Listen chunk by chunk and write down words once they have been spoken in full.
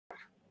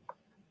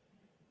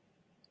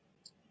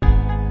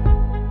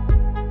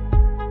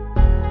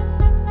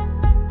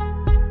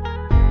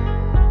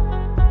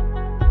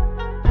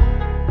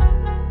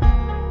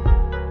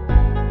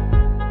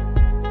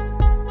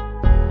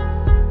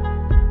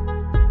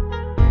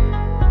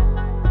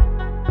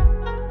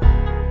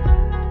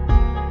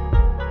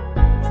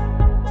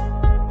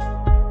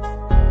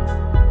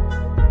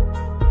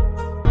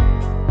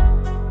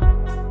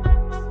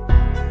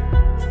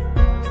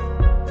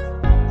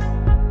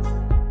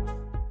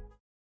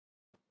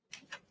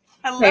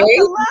Hello, Hey.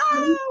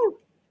 hello.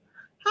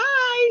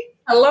 Hi.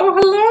 Hello,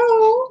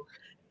 hello.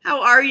 How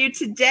are you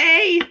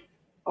today?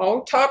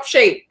 Oh, top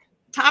shape.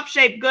 Top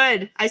shape,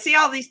 good. I see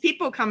all these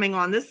people coming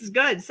on. This is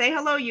good. Say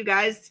hello, you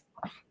guys.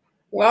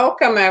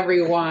 Welcome,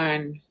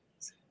 everyone.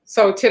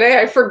 So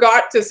today I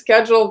forgot to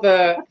schedule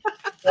the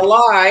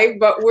live,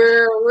 but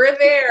we're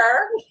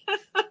there.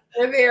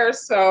 We're there.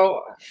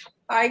 So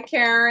hi,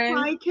 Karen.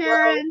 Hi,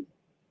 Karen.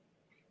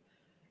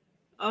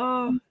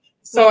 Oh,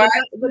 so well,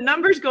 the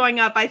number's going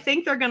up. I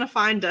think they're going to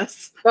find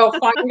us. They'll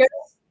find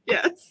us.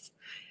 Yes.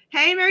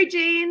 Hey, Mary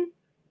Jean.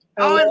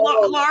 Hello.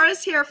 Oh, and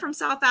Laura's here from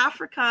South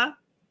Africa.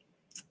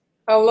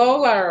 Hello,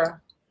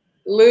 Lara.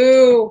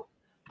 Lou.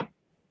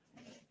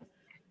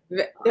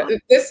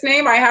 This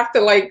name I have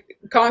to like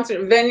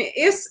concentrate.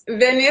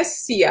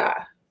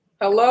 Venecia.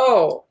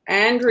 Hello,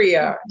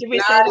 Andrea. Did we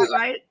say that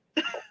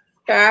right?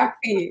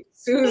 Kathy,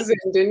 Susan,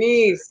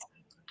 Denise.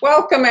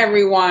 Welcome,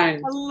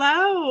 everyone.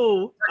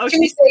 Hello. Oh,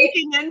 she's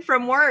sneaking in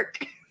from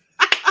work.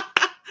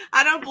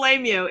 I don't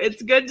blame you.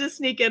 It's good to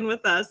sneak in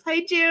with us.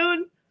 Hey,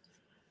 June.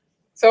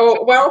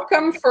 So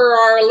welcome for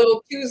our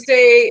little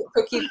Tuesday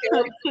cookie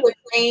therapy with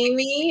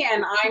Amy,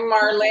 and I'm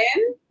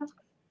Marlene.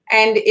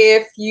 And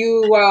if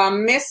you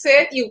miss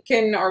it,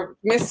 or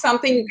miss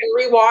something, you can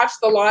rewatch.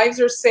 The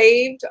lives are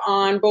saved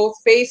on both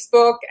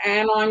Facebook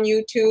and on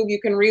YouTube. You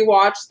can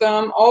rewatch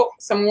them. Oh,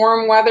 some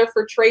warm weather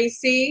for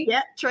Tracy.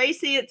 Yeah,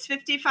 Tracy, it's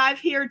 55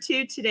 here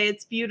too today.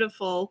 It's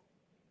beautiful.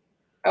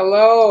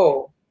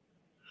 Hello.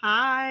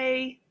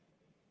 Hi.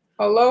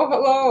 Hello,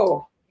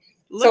 hello.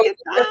 Look at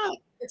that.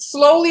 It's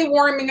slowly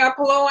warming up.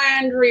 Hello,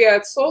 Andrea.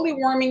 It's slowly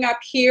warming up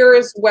here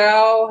as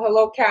well.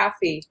 Hello,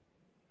 Kathy.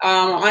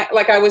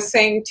 Like I was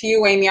saying to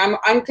you, Amy,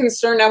 I'm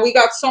concerned. Now we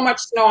got so much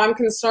snow. I'm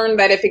concerned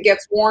that if it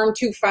gets warm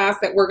too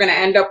fast, that we're going to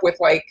end up with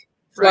like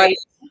flood.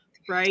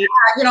 Right.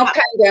 You know,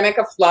 pandemic,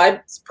 a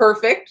flood. It's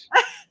perfect.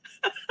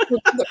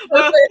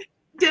 Well,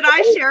 did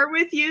I share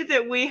with you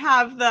that we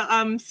have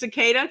the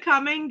cicada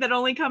coming that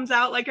only comes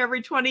out like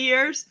every 20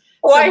 years?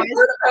 Oh, so I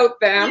heard about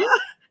them.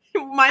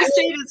 Yeah, my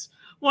state is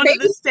one of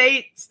the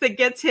states that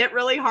gets hit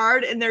really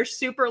hard, and they're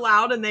super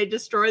loud and they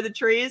destroy the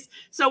trees.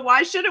 So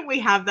why shouldn't we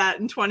have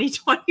that in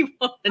 2021?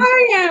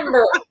 Hi,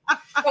 Amber.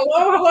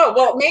 Hello, hello.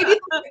 Well, maybe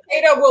the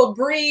cicada will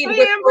breed with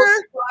those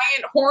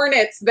giant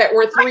hornets that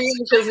were 3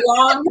 inches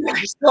long.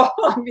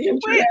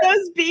 Wait,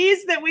 those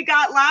bees that we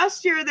got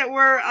last year that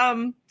were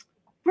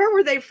where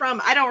were they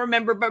from? I don't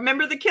remember, but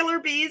remember the killer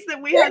bees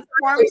that we had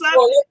swarms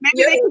of?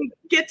 Maybe they can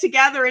get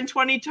together in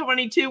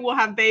 2022. We'll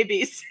have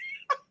babies.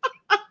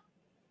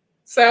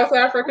 South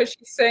Africa,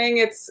 she's saying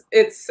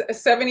it's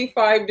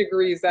 75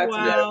 degrees. That's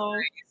wow.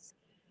 Very nice.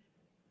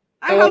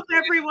 I hope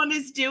everyone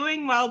is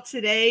doing well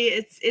today.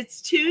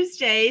 It's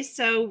Tuesday,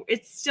 so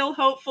it's still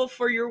hopeful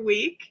for your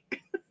week.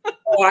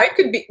 Oh, I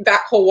could be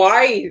that.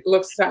 Hawaii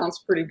sounds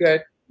pretty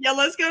good. Yeah,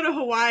 let's go to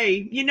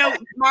Hawaii. You know,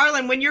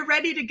 Marlon, when you're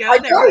ready to go I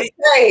there. gotta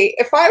say,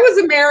 if I was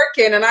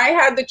American and I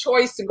had the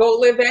choice to go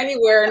live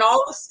anywhere in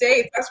all the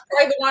states, that's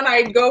probably the one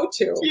I'd go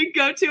to. You'd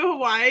go to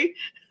Hawaii?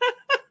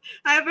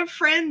 I have a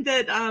friend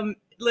that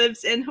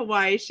lives in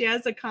Hawaii. She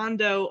has a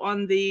condo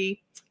on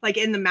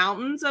in the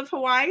mountains of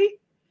Hawaii.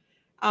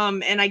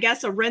 And I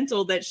guess a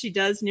rental that she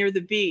does near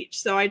the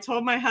beach. So I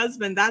told my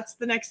husband that's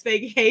the next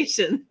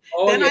vacation.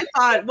 Oh, then I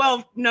thought,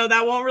 well, no,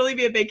 that won't really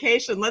be a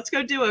vacation. Let's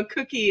go do a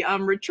cookie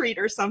retreat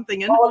or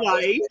something in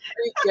Hawaii.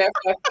 Yes,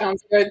 that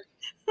sounds good.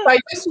 So I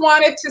just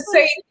wanted to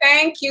say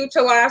thank you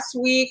to last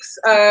week's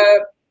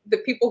the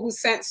people who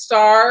sent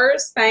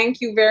stars.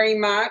 Thank you very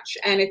much.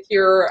 And if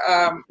you're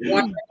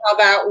wondering how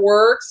that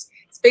works,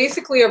 it's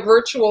basically a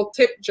virtual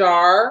tip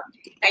jar,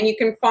 and you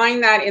can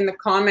find that in the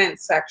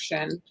comment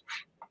section.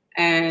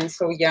 And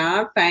so,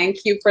 yeah, thank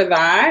you for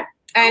that.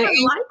 And I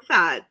like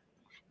that.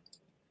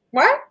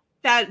 What?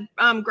 That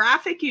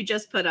graphic you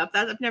just put up.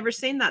 I've never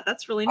seen that.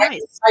 That's really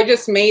nice. I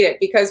just made it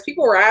because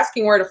people were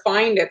asking where to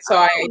find it. So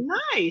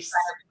I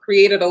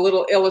created a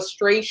little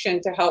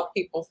illustration to help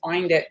people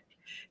find it.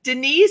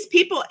 Denise,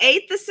 people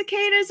ate the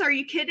cicadas. Are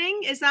you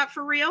kidding? Is that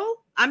for real?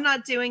 I'm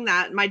not doing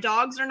that. My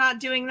dogs are not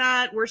doing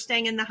that. We're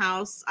staying in the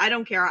house. I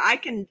don't care. I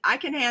can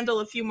handle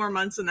a few more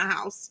months in the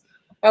house.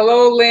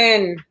 Hello,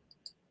 Lynn.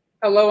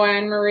 Hello,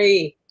 Anne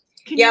Marie.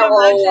 Can you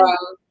imagine?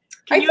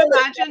 Can you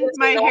imagine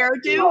my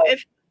hairdo?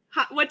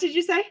 What did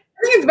you say? I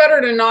think it's better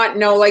to not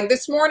know. Like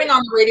this morning on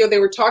the radio, they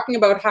were talking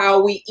about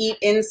how we eat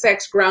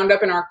insects ground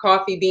up in our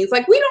coffee beans.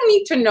 Like we don't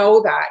need to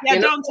know that. Yeah,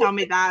 don't tell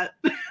me that.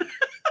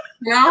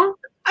 No?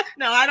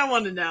 No, I don't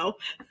want to know.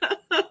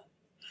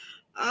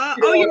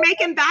 Oh, you're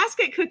making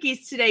basket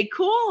cookies today.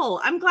 Cool.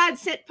 I'm glad.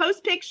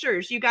 Post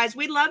pictures, you guys.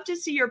 We love to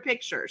see your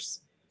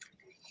pictures.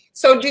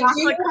 So did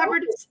you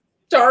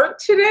start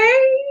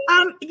today?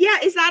 Yeah,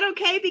 is that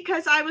okay?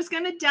 Because I was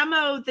going to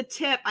demo the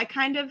tip. I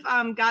kind of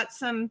got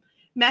some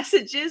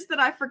messages that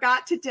I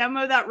forgot to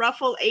demo that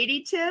Ruffle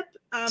 80 tip.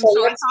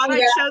 So I thought I'd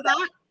show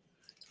that.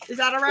 Is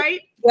that all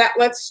right? Yeah,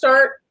 let's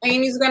start.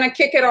 Amy's going to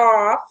kick it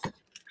off.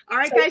 All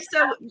right, guys. So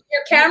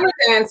your camera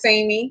dance,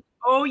 Amy.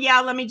 Oh,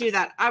 yeah, let me do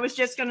that. I was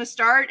just going to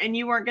start and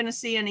you weren't going to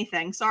see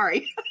anything.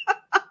 Sorry.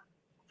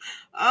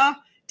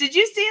 Did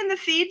you see in the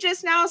feed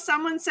just now,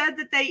 someone said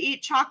that they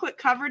eat chocolate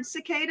covered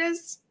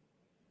cicadas?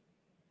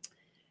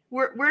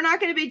 We're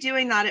not going to be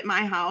doing that at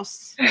my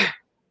house.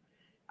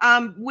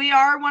 We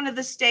are one of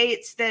the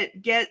states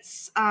that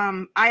gets,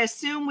 I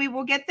assume we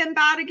will get them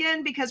bad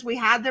again because we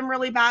had them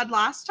really bad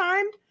last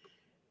time.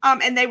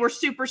 And they were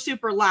super,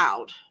 super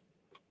loud.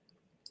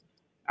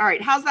 All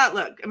right. How's that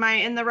look? Am I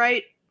in the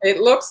right? It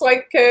looks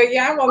like,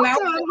 yeah, well,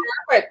 awesome. now,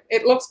 but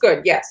it looks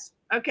good. Yes.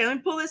 Okay. Let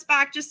me pull this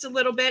back just a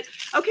little bit.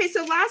 Okay.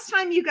 So last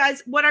time, you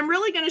guys, what I'm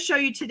really going to show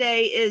you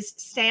today is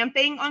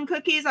stamping on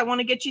cookies. I want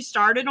to get you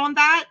started on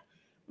that.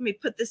 Let me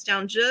put this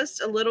down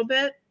just a little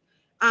bit.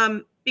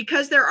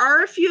 Because there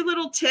are a few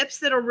little tips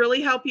that'll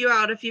really help you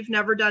out if you've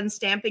never done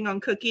stamping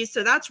on cookies.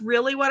 So that's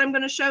really what I'm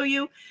going to show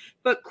you.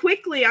 But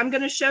quickly, I'm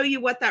going to show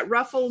you what that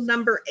ruffle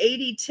number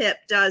 80 tip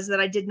does that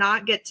I did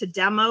not get to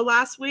demo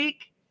last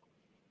week.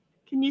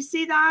 Can you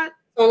see that?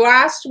 So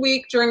last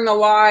week during the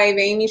live,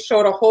 Amy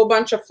showed a whole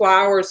bunch of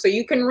flowers. So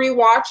you can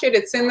rewatch it.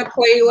 It's in the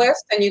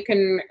playlist, and you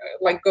can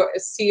like go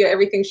see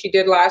everything she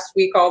did last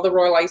week, all the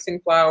royal icing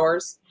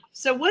flowers.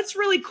 So what's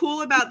really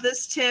cool about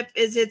this tip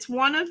is it's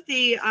one of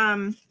the,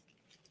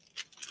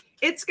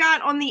 it's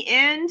got on the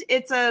end,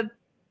 it's a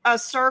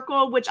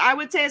circle, which I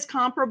would say is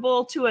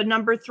comparable to a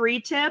number 3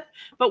 tip.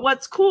 But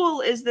what's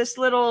cool is this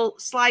little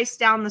slice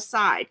down the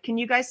side. Can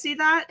you guys see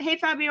that? Hey,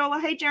 Fabiola.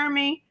 Hey,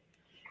 Jeremy.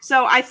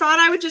 So I thought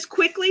I would just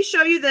quickly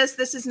show you this.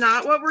 This is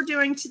not what we're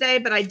doing today,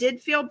 but I did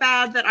feel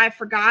bad that I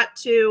forgot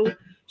to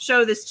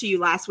show this to you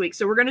last week.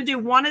 So we're going to do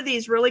one of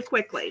these really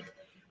quickly.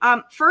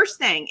 First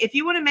thing, if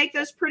you want to make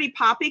those pretty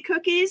poppy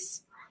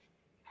cookies,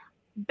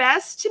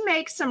 best to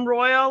make some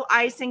royal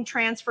icing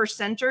transfer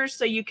centers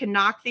so you can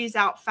knock these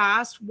out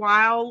fast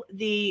while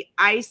the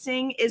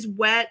icing is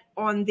wet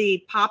on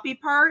the poppy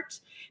part,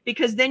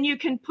 because then you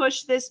can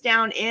push this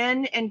down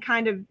in and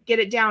kind of get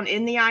it down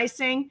in the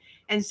icing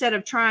instead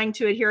of trying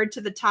to adhere to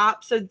the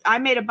top. So I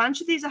made a bunch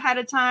of these ahead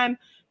of time,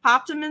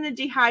 popped them in the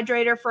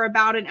dehydrator for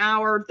about an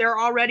hour. They're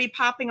already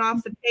popping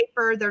off the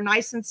paper. They're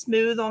nice and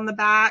smooth on the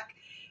back.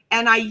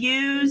 And I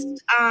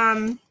used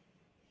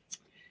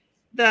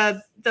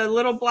the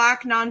little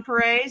black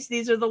nonpareils.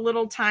 These are the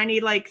little tiny,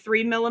 like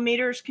 3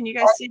 millimeters. Can you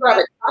guys see that?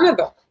 A ton of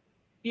them.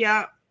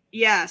 Yeah.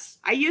 Yes.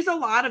 I use a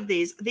lot of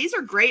these. These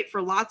are great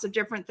for lots of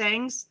different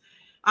things.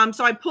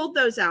 So I pulled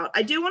those out.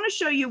 I do want to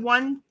show you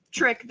one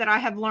trick that I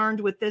have learned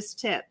with this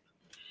tip.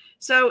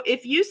 So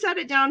if you set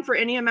it down for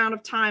any amount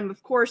of time,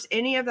 of course,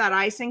 any of that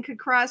icing could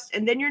crust,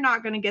 and then you're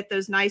not going to get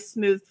those nice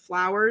smooth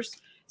flowers.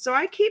 So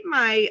I keep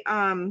my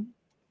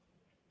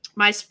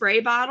my spray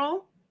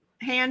bottle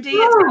handy.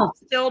 It's got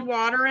distilled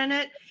water in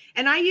it.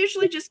 And I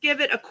usually just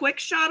give it a quick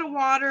shot of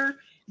water,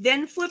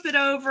 then flip it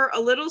over, a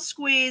little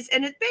squeeze.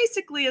 And it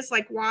basically is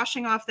like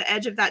washing off the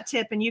edge of that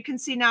tip. And you can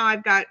see now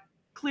I've got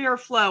clear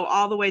flow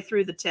all the way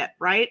through the tip,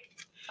 right?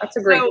 That's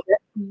a great tip.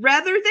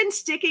 Rather than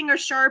sticking a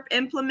sharp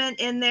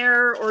implement in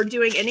there or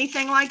doing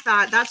anything like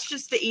that, that's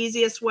just the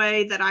easiest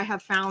way that I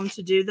have found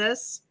to do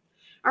this.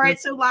 All right.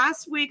 So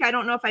last week, I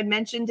don't know if I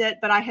mentioned it,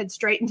 but I had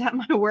straightened up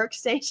my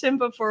workstation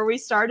before we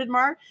started,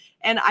 Mar,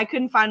 and I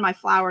couldn't find my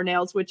flower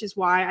nails, which is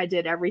why I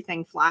did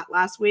everything flat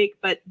last week.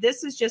 But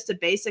this is just a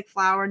basic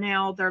flower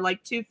nail. They're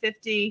like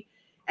 $2.50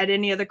 at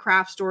any of the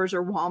craft stores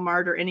or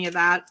Walmart or any of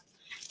that.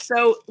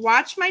 So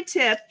watch my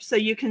tip so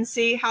you can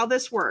see how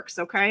this works.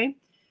 Okay.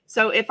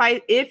 So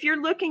if you're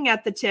looking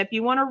at the tip,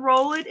 you want to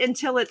roll it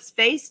until it's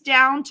face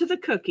down to the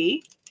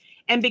cookie.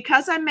 And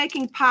because I'm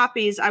making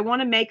poppies, I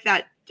want to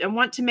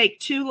make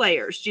 2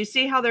 layers. Do you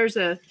see how there's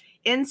a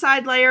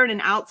inside layer and an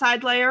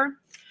outside layer?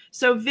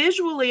 So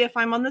visually, if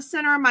I'm on the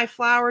center of my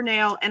flower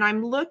nail and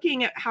I'm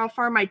looking at how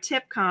far my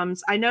tip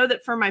comes, I know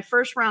that for my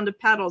first round of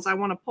petals, I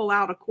want to pull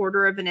out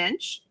 1/4 of an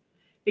inch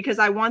because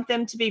I want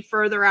them to be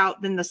further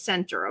out than the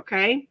center,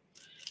 okay?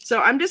 So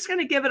I'm just going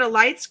to give it a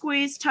light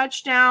squeeze,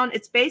 touch down.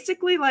 It's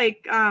basically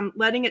like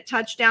letting it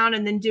touch down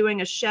and then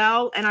doing a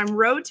shell. And I'm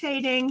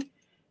rotating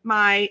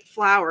my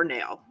flower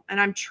nail. And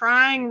I'm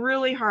trying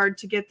really hard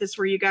to get this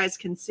where you guys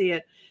can see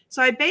it.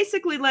 So I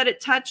basically let it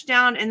touch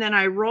down and then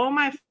I roll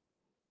my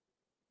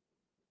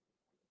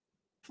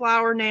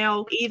flower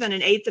nail even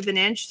 1/8 of an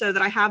inch so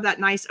that I have that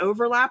nice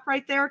overlap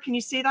right there. Can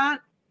you see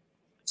that?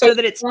 So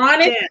that it's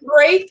wanting to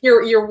break.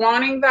 You're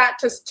wanting that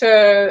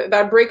to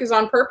that break is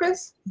on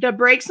purpose? The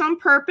break's on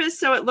purpose,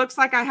 so it looks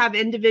like I have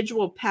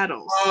individual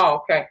petals.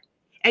 Oh, okay.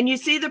 And you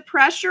see the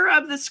pressure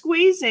of the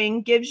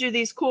squeezing gives you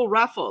these cool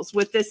ruffles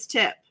with this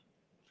tip.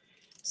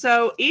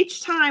 So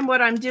each time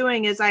what I'm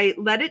doing is I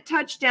let it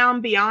touch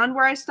down beyond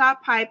where I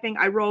stop piping.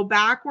 I roll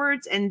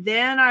backwards and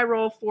then I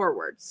roll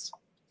forwards.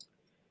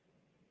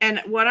 And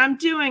what I'm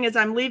doing is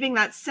I'm leaving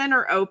that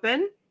center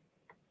open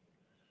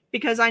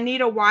because I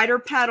need a wider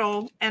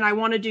petal and I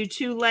want to do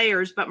 2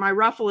 layers, but my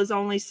ruffle is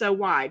only so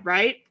wide,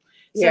 right?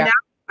 So now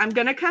I'm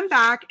going to come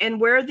back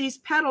and where these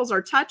petals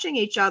are touching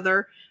each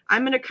other,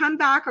 I'm going to come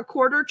back a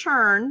 1/4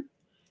 turn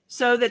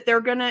so that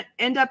they're going to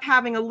end up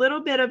having a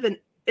little bit of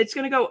it's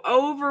going to go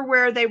over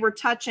where they were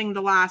touching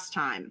the last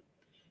time.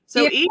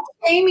 So each,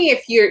 Amy,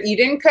 if you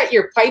didn't cut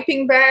your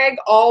piping bag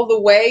all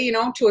the way, you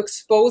know, to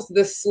expose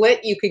the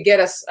slit, you could get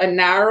a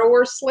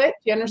narrower slit.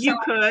 You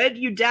understand?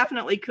 You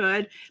definitely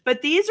could.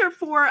 But these are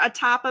for a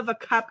top of a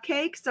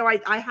cupcake. So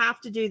I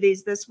have to do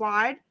these this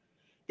wide.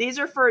 These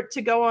are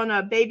to go on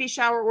a baby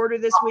shower order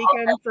this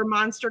weekend for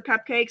monster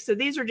cupcakes. So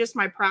these are just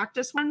my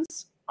practice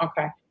ones.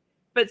 Okay.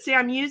 But see,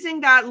 I'm using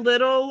that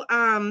little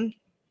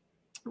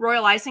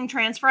royal icing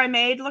transfer I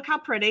made. Look how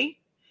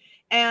pretty.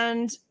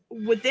 And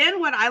within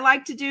what I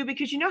like to do,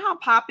 because you know how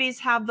poppies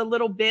have the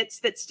little bits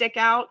that stick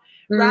out,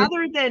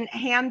 rather than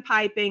hand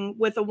piping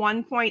with a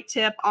 1-point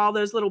tip, all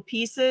those little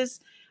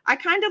pieces, I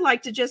kind of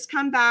like to just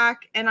come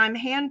back and I'm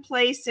hand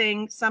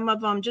placing some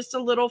of them just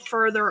a little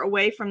further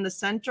away from the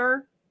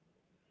center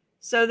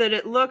so that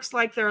it looks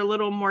like they're a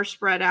little more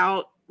spread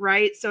out,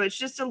 right? So it's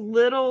just a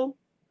little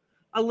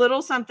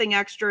something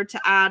extra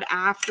to add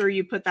after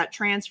you put that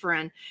transfer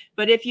in.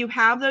 But if you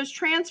have those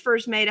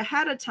transfers made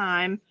ahead of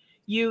time,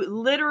 you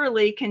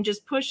literally can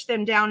just push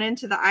them down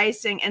into the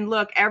icing and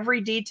look,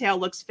 every detail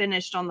looks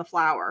finished on the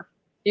flower.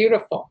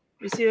 Beautiful.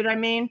 You see what I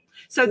mean?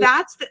 So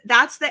that's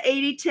the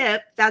 80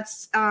 tip.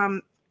 That's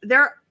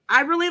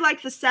I really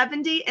like the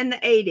 70 and the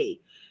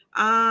 80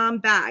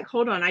 bag.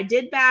 Hold on. I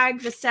did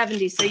bag the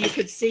 70 so you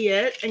could see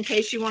it in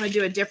case you want to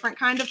do a different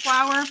kind of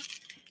flower.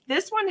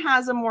 This one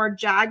has a more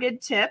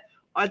jagged tip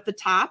at the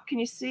top. Can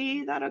you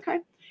see that? Okay.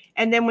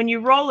 And then when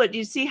you roll it, do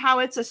you see how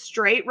it's a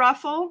straight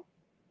ruffle?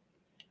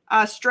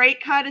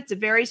 Straight cut. It's a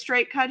very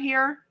straight cut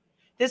here.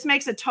 This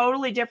makes a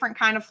totally different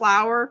kind of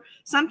flower.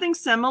 Something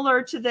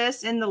similar to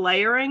this in the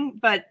layering,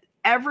 but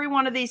every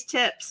one of these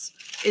tips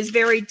is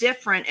very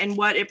different in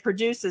what it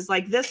produces.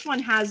 Like this one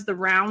has the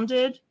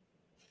rounded.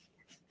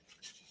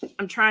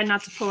 I'm trying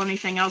not to pull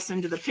anything else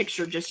into the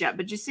picture just yet,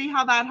 but you see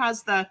how that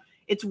has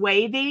it's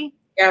wavy?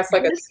 Yeah, it's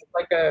like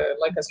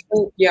a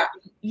swoop. Yeah.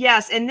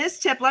 Yes, and this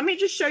tip, let me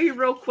just show you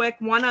real quick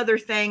one other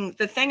thing.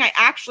 The thing I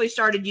actually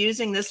started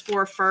using this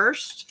for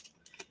first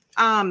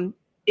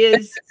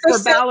is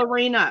for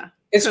ballerina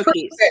cookies.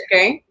 Pretty thick,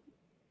 eh?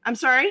 I'm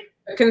sorry?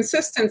 The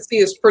consistency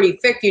is pretty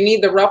thick. You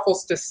need the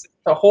ruffles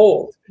to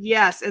hold.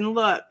 Yes, and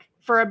look,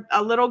 for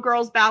a little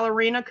girl's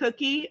ballerina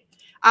cookie,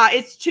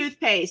 it's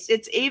toothpaste.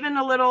 It's even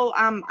a little,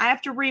 I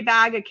have to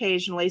rebag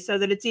occasionally so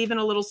that it's even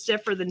a little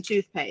stiffer than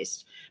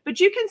toothpaste. But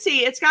you can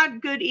see it's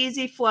got good,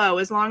 easy flow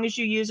as long as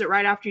you use it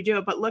right after you do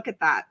it. But look at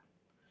that.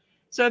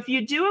 So if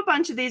you do a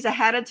bunch of these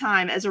ahead of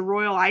time as a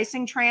royal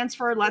icing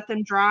transfer, let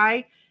them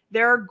dry,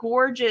 they're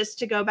gorgeous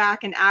to go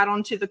back and add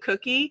onto the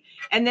cookie.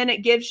 And then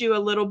it gives you a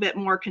little bit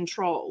more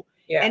control.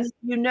 Yes. And if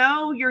you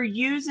know you're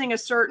using a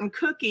certain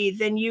cookie,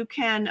 then you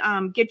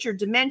can get your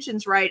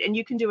dimensions right. And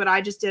you can do what I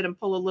just did and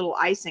pull a little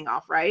icing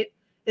off, right?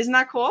 Isn't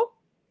that cool?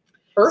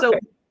 Perfect. So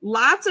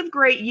lots of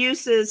great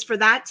uses for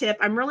that tip.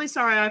 I'm really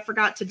sorry I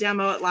forgot to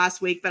demo it last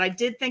week, but I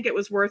did think it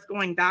was worth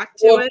going back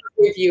to it.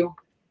 With you.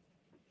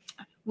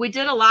 We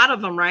did a lot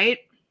of them, right?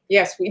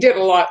 Yes, we did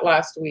a lot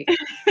last week.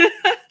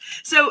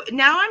 So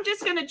now I'm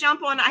just going to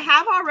jump on. I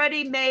have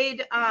already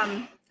made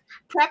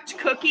prepped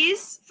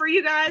cookies for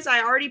you guys.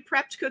 I already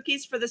prepped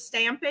cookies for the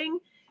stamping.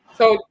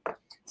 So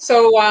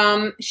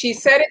she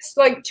said it's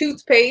like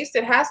toothpaste.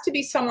 It has to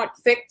be somewhat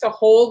thick to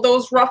hold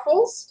those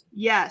ruffles.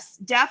 Yes,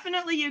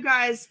 definitely, you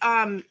guys.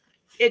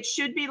 It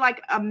should be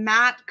like a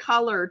matte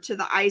color to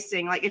the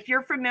icing. Like if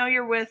you're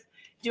familiar with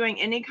doing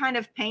any kind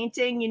of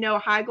painting, you know,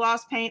 high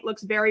gloss paint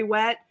looks very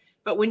wet.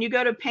 But when you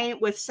go to paint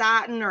with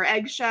satin or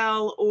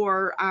eggshell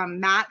or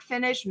matte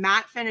finish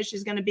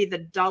is going to be the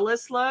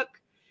dullest look.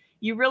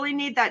 You really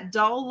need that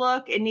dull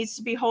look. It needs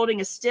to be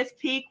holding a stiff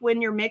peak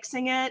when you're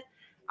mixing it.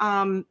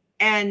 And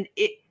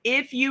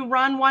if you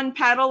run one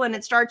petal and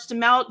it starts to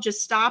melt,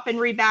 just stop and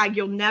rebag.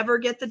 You'll never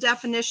get the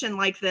definition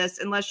like this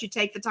unless you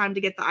take the time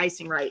to get the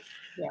icing right.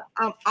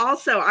 Yeah.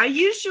 Also, I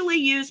usually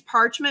use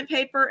parchment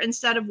paper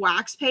instead of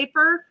wax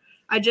paper.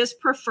 I just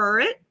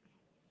prefer it.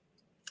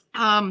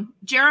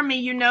 Jeremy,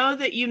 you know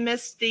that you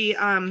missed the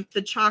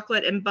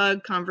chocolate and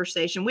bug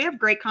conversation. We have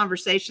great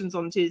conversations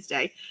on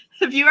Tuesday.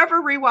 Have you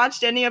ever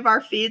rewatched any of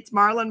our feeds?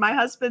 Marlon, my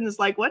husband, is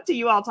like, what do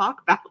you all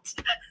talk about?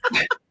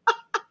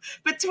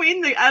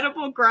 Between the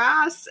edible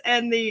grass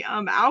and the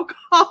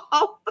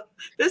alcohol,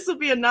 this will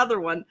be another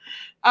one.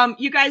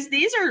 You guys,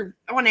 these are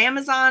on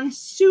Amazon,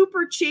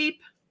 super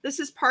cheap. This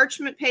is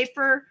parchment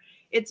paper.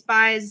 It's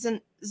by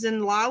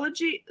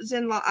Zenlogy.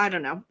 I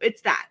don't know.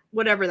 It's that,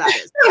 whatever that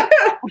is.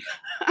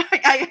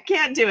 I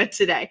can't do it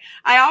today.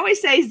 I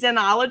always say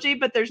Zenology,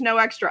 but there's no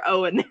extra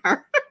O in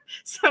there.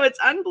 So it's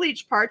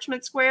unbleached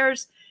parchment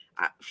squares,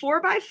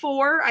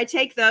 4x4. I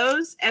take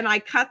those and I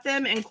cut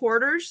them in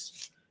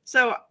quarters.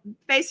 So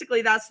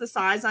basically that's the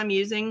size I'm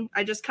using.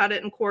 I just cut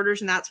it in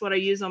quarters and that's what I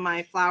use on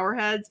my flower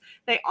heads.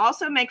 They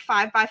also make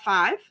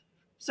 5x5.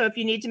 So if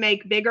you need to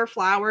make bigger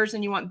flowers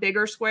and you want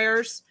bigger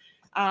squares,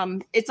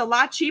 it's a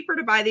lot cheaper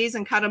to buy these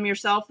and cut them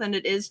yourself than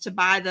it is to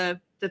buy the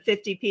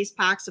 50-piece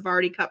packs of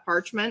already cut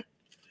parchment.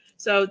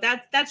 So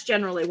that's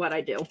generally what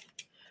I do.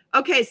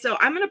 Okay, so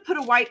I'm going to put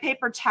a white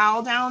paper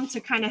towel down to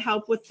kind of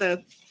help with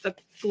the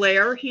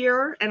glare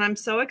here. And I'm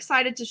so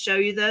excited to show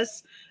you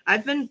this.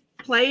 I've been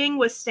playing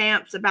with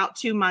stamps about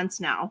 2 months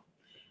now.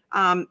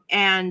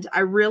 And I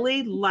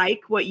really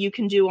like what you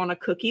can do on a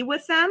cookie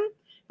with them.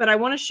 But I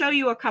want to show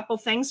you a couple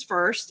things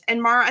first.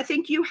 And Mara, I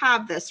think you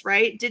have this,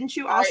 right? Didn't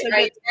you also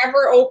I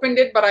never opened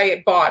it, but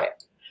I bought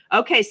it.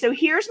 Okay, so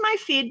here's my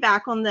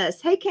feedback on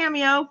this. Hey,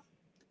 Cameo.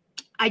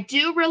 I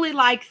do really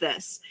like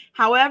this.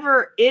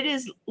 However, it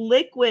is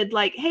liquid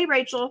like, hey,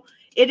 Rachel,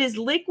 it is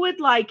liquid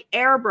like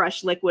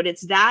airbrush liquid.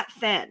 It's that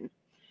thin.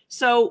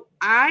 So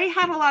I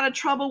had a lot of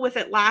trouble with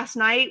it last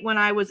night when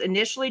I was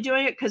initially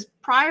doing it, because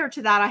prior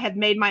to that, I had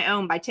made my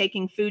own by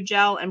taking food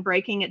gel and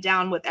breaking it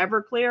down with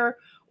Everclear,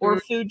 or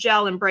food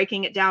gel and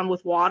breaking it down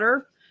with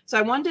water. So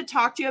I wanted to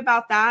talk to you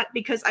about that,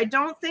 because I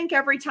don't think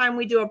every time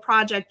we do a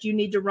project, you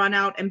need to run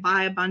out and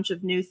buy a bunch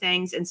of new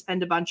things and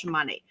spend a bunch of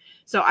money.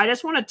 So I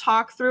just want to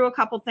talk through a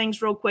couple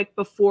things real quick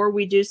before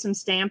we do some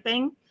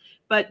stamping.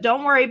 But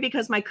don't worry,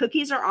 because my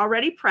cookies are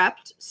already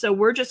prepped. So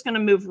we're just going to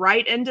move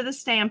right into the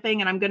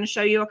stamping, and I'm going to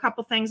show you a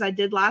couple things I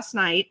did last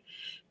night.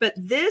 But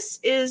this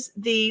is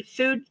the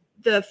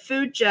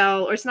food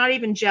gel, or it's not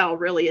even gel,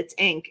 really. It's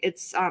ink.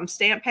 It's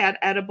Stamp Pad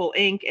edible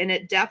ink, and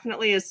it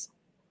definitely is.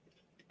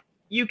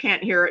 You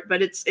can't hear it,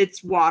 but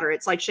it's water.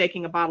 It's like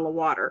shaking a bottle of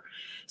water.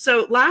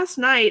 So last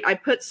night I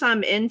put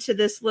some into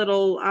this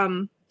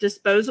little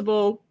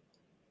disposable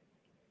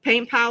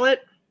paint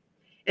palette.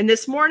 And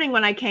this morning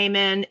when I came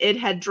in, it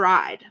had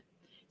dried.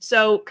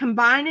 So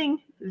combining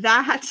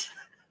that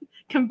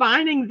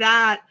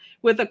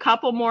with a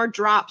couple more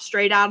drops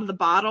straight out of the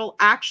bottle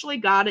actually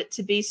got it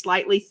to be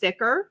slightly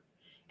thicker.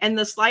 And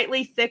the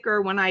slightly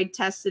thicker, when I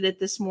tested it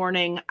this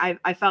morning,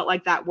 I felt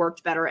like that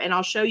worked better. And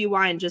I'll show you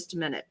why in just a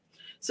minute.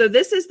 So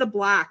this is the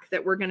black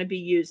that we're going to be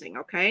using,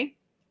 okay?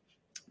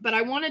 But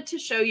I wanted to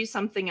show you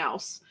something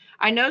else.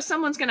 I know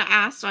someone's going to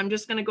ask, so I'm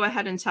just going to go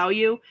ahead and tell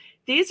you.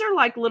 These are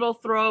like little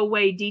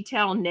throwaway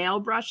detail nail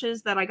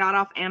brushes that I got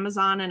off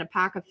Amazon in a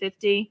pack of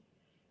 50.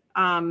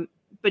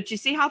 But you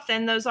see how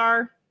thin those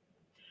are?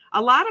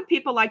 A lot of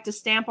people like to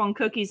stamp on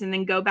cookies and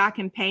then go back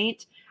and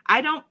paint. I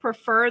don't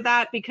prefer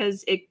that,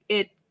 because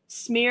it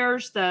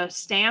smears the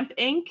stamp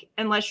ink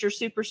unless you're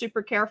super,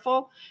 super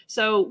careful.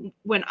 So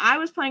when I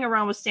was playing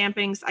around with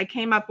stampings, I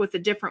came up with a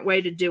different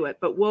way to do it,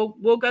 but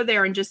we'll go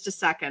there in just a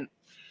second.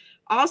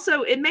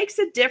 Also, it makes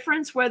a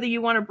difference whether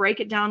you want to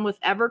break it down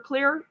with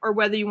Everclear or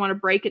whether you want to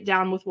break it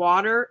down with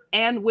water,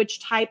 and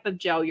which type of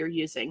gel you're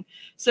using.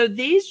 So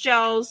these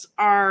gels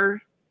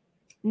are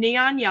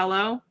Neon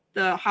Yellow,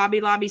 the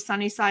Hobby Lobby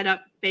Sunny Side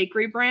Up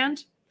Bakery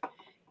brand.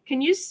 Can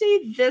you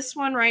see this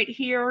one right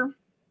here?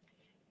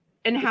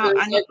 And how,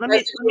 let me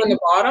on the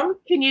bottom.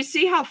 Can you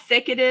see how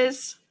thick it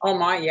is? Oh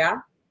my, yeah.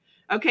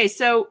 Okay,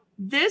 so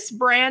this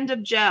brand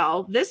of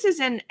gel, this is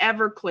in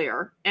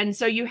Everclear. And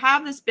so you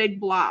have this big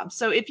blob.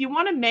 So if you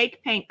want to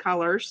make paint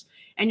colors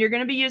and you're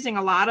going to be using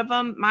a lot of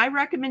them, my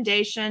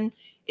recommendation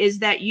is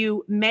that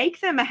you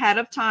make them ahead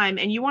of time,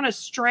 and you want to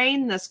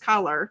strain this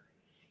color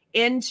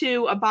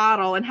into a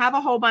bottle and have a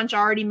whole bunch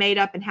already made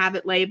up and have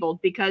it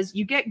labeled, because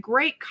you get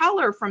great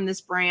color from this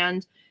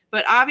brand,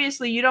 but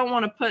obviously you don't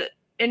want to put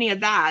any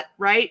of that,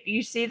 right?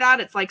 You see that?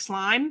 It's like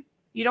slime.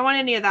 You don't want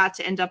any of that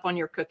to end up on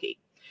your cookie.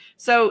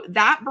 So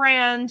that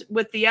brand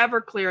with the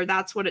Everclear,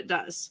 that's what it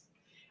does.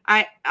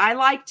 I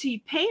like to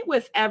paint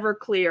with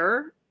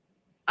Everclear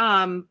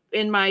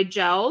in my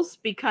gels,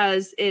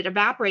 because it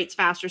evaporates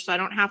faster, so I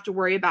don't have to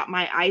worry about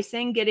my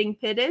icing getting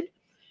pitted.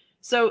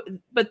 So,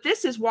 but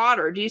this is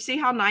water. Do you see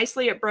how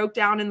nicely it broke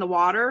down in the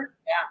water?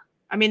 Yeah.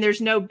 I mean,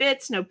 there's no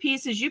bits, no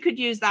pieces. You could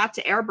use that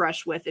to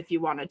airbrush with if you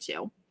wanted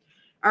to.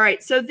 All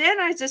right, so then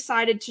I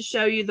decided to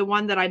show you the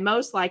one that I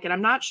most like, and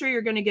I'm not sure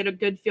you're going to get a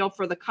good feel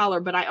for the color,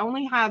 but I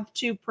only have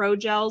 2 Pro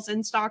Gels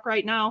in stock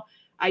right now.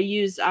 I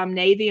use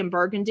Navy and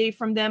Burgundy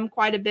from them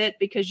quite a bit,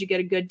 because you get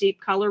a good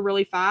deep color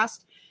really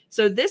fast.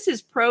 So this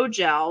is Pro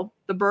Gel,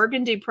 the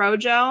Burgundy Pro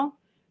Gel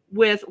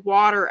with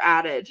water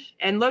added.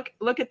 And look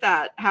at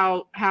that,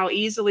 how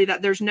easily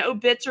that, there's no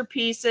bits or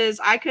pieces.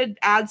 I could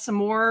add some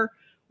more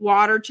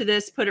water to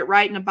this, put it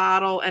right in a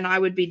bottle, and I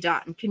would be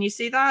done. Can you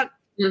see that?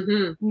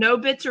 Mm-hmm. No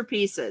bits or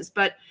pieces.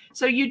 But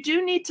so you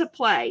do need to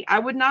play. I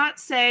would not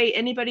say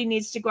anybody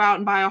needs to go out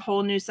and buy a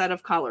whole new set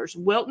of colors.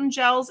 Wilton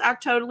gels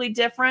act totally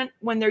different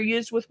when they're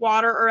used with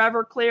water or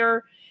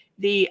Everclear.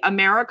 The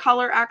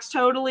AmeriColor acts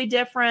totally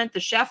different. The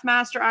Chef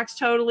Master acts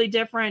totally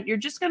different. You're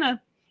just going to,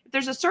 if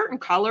there's a certain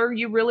color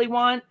you really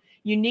want,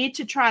 you need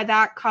to try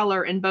that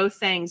color in both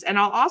things. And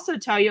I'll also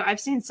tell you, I've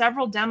seen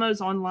several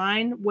demos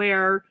online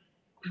where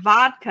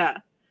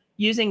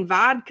using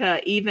vodka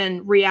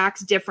even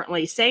reacts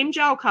differently. Same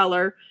gel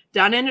color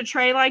done in a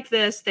tray like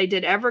this. They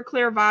did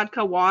Everclear,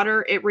 vodka,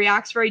 water. It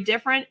reacts very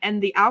different,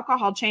 and the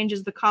alcohol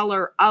changes the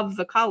color of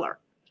the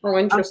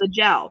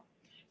gel.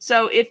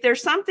 So if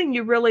there's something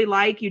you really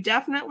like, you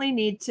definitely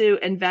need to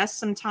invest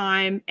some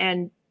time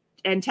and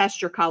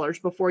test your colors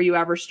before you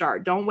ever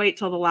start. Don't wait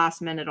till the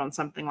last minute on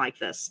something like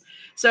this.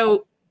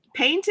 So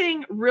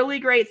painting, really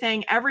great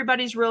thing.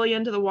 Everybody's really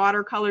into the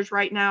watercolors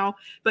right now,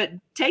 but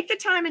take the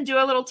time and do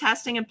a little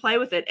testing and play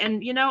with it.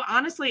 And, you know,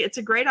 honestly, it's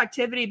a great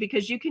activity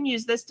because you can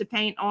use this to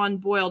paint on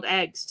boiled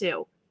eggs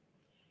too.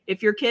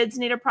 If your kids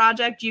need a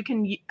project, you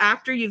can,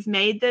 after you've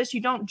made this,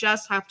 you don't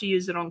just have to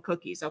use it on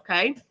cookies.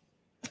 Okay.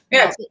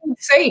 Yeah,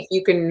 it's safe.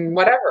 You can,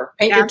 whatever.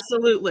 Paint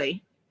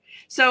Absolutely.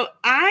 So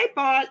I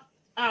bought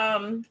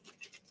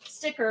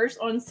stickers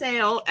on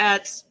sale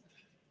at,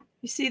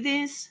 you see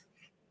these?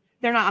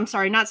 They're not, I'm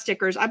sorry, not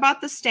stickers. I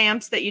bought the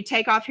stamps that you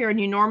take off here and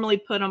you normally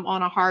put them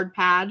on a hard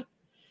pad.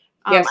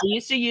 Yes. I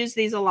used to use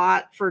these a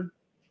lot for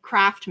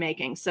craft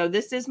making. So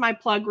this is my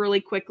plug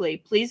really quickly.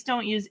 Please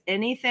don't use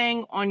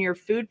anything on your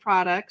food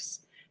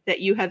products that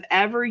you have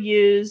ever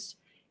used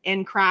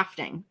in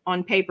crafting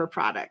on paper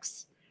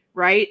products,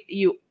 right?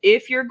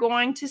 If you're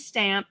going to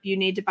stamp, you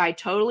need to buy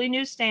totally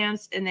new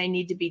stamps and they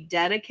need to be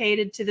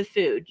dedicated to the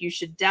food. You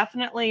should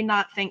definitely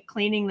not think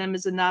cleaning them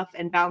is enough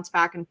and bounce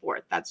back and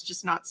forth. That's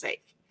just not safe.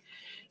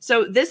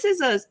 So this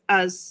is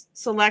a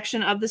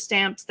selection of the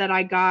stamps that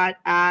I got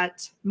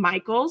at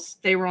Michael's.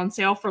 They were on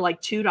sale for like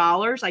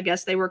 $2. I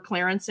guess they were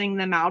clearancing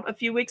them out a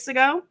few weeks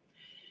ago.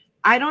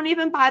 I don't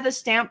even buy the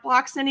stamp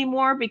blocks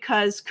anymore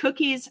because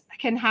cookies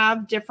can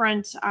have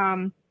different,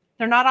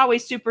 they're not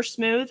always super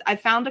smooth. I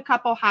found a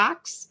couple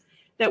hacks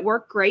that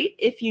work great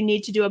if you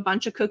need to do a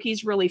bunch of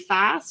cookies really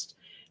fast.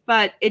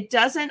 But it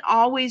doesn't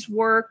always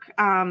work.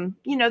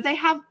 You know, they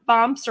have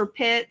bumps or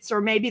pits,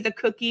 or maybe the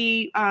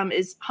cookie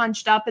is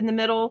hunched up in the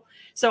middle.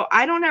 So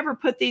I don't ever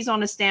put these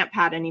on a stamp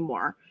pad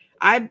anymore.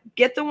 I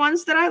get the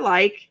ones that I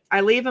like.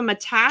 I leave them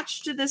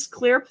attached to this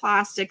clear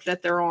plastic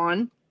that they're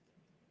on.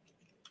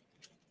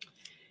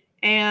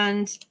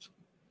 And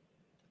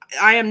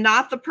I am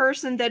not the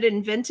person that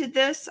invented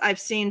this. I've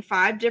seen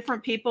 5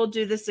 different people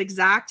do this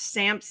exact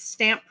stamp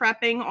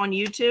prepping on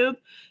YouTube.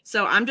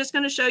 So I'm just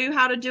going to show you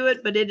how to do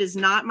it, but it is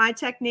not my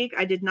technique.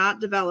 I did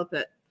not develop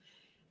it.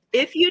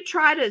 If you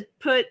try to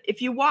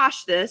if you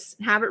wash this,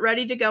 have it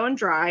ready to go and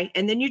dry,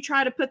 and then you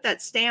try to put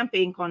that stamp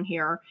ink on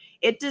here,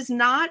 it does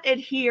not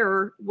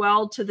adhere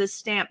well to the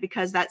stamp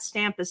because that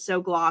stamp is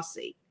so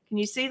glossy. Can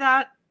you see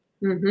that?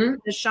 Mm-hmm.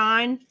 The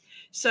shine.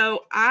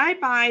 So I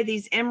buy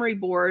these emery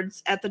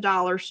boards at the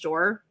dollar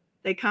store.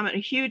 They come in a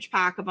huge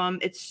pack of them.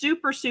 It's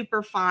super,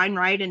 super fine,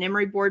 right? An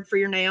emery board for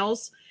your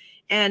nails.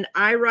 And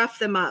I rough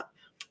them up.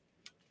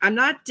 I'm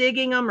not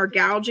digging them or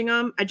gouging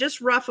them. I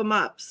just rough them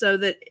up so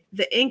that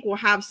the ink will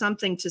have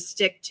something to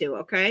stick to,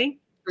 okay?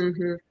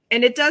 Mm-hmm.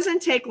 And it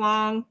doesn't take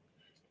long.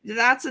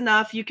 That's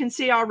enough. You can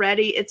see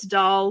already it's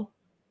dull,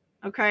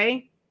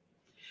 okay?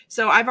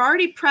 So I've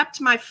already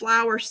prepped my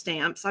flower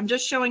stamps. I'm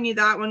just showing you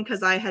that one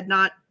because I had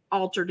not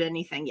altered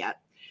anything yet.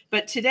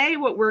 But today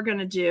what we're going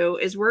to do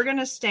is we're going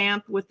to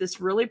stamp with this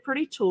really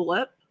pretty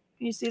tulip.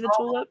 Can you see the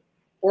tulip?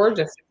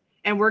 Gorgeous.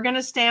 And we're going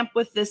to stamp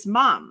with this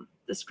mum,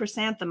 this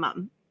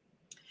chrysanthemum.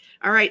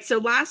 All right, so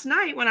last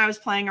night when I was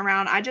playing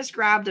around, I just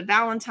grabbed a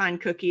Valentine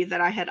cookie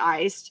that I had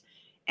iced.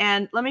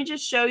 And let me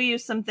just show you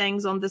some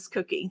things on this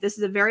cookie. This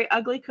is a very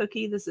ugly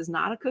cookie. This is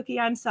not a cookie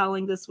I'm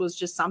selling. This was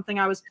just something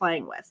I was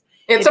playing with.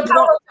 It's a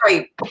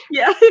prototype.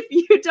 Yeah, if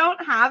you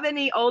don't have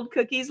any old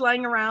cookies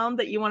laying around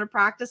that you want to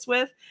practice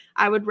with,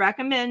 I would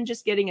recommend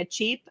just getting a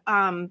cheap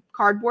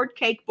cardboard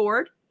cake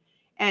board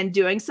and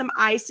doing some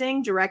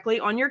icing directly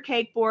on your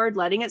cake board,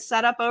 letting it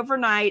set up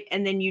overnight.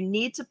 And then you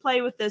need to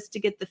play with this to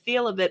get the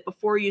feel of it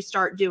before you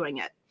start doing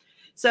it.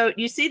 So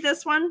you see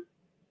this one?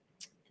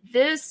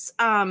 This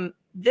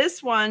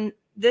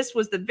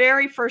was the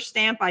very first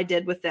stamp I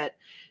did with it.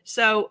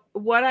 So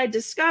what I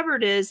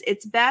discovered is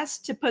it's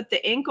best to put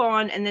the ink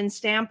on and then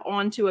stamp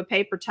onto a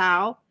paper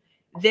towel,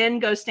 then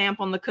go stamp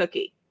on the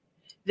cookie.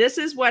 This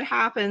is what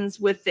happens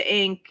with the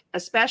ink,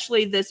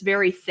 especially this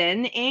very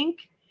thin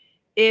ink,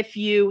 if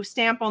you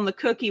stamp on the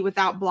cookie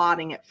without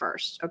blotting it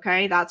first,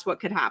 okay? That's what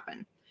could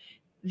happen.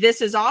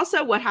 This is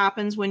also what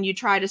happens when you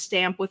try to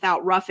stamp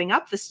without roughing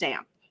up the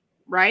stamp,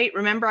 right?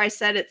 Remember I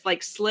said it's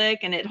like slick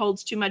and it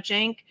holds too much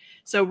ink.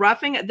 So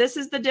this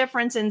is the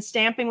difference in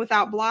stamping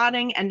without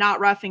blotting and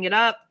not roughing it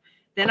up.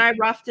 Then I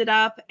roughed it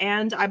up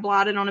and I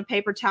blotted on a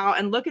paper towel,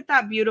 and look at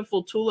that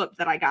beautiful tulip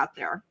that I got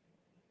there.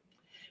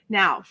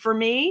 Now, for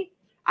me,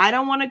 I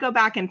don't want to go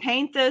back and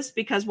paint this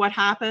because what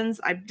happens,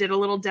 I did a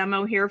little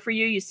demo here for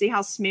you. You see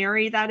how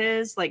smeary that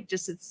is? Like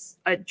just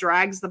it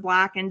drags the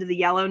black into the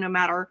yellow no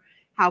matter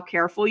how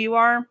careful you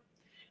are.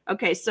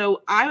 Okay,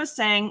 so I was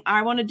saying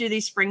I want to do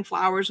these spring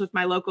flowers with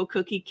my local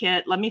cookie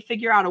kit. Let me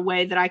figure out a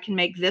way that I can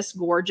make this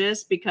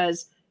gorgeous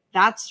because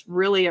that's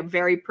really a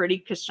very pretty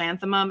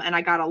chrysanthemum and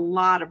I got a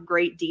lot of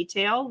great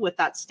detail with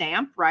that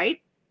stamp,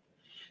 right?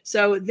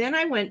 So then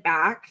I went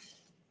back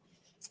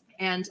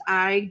and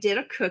I did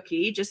a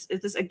cookie.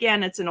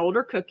 Again, it's an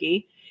older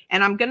cookie.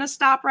 And I'm going to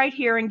stop right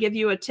here and give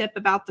you a tip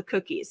about the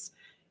cookies.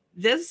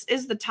 This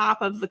is the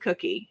top of the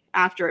cookie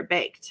after it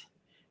baked.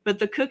 But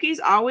the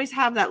cookies always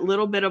have that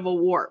little bit of a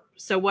warp.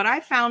 So what I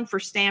found for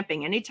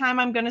stamping, anytime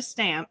I'm going to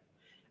stamp,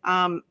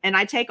 and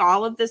I take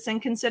all of this in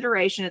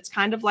consideration, it's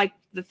kind of like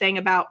the thing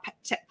about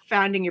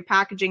finding your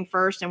packaging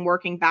first and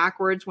working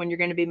backwards when you're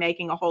going to be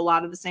making a whole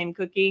lot of the same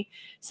cookie.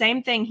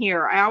 Same thing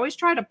here. I always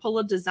try to pull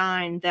a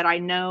design that I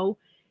know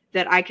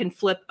that I can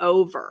flip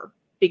over,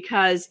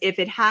 because if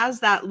it has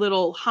that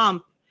little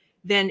hump,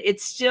 then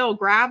it's still,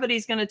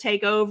 gravity's going to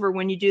take over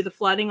when you do the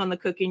flooding on the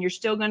cookie, and you're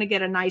still going to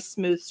get a nice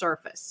smooth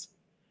surface,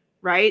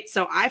 right?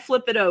 So I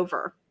flip it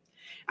over.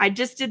 I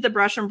just did the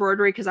brush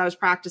embroidery because I was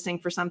practicing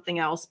for something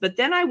else. But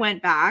then I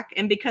went back,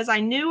 and because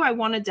I knew I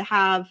wanted to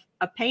have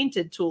a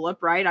painted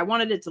tulip, right? I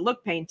wanted it to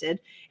look painted.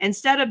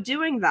 Instead of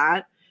doing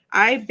that,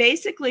 I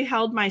basically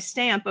held my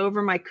stamp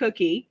over my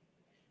cookie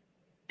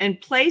and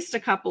placed a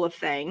couple of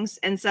things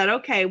and said,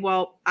 okay,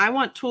 well, I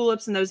want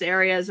tulips in those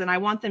areas and I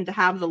want them to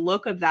have the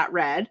look of that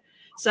red.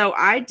 So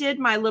I did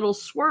my little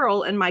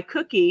swirl in my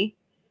cookie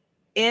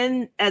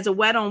in as a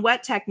wet on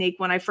wet technique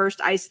when I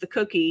first iced the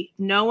cookie,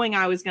 knowing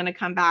I was going to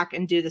come back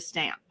and do the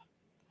stamp.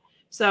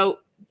 So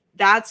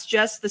that's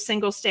just the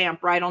single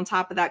stamp right on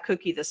top of that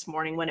cookie this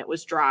morning when it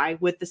was dry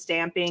with the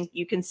stamping.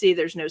 You can see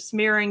there's no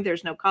smearing,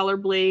 there's no color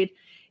bleed.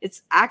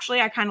 It's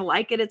actually, I kind of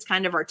like it. It's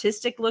kind of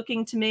artistic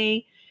looking to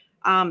me.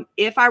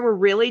 If I were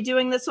really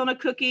doing this on a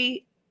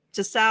cookie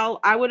to sell,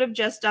 I would have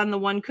just done the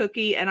one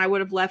cookie and I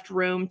would have left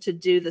room to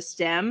do the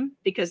stem,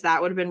 because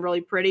that would have been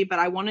really pretty. But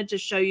I wanted to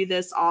show you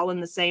this all in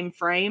the same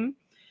frame.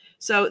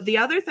 So the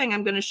other thing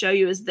I'm going to show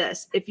you is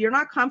this. If you're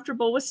not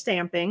comfortable with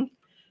stamping,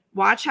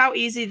 watch how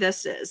easy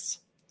this is.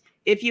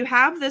 If you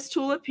have this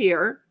tulip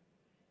here,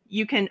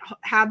 you can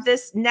have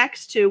this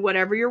next to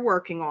whatever you're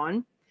working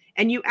on.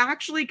 And you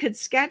actually could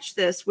sketch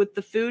this with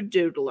the food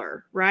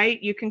doodler,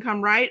 right? You can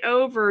come right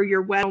over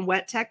your wet on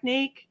wet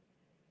technique.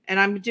 And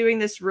I'm doing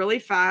this really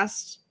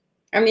fast.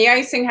 And the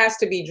icing has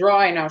to be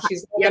dry now.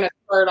 She's not going to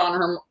start on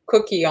her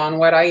cookie on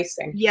wet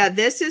icing. Yeah,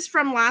 this is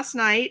from last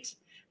night.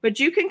 But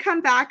you can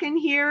come back in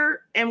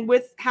here, and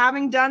with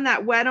having done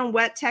that wet on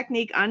wet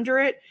technique under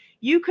it,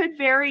 you could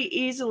very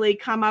easily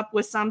come up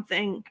with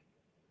something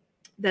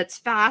that's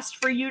fast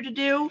for you to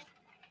do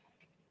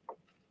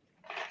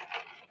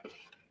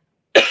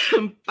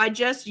by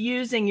just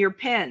using your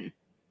pen.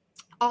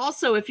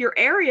 Also, if your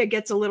area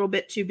gets a little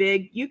bit too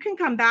big, you can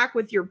come back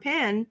with your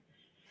pen,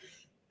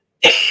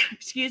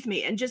 excuse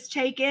me, and just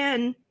take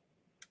in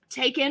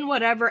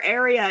whatever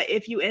area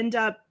if you end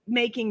up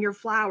making your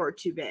flower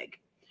too big.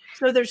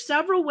 So there's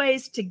several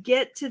ways to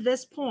get to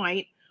this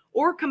point,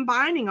 or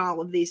combining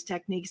all of these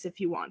techniques if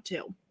you want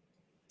to.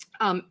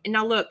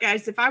 Now look,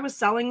 guys, if I was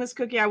selling this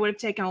cookie, I would have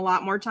taken a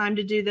lot more time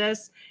to do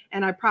this,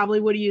 and I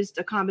probably would have used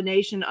a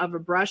combination of a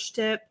brush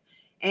tip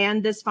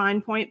and this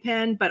fine point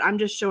pen, but I'm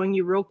just showing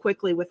you real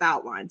quickly with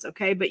outlines,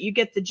 okay? But you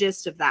get the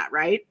gist of that,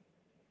 right?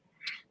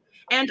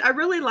 And I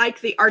really like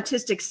the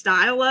artistic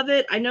style of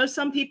it. I know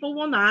some people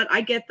will not.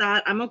 I get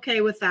that. I'm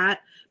okay with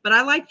that. But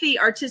I like the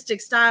artistic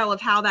style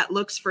of how that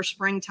looks for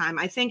springtime.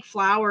 I think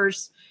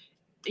flowers,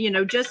 you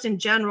know, just in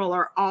general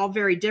are all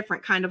very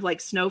different, kind of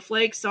like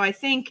snowflakes. So I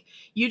think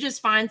you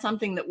just find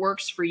something that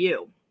works for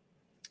you.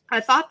 I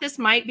thought this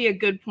might be a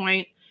good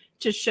point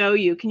to show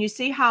you. Can you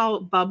see how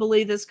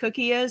bubbly this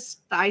cookie is,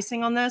 the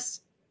icing on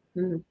this?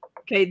 Mm-hmm.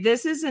 Okay,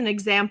 this is an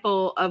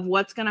example of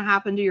what's going to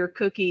happen to your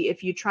cookie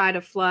if you try to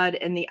flood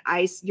and the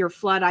ice, your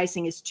flood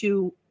icing is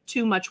too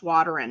much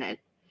water in it,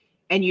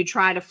 and you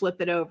try to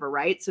flip it over,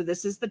 right? So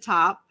this is the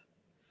top.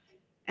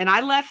 And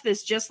I left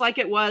this just like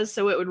it was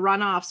so it would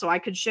run off, so I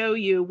could show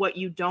you what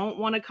you don't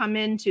want to come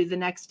into the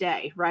next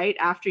day, right?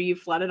 After you've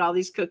flooded all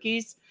these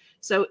cookies.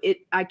 So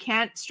I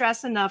can't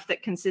stress enough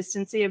that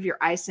consistency of your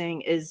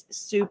icing is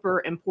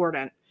super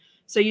important.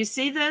 So you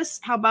see this,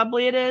 how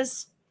bubbly it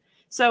is?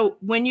 So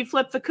when you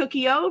flip the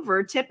cookie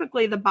over,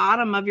 typically the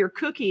bottom of your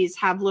cookies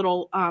have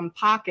little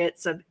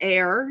pockets of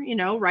air, you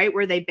know, right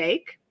where they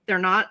bake. They're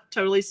not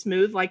totally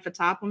smooth like the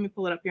top. Let me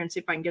pull it up here and see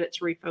if I can get it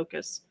to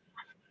refocus.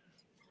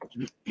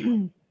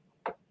 Is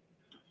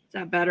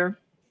that better?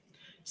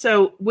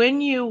 So when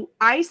you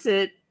ice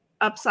it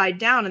upside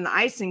down and the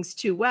icing's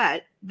too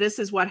wet, this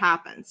is what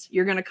happens.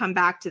 You're going to come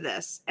back to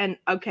this. And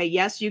okay,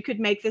 yes, you could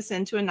make this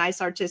into a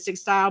nice artistic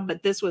style,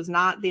 but this was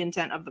not the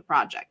intent of the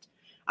project.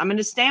 I'm going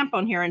to stamp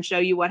on here and show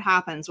you what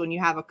happens when you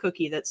have a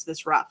cookie that's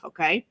this rough,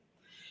 okay?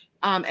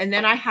 And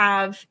then I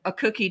have a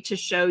cookie to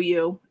show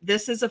you.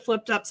 This is a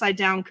flipped upside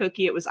down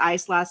cookie. It was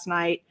iced last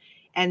night.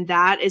 And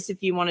that is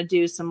if you want to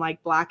do some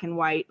like black and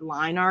white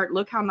line art.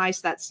 Look how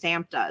nice that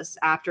stamp does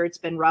after it's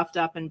been roughed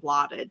up and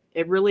blotted.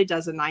 It really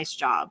does a nice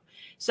job.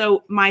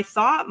 So my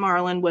thought,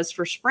 Marlon, was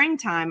for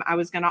springtime, I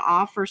was going to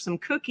offer some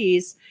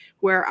cookies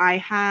where I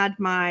had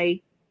my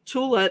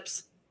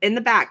tulips in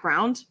the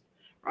background.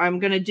 I'm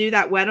going to do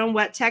that wet on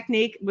wet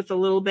technique with a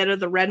little bit of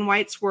the red and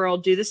white swirl,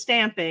 do the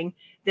stamping.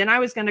 Then I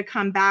was going to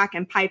come back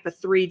and pipe a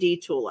 3D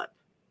tulip,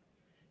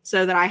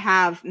 so that I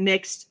have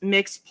mixed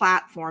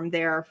platform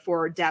there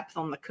for depth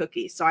on the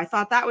cookie. So I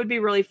thought that would be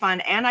really fun.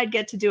 And I'd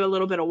get to do a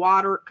little bit of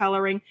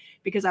watercoloring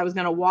because I was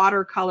going to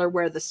watercolor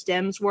where the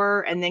stems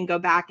were and then go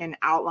back and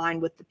outline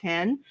with the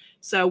pen.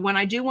 So when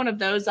I do one of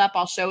those up,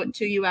 I'll show it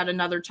to you at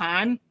another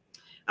time.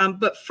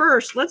 But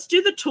first, let's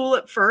do the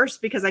tulip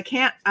first, because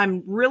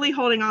I'm really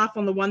holding off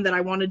on the one that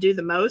I want to do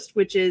the most,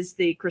 which is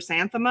the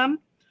chrysanthemum.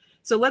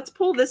 So let's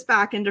pull this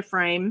back into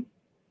frame.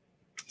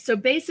 So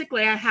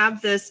basically I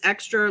have this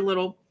extra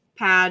little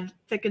pad,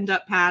 thickened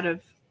up pad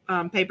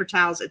of paper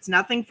towels. It's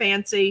nothing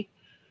fancy.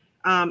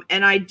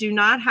 And I do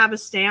not have a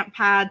stamp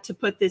pad to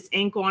put this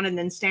ink on and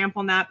then stamp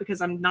on that, because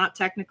I'm not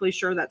technically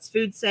sure that's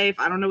food safe.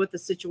 I don't know what the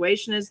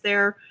situation is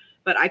there,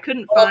 but I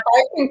couldn't find. If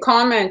I can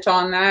comment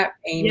on that,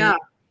 Amy. Yeah,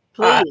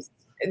 please.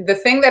 The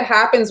thing that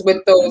happens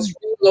with those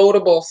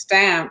reloadable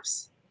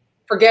stamps,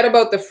 forget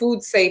about the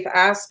food safe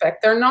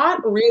aspect. They're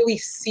not really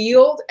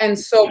sealed. And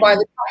so by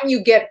the time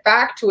you get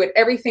back to it,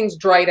 everything's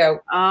dried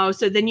out. Oh,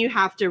 so then you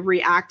have to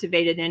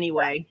reactivate it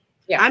anyway.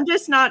 Yeah. I'm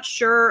just not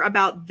sure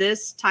about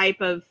this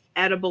type of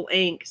edible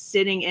ink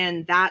sitting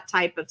in that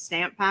type of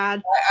stamp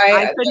pad.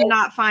 I could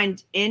not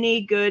find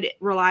any good,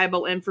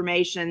 reliable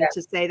information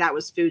to say that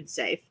was food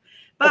safe.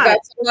 But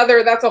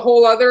that's a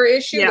whole other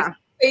issue. Yeah.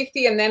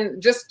 Safety, and then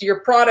just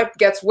your product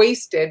gets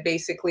wasted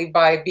basically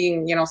by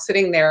being,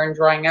 sitting there and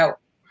drying out.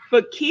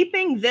 But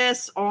keeping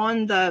this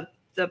on the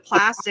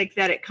plastic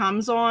that it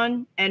comes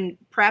on and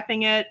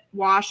prepping it,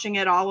 washing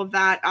it, all of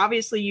that,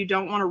 obviously you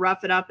don't want to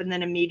rough it up and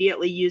then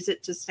immediately use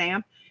it to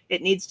stamp.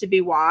 It needs to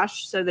be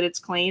washed so that it's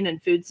clean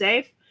and food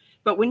safe.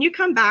 But when you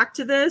come back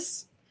to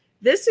this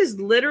is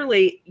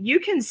literally, you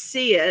can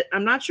see it.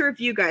 I'm not sure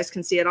if you guys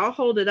can see it. I'll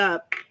hold it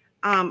up.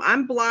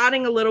 I'm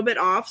blotting a little bit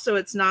off so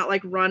it's not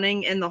like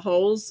running in the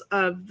holes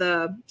of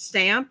the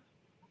stamp.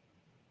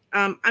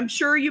 I'm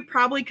sure you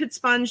probably could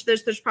sponge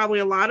this. There's probably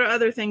a lot of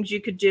other things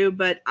you could do,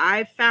 but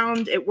I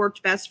found it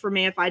worked best for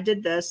me if I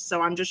did this.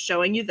 So I'm just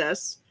showing you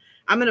this.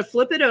 I'm going to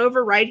flip it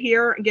over right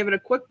here and give it a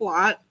quick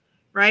blot,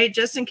 right?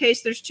 Just in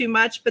case there's too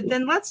much. But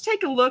then let's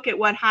take a look at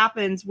what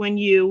happens when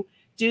you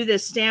do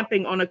this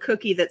stamping on a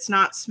cookie that's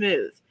not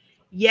smooth.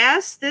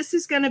 Yes, this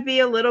is going to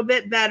be a little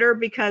bit better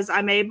because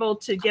I'm able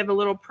to give a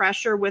little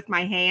pressure with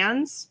my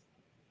hands,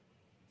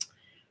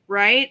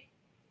 right?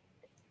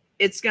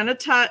 It's going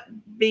to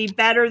be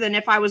better than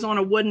if I was on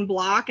a wooden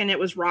block and it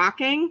was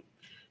rocking.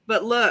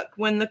 But look,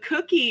 when the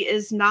cookie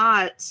is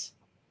not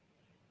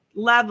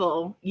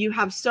level, you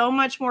have so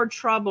much more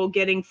trouble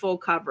getting full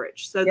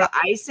coverage. So the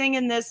icing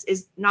in this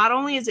is, not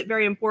only is it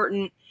very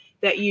important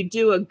that you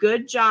do a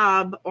good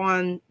job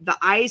on the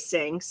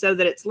icing so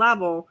that it's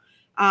level,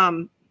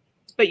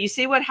 but you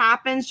see what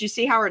happens? You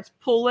see how it's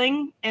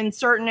pulling in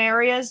certain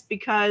areas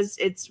because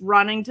it's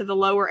running to the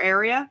lower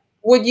area?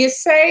 Would you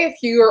say if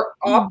you're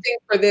opting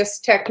for this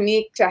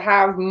technique to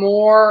have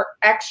more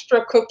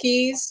extra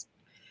cookies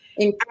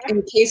in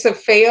case of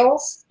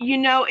fails?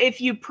 If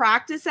you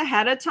practice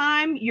ahead of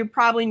time, you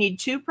probably need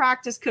 2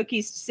 practice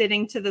cookies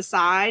sitting to the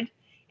side,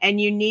 and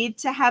you need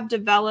to have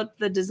developed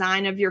the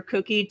design of your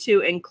cookie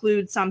to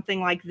include something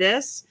like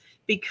this,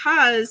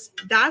 because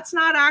that's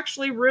not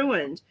actually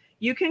ruined.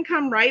 You can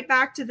come right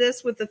back to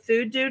this with the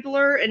food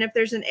doodler, and if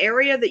there's an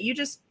area that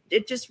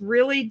it just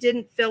really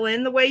didn't fill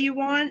in the way you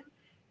want,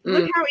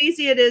 look how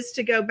easy it is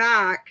to go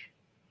back,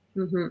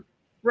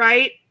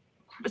 right?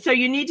 So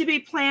you need to be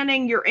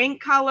planning your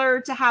ink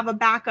color to have a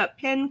backup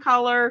pen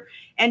color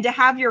and to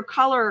have your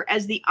color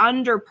as the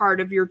under part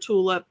of your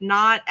tulip,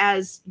 not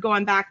as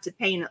going back to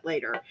paint it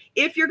later.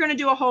 If you're going to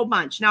do a whole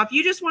bunch. Now, if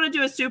you just want to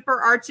do a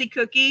super artsy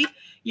cookie,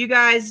 you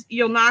guys,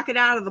 you'll knock it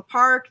out of the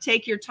park,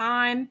 take your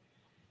time.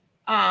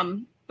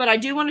 But I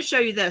do want to show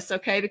you this,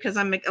 okay? Because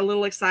I'm a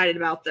little excited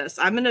about this.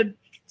 I'm going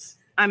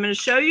to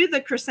show you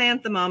the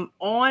chrysanthemum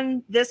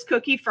on this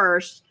cookie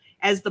first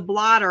as the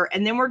blotter,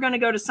 and then we're going to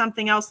go to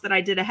something else that I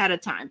did ahead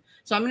of time.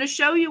 So I'm going to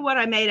show you what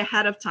I made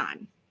ahead of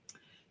time.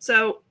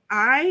 So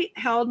I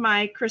held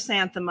my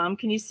chrysanthemum.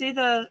 Can you see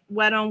the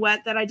wet on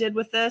wet that I did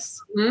with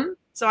this?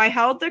 So I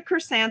held the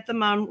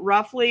chrysanthemum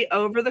roughly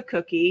over the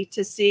cookie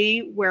to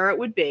see where it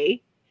would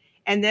be.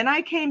 And then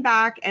I came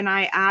back and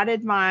I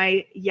added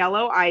my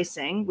yellow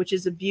icing, which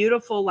is a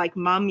beautiful like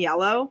mum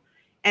yellow.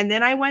 And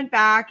then I went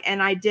back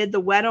and I did the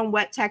wet on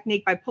wet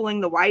technique by pulling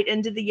the white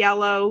into the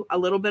yellow, a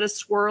little bit of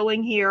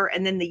swirling here,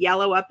 and then the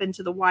yellow up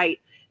into the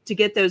white to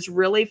get those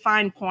really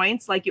fine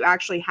points like you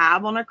actually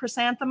have on a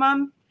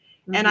chrysanthemum.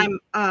 And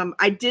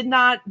I did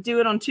not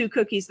do it on 2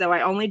 cookies though.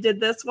 I only did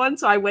this one.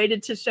 So I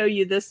waited to show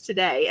you this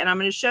today. And I'm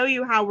going to show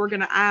you how we're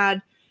going to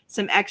add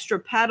some extra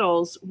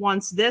petals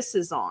once this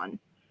is on.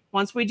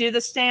 Once we do the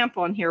stamp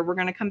on here, we're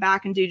going to come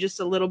back and do just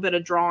a little bit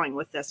of drawing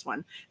with this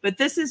one. But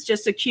this is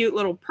just a cute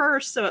little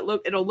purse, so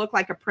it'll look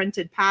like a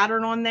printed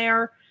pattern on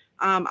there.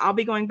 I'll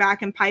be going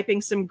back and piping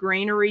some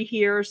greenery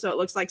here, so it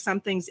looks like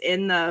something's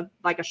in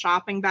like a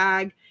shopping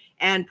bag.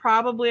 And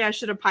probably I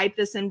should have piped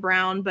this in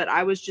brown, but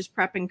I was just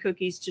prepping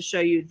cookies to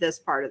show you this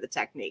part of the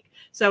technique.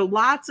 So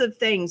lots of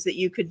things that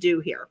you could do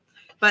here.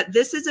 But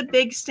this is a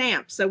big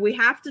stamp, so we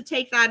have to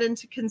take that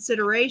into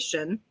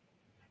consideration.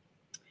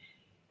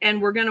 And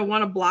we're going to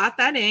want to blot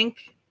that ink.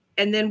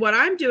 And then what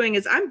I'm doing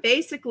is I'm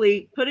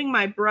basically putting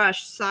my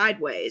brush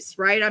sideways,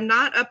 right? I'm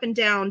not up and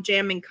down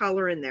jamming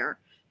color in there.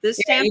 This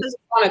Yeah, stamp you is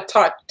want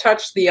to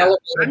touch the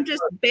elevator. I'm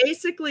just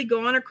basically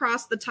going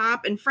across the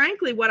top. And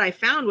frankly, what I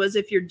found was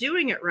if you're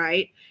doing it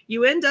right,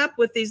 you end up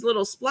with these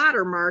little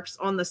splatter marks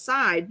on the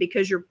side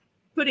because you're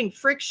putting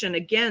friction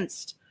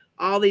against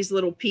all these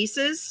little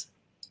pieces.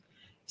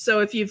 So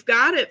if you've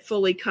got it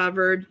fully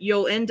covered,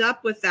 you'll end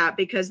up with that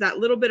because that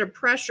little bit of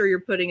pressure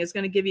you're putting is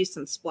going to give you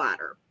some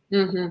splatter.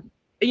 Mm-hmm.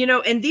 You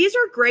know, and these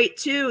are great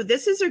too.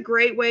 This is a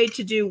great way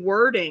to do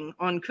wording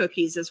on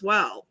cookies as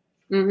well.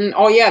 Mm-hmm.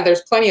 Oh yeah,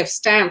 there's plenty of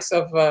stamps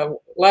of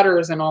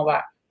letters and all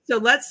that. So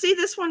let's see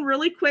this one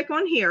really quick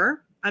on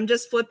here. I'm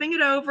just flipping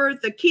it over.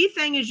 The key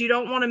thing is you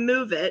don't want to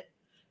move it.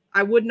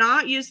 I would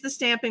not use the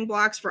stamping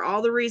blocks for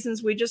all the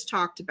reasons we just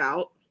talked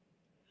about,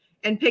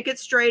 and pick it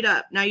straight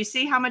up. Now you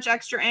see how much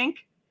extra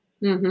ink?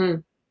 Mm-hmm.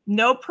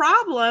 No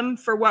problem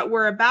for what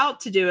we're about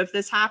to do if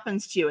this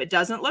happens to you. It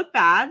doesn't look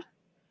bad,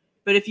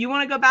 but if you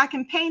want to go back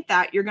and paint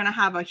that, you're going to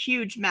have a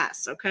huge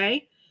mess,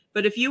 okay?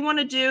 But if you want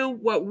to do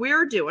what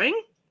we're doing,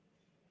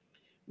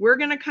 we're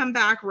going to come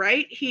back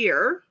right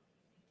here.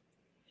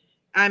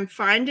 I'm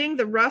finding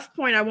the rough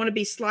point. I want to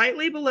be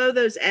slightly below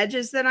those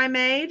edges that I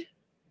made,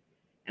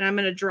 and I'm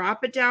going to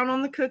drop it down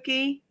on the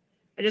cookie.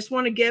 I just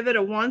want to give it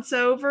a once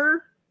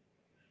over.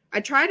 I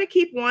try to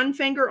keep one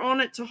finger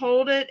on it to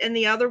hold it and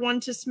the other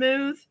one to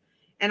smooth.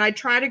 And I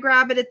try to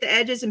grab it at the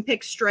edges and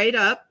pick straight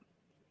up.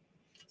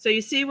 So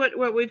you see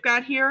what we've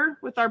got here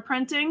with our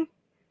printing?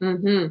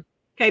 Mm-hmm.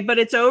 Okay, but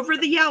it's over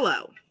the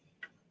yellow.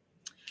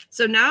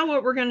 So now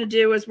what we're going to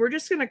do is we're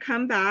just going to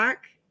come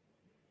back.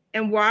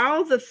 And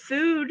while the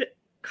food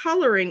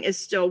coloring is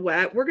still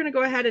wet, we're going to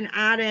go ahead and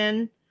add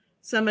in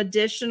some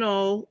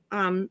additional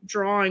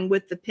drawing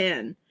with the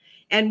pen.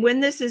 And when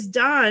this is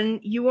done,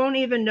 you won't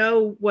even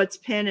know what's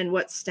pen and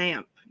what's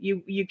stamp.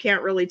 You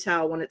can't really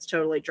tell when it's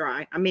totally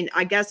dry. I mean,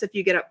 I guess if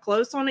you get up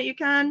close on it, you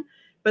can,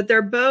 but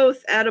they're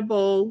both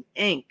edible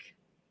ink.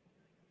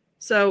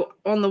 So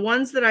on the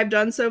ones that I've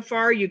done so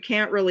far, you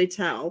can't really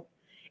tell.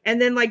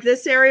 And then like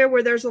this area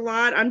where there's a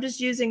lot, I'm just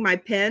using my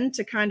pen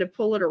to kind of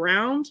pull it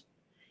around.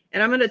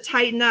 And I'm going to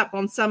tighten up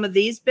on some of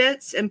these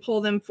bits and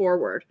pull them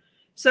forward.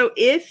 So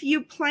if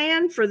you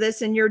plan for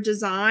this in your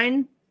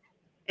design,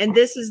 and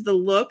this is the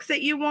look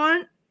that you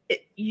want,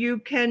 you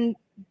can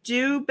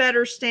do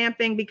better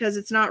stamping because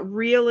it's not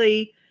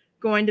really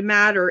going to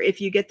matter if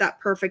you get that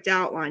perfect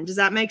outline. Does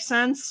that make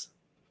sense?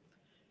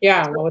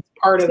 Yeah, well, it's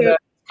part of the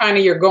kind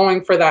of you're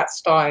going for that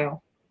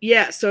style.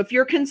 Yeah, so if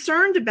you're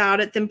concerned about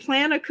it, then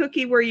plan a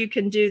cookie where you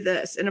can do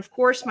this. And of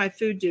course, my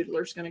food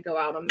doodler is going to go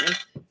out on me.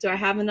 Do I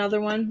have another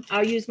one?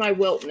 I'll use my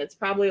Wilton. It's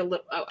probably a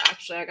little, oh,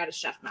 actually, I got a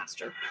Chef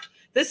Master.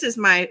 This is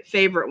my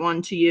favorite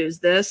one to use,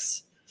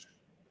 this.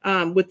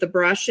 With the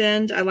brush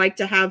end, I like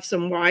to have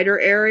some wider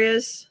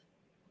areas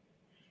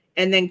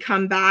and then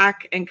come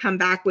back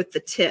with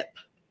the tip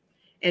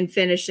and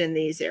finish in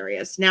these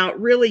areas. Now,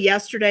 really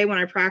yesterday when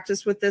I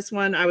practiced with this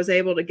one, I was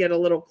able to get a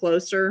little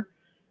closer.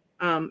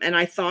 And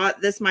I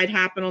thought this might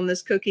happen on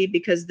this cookie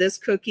because this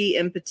cookie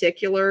in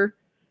particular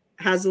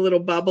has a little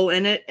bubble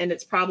in it and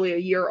it's probably a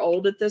year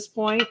old at this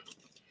point.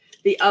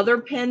 The other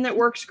pen that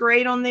works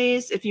great on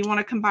these, if you want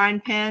to combine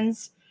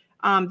pens,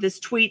 this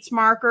Tweets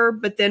marker,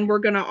 but then we're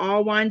going to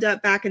all wind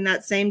up back in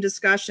that same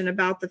discussion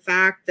about the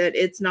fact that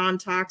it's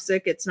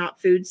non-toxic, it's not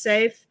food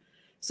safe.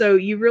 So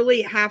you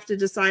really have to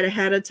decide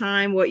ahead of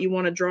time what you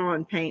want to draw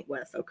and paint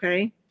with,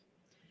 okay?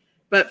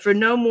 But for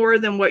no more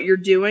than what you're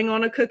doing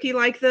on a cookie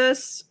like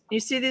this, you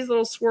see these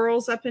little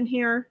swirls up in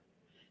here?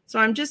 So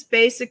I'm just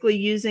basically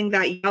using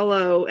that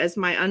yellow as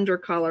my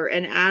undercolor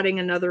and adding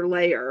another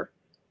layer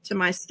to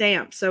my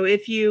stamp. So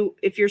if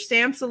your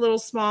stamp's a little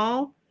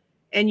small,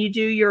 and you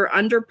do your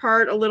under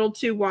part a little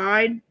too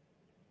wide,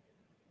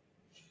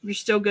 you're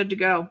still good to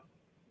go.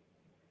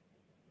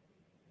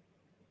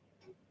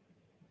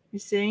 You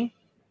see?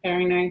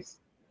 Very nice.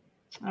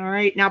 All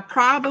right. Now,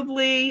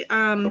 probably,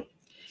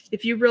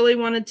 if you really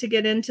wanted to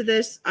get into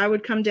this, I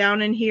would come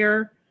down in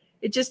here.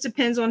 It just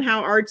depends on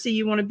how artsy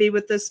you want to be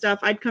with this stuff.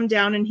 I'd come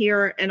down in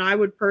here, and I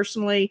would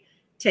personally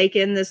take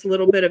in this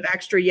little bit of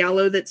extra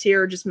yellow that's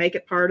here, just make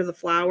it part of the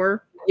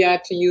flower. Yeah,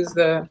 to use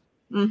the...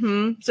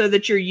 So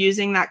that you're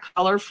using that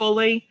color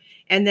fully.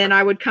 And then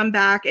I would come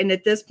back, and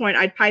at this point,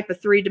 I'd pipe a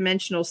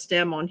 3-dimensional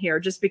stem on here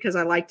just because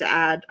I like to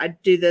add,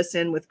 I'd do this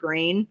in with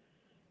green,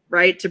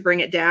 right, to bring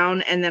it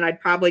down. And then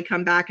I'd probably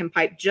come back and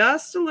pipe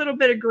just a little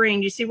bit of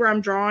green. You see where I'm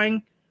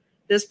drawing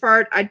this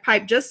part? I'd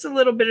pipe just a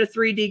little bit of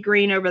 3D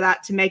green over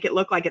that to make it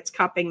look like it's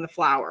cupping the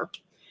flower.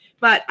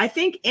 But I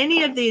think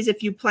any of these,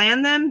 if you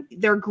plan them,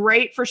 they're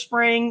great for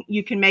spring.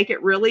 You can make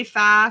it really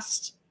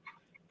fast.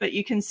 But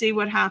you can see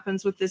what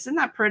happens with this. Isn't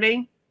that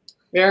pretty?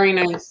 Very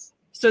nice.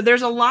 So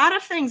there's a lot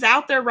of things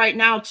out there right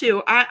now,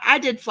 too. I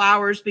did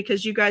flowers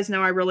because you guys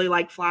know I really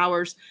like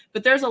flowers.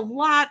 But there's a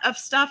lot of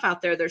stuff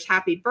out there. There's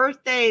Happy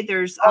Birthday.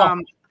 There's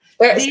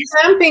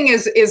stamping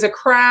is a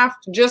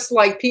craft, just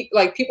like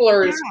people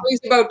are as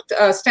crazy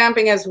about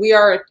stamping as we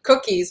are at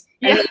cookies.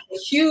 And there's a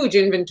huge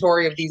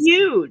inventory of these.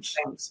 Huge.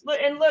 Things.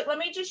 And look, let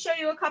me just show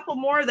you a couple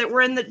more that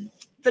were in the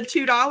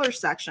 $2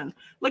 section.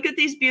 Look at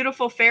these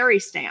beautiful fairy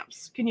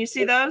stamps. Can you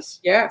see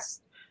those?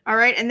 Yes. All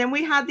right. And then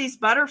we have these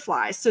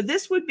butterflies. So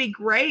this would be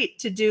great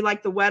to do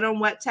like the wet on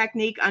wet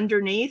technique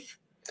underneath,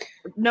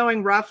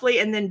 knowing roughly,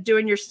 and then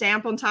doing your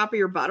stamp on top of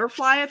your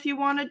butterfly if you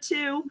wanted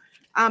to.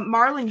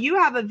 Marlon, you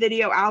have a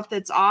video out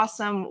that's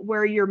awesome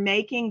where you're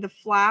making the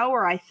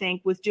flower, I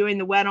think, with doing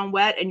the wet on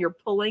wet, and you're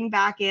pulling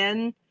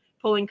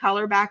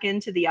color back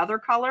into the other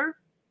color.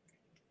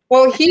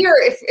 Well, here,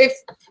 if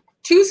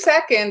 2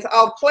 seconds,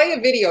 I'll play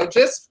a video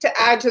just to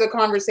add to the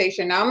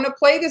conversation. Now I'm going to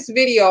play this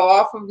video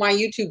off of my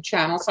YouTube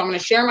channel. So I'm going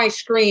to share my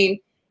screen,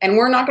 and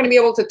we're not going to be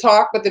able to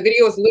talk, but the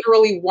video is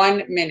literally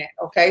 1 minute.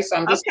 Okay. So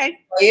I'm just going to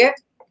play it.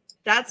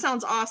 That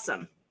sounds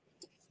awesome.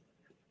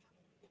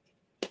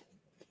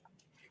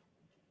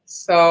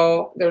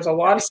 So there's a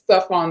lot of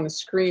stuff on the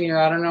screen here.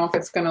 I don't know if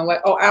it's going to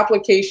let,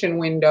 application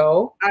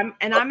window. I'm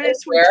going to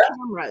switch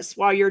cameras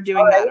while you're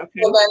doing that.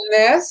 Okay. So then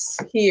this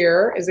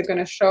here, is it going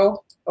to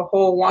show the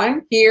whole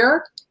one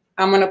here?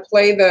 I'm going to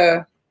play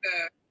the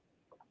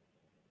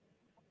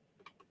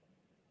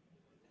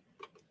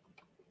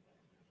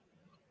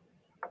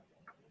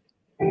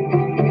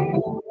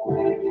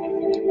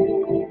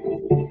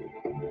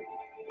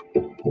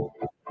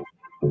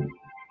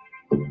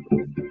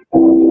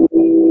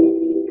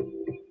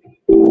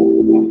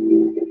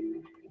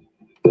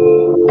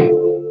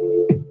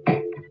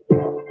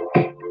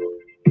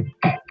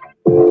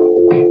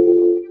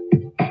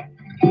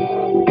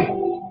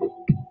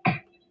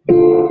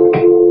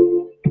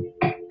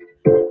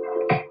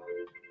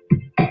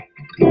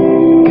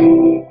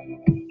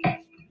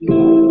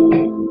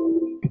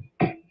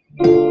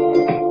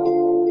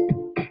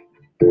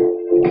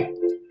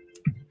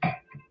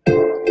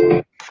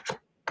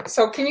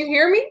So can you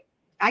hear me?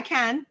 I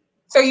can.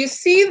 So you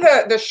see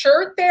the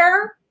shirt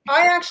there?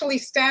 I actually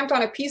stamped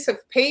on a piece of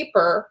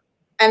paper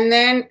and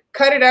then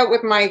cut it out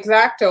with my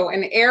X-Acto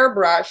and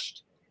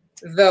airbrushed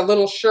the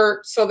little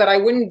shirt so that I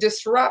wouldn't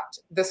disrupt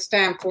the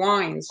stamped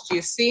lines. Do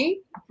you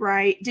see?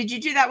 Right. Did you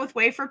do that with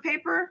wafer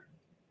paper?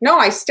 No,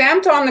 I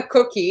stamped on the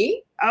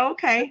cookie. Oh,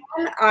 okay.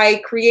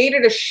 I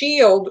created a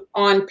shield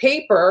on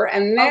paper,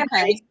 and then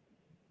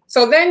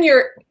so then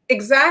you're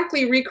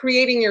exactly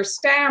recreating your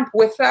stamp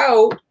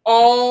without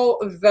all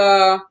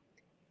the,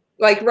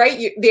 like,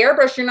 right, the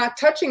airbrush, you're not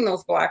touching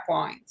those black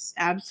lines.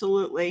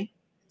 Absolutely.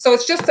 So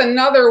it's just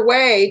another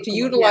way to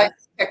utilize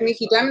the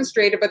technique you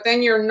demonstrated, but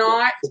then you're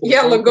not,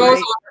 Lagos on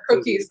the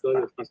cookies.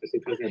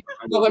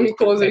 Well, let me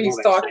close it, he's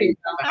talking.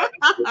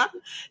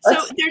 So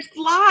there's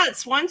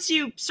lots, once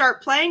you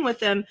start playing with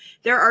them,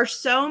 there are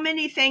so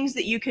many things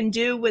that you can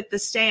do with the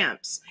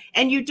stamps,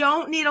 and you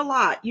don't need a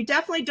lot. You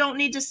definitely don't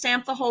need to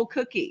stamp the whole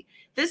cookie.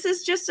 This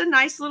is just a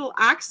nice little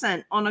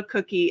accent on a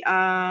cookie.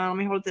 Let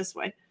me hold it this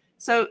way.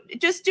 So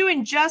just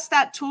doing just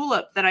that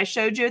tulip that I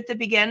showed you at the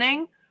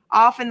beginning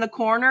off in the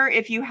corner,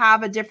 if you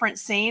have a different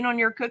scene on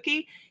your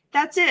cookie,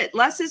 that's it.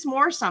 Less is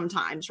more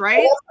sometimes, right?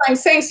 Well, I'm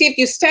saying, see, if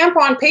you stamp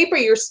on paper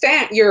your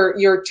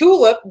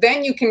tulip,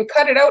 then you can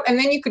cut it out, and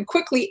then you could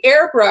quickly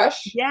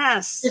airbrush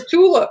your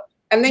tulip,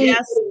 and then you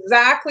get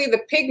exactly the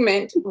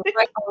pigment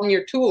right on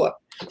your tulip.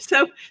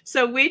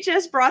 So we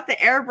just brought the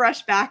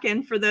airbrush back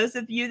in for those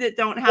of you that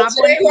don't have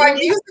one. I'm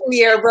using the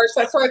airbrush.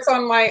 That's why it's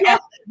on my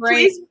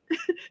brain. Please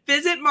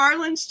visit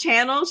Marlon's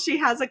channel. She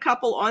has a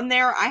couple on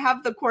there. I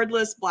have the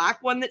cordless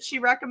black one that she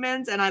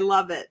recommends, and I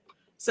love it.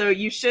 So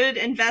you should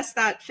invest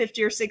that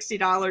 $50 or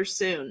 $60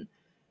 soon.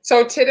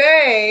 So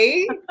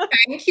today,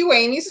 thank you,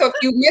 Amy. So if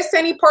you miss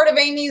any part of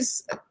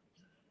Amy's,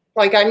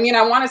 like, I mean,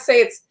 I want to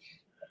say it's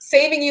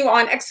saving you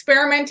on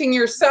experimenting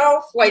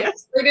yourself, like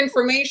great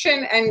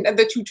information, and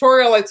the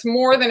tutorial, it's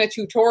more than a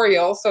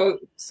tutorial. So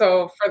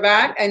for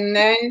that, and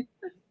then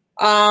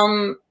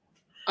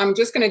I'm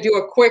just going to do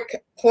a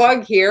quick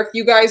plug here. If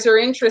you guys are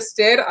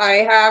interested,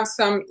 I have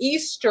some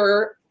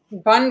Easter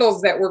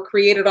bundles that were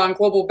created on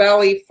Global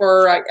Belly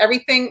for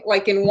everything,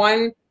 like in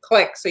one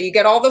click. So you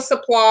get all the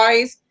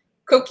supplies,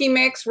 cookie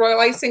mix, royal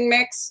icing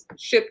mix,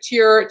 shipped to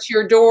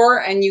your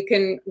door, and you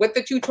can, with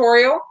the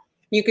tutorial,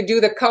 you could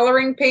do the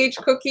coloring page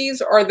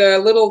cookies or the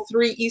little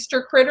 3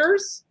 Easter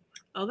critters.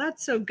 Oh,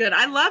 that's so good.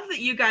 I love that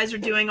you guys are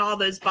doing all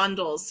those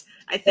bundles.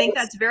 I think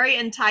that's very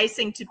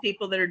enticing to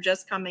people that are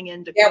just coming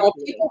into well,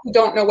 people who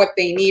don't know what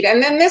they need.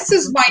 And then this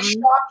is my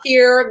shop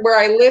here where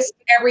I list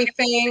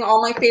everything,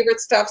 all my favorite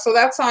stuff. So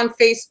that's on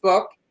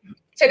Facebook.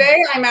 Today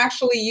I'm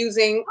actually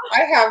using,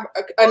 I have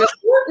an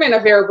assortment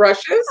of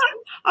airbrushes.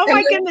 Oh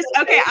my goodness.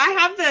 Okay, I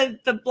have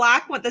the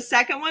black one, the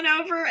second one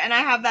over, and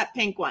I have that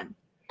pink one.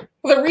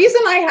 Well, the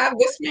reason I have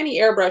this many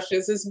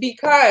airbrushes is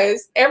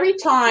because every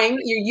time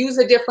you use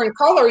a different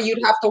color,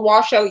 you'd have to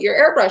wash out your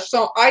airbrush.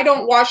 So I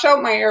don't wash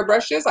out my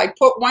airbrushes. I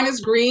put one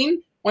is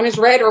green, one is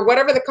red, or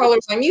whatever the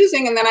colors I'm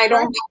using, and then I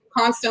don't have to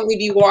constantly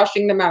be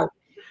washing them out.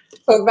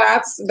 So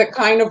that's the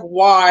kind of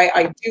why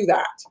I do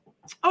that.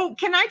 Oh,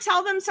 can I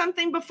tell them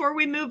something before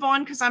we move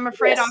on? Because I'm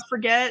afraid I'll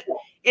forget.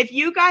 If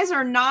you guys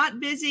are not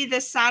busy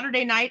this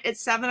Saturday night at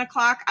 7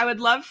 o'clock, I would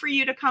love for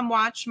you to come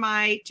watch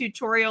my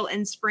tutorial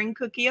in Spring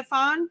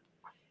Cookie-a-thon.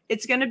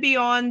 It's going to be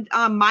on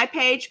my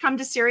page, Come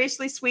to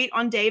Seriously Sweet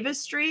on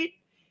Davis Street.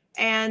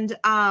 And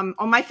on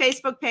my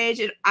Facebook page,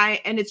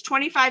 and it's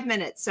 25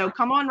 minutes. So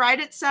come on right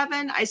at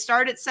 7. I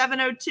start at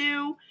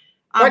 7:02.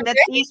 That's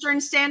Eastern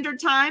Standard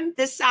Time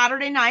this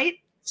Saturday night.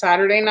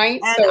 Saturday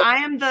night.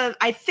 And so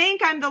I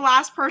think I'm the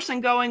last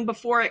person going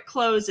before it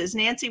closes.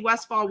 Nancy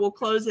Westfall will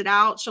close it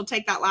out. She'll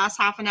take that last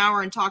half an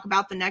hour and talk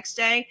about the next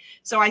day.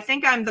 So I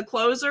think I'm the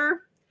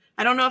closer.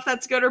 I don't know if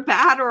that's good or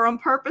bad or on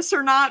purpose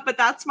or not, but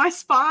that's my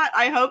spot.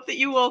 I hope that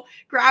you will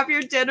grab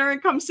your dinner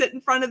and come sit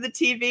in front of the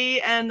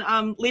TV and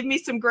leave me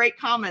some great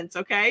comments,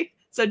 okay?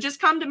 So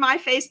just come to my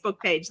Facebook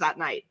page that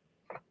night.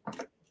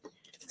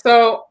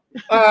 So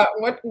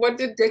what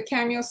did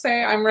Camille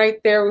say? I'm right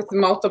there with the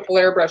multiple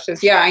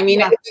airbrushes. Yeah, I mean,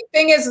 the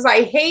thing is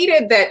I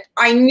hated that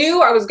I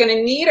knew I was going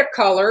to need a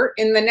color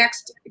in the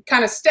next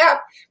kind of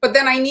step, but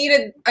then I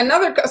needed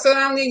another. So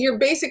now you're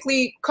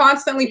basically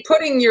constantly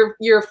putting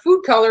your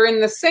food color in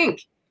the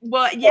sink.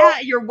 Well, yeah,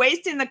 you're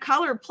wasting the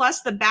color,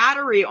 plus the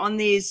battery on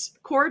these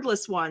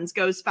cordless ones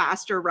goes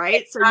faster,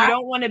 right? So you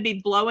don't want to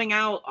be blowing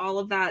out all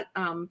of that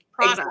product.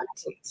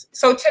 Exactly.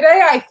 So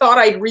today I thought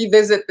I'd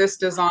revisit this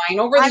design.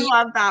 I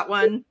love that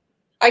one.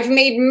 I've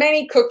made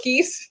many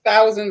cookies,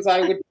 thousands,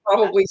 I would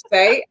probably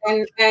say.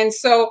 And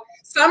so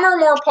some are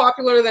more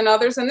popular than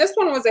others. And this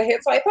one was a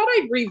hit. So I thought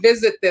I'd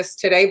revisit this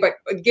today, but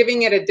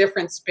giving it a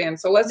different spin.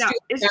 So let's do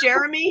it. Is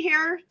Jeremy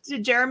here?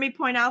 Did Jeremy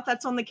point out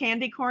that's on the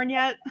candy corn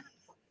yet?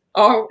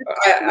 Oh,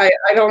 I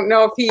don't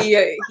know if he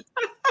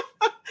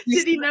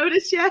did he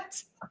notice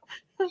yet?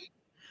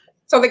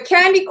 So the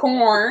candy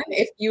corn,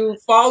 if you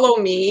follow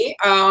me,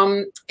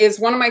 is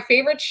one of my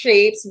favorite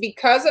shapes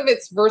because of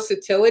its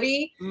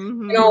versatility.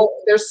 You know,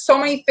 there's so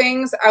many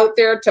things out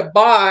there to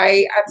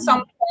buy. At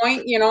some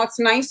point, you know, it's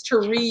nice to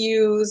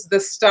reuse the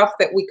stuff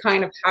that we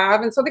kind of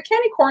have. And so the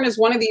candy corn is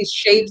one of these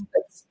shapes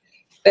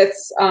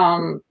that's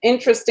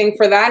interesting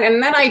for that.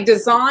 And then I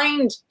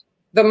designed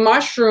the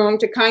mushroom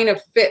to kind of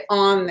fit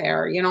on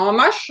there. You know, a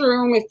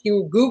mushroom, if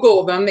you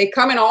Google them, they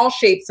come in all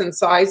shapes and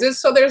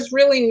sizes. So there's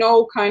really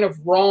no kind of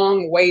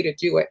wrong way to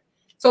do it.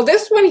 So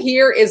this one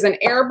here is an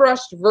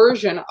airbrushed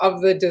version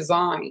of the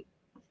design.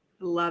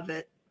 Love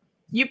it.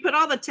 You put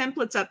all the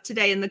templates up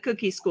today in the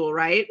Cookie School,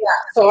 right?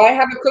 Yeah. So I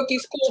have a Cookie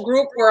School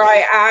group where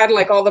I add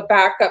like all the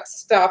backup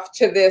stuff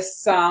to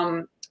this,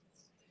 to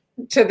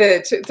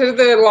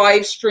the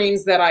live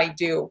streams that I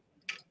do.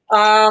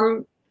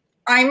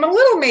 I'm a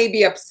little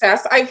maybe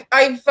obsessed. I've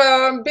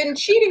been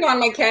cheating on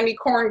my candy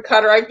corn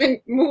cutter. I've been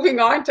moving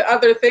on to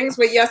other things,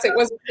 but yes, it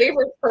was a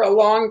favorite for a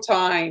long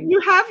time. You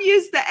have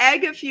used the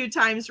egg a few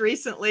times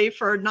recently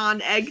for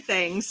non-egg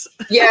things.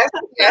 Yes,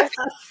 yes.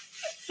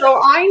 So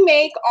I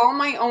make all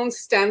my own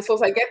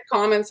stencils. I get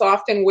comments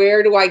often,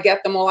 where do I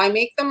get them? Well, I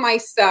make them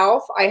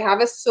myself. I have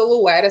a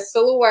silhouette. A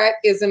silhouette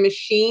is a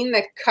machine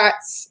that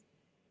cuts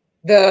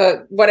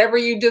whatever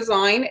you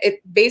design. It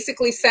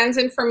basically sends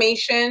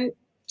information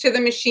to the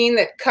machine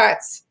that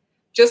cuts,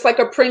 just like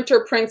a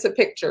printer prints a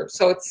picture.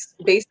 So it's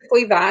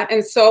basically that.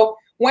 And so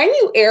when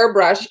you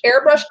airbrush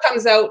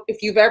comes out,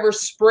 if you've ever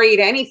sprayed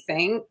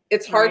anything,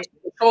 it's hard to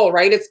control,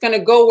 right? It's going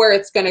to go where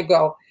it's going to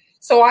go.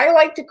 So I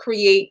like to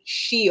create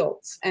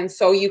shields. And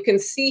so you can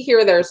see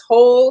here, there's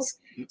holes.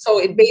 So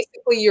it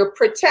basically, you're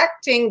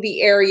protecting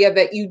the area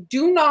that you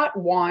do not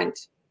want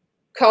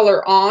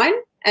color on,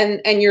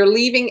 and you're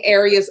leaving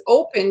areas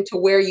open to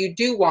where you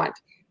do want.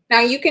 Now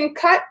you can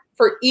cut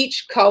for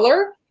each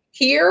color.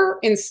 Here,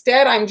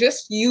 instead, I'm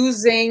just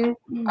using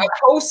a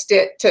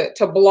Post-it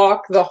to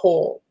block the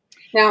hole.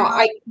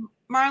 Now,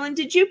 Marlon,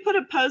 did you put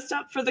a post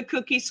up for the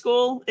Cookie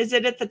School? Is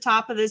it at the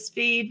top of this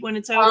feed when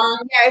it's over?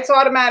 Yeah, it's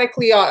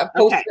automatically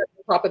posted at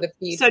the top of the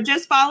feed. So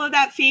just follow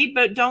that feed,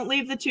 but don't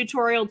leave the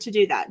tutorial to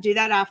do that. Do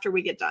that after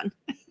we get done.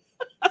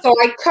 So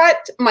I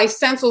cut my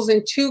stencils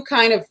in two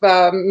kind of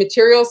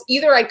materials.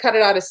 Either I cut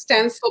it out of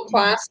stencil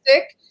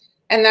plastic,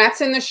 and that's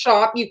in the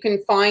shop. You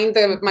can find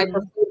my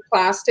preferred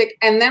plastic,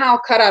 and then I'll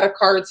cut out a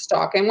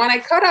cardstock. And when I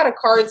cut out a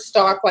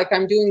cardstock, like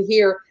I'm doing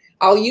here,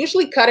 I'll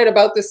usually cut it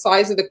about the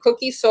size of the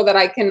cookie so that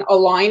I can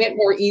align it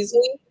more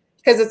easily,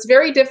 because it's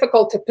very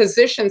difficult to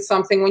position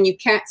something when you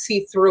can't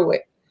see through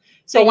it.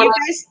 So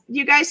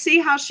you guys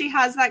see how she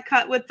has that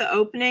cut with the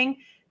opening?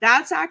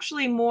 That's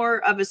actually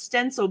more of a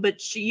stencil,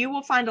 but you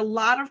will find a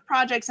lot of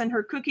projects in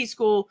her Cookie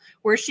School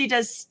where she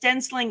does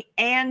stenciling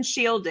and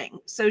shielding.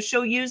 So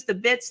she'll use the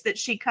bits that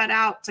she cut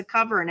out to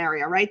cover an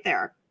area right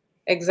there.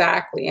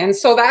 Exactly. And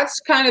so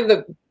that's kind of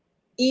the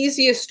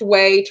easiest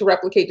way to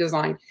replicate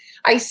design.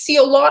 I see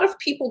a lot of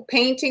people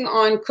painting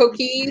on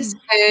cookies,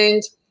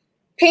 and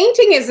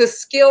painting is a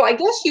skill I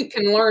guess you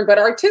can learn, but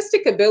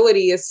artistic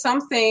ability is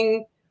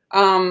something,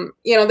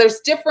 you know, there's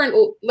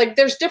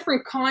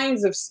different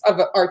kinds of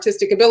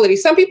artistic ability.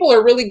 Some people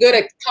are really good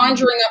at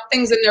conjuring up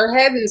things in their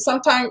head, and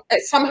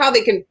somehow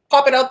they can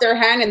pop it out their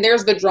hand and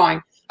there's the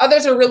drawing.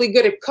 Others are really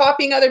good at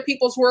copying other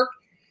people's work.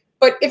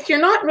 But if you're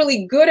not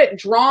really good at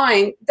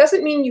drawing,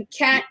 doesn't mean you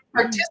can't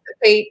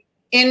participate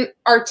in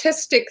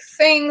artistic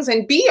things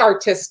and be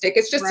artistic.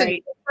 It's just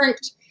a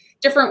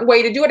different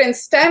way to do it. And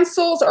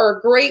stencils are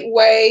a great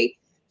way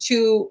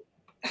to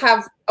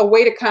have a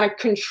way to kind of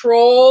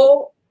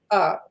control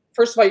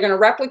first of all, you're going to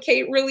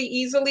replicate really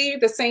easily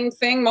the same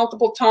thing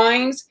multiple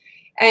times,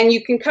 and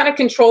you can kind of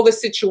control the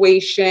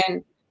situation.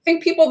 I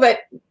think people that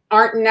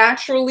aren't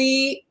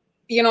naturally,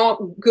 you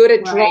know, good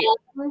at drawing.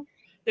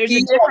 There's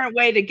a different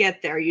way to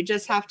get there. You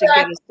just have to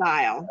get a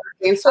style.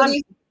 And so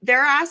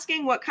they're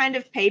asking what kind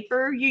of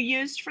paper you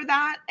used for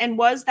that, and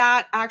was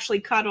that actually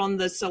cut on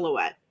the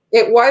silhouette?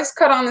 It was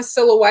cut on the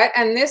silhouette,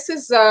 and this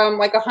is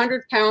like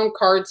 100-pound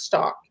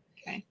cardstock.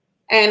 Okay.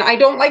 And I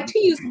don't like to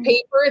use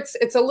paper.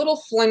 It's a little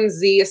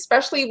flimsy,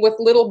 especially with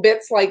little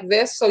bits like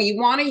this. So you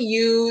want to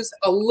use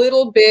a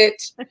little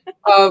bit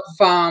of,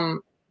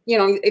 you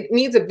know, it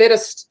needs a bit of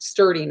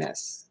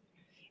sturdiness.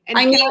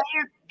 And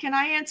can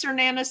I answer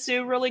Nana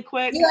Sue really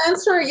quick? You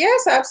answer,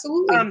 yes,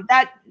 absolutely.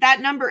 That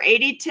number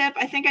 80 tip,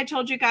 I think I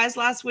told you guys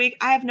last week.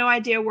 I have no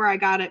idea where I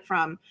got it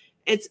from.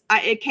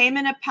 It came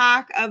in a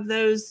pack of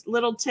those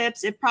little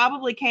tips. It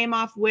probably came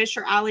off Wish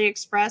or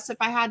AliExpress if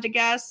I had to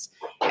guess.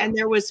 And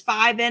there was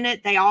 5 in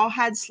it. They all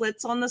had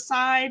slits on the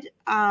side.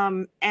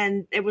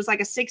 And it was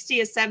like a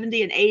 60, a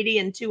 70, an 80,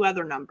 and 2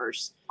 other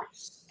numbers.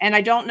 And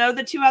I don't know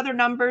the 2 other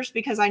numbers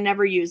because I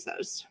never use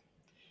those.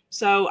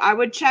 So I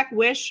would check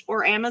Wish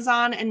or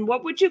Amazon. And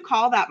what would you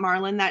call that,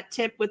 Marlon, that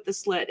tip with the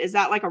slit? Is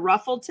that like a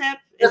ruffle tip?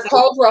 They're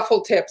called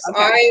ruffle tips.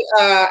 Okay.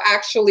 I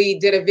actually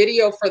did a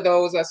video for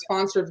those, a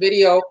sponsored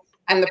video,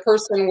 and the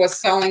person was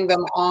selling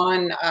them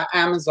on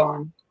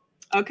Amazon.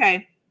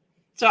 Okay.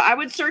 So I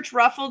would search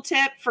ruffle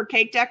tip for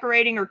cake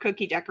decorating or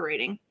cookie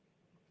decorating.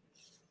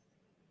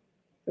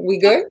 We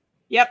good?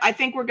 Yep, I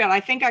think we're good. I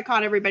think I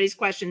caught everybody's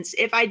questions.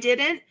 If I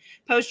didn't,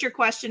 post your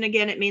question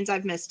again. It means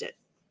I've missed it.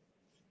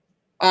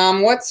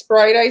 What's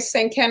Bright Ice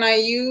saying? Can I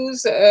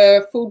use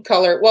food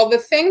color? Well, the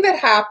thing that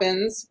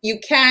happens, you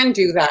can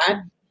do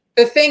that.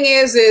 The thing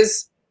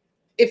is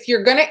if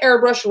you're going to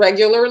airbrush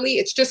regularly,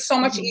 it's just so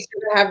much easier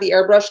to have the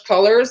airbrush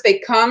colors. They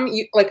come,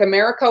 like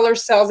AmeriColor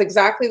sells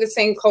exactly the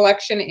same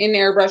collection in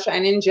airbrush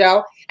and in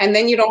gel, and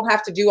then you don't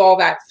have to do all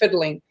that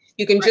fiddling.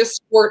 You can just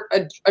squirt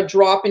a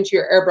drop into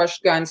your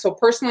airbrush gun. So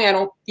personally, I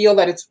don't feel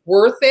that it's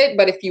worth it,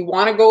 but if you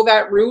want to go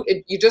that route,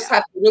 you just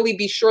have to really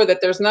be sure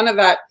that there's none of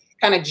that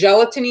kind of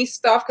gelatiny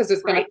stuff, because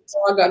it's going to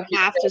clog up. You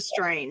have to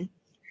strain.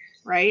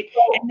 Right.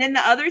 And then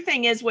the other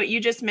thing is what you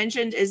just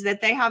mentioned is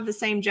that they have the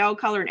same gel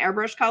color and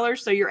airbrush color.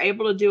 So you're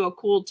able to do a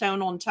cool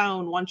tone on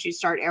tone once you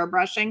start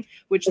airbrushing,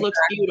 which looks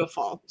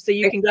beautiful. So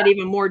you can get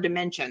even more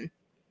dimension.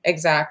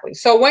 Exactly.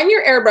 So when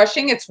you're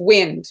airbrushing, it's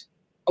wind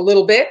a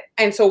little bit.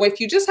 And so if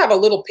you just have a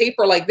little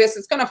paper like this,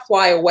 it's going to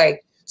fly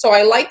away. So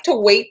I like to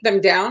weight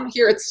them down.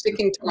 Here it's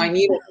sticking to my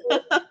needle.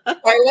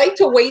 I like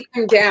to weight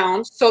them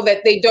down so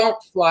that they don't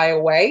fly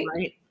away.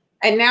 Right.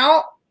 And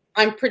now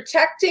I'm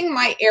protecting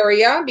my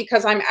area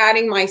because I'm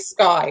adding my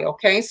sky,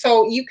 okay?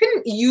 So you can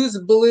use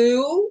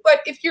blue, but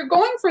if you're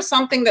going for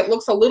something that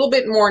looks a little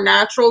bit more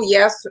natural,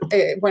 yes,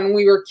 when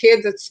we were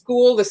kids at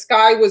school, the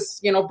sky was,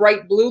 you know,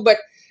 bright blue, but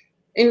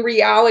in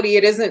reality,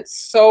 it isn't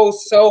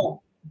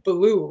so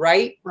blue,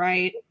 right?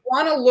 Right. You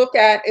want to look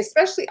at,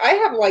 especially, I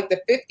have like the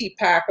 50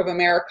 pack of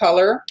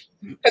AmeriColor,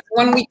 because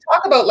when we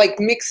talk about like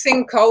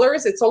mixing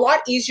colors, it's a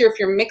lot easier if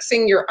you're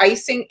mixing your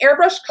icing.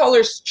 Airbrush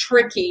color's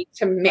tricky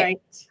to mix.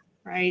 Right.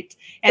 Right.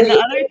 And the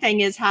other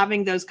thing is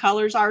having those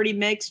colors already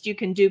mixed, you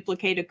can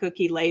duplicate a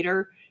cookie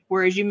later,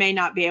 whereas you may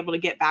not be able to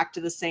get back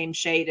to the same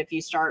shade if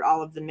you start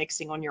all of the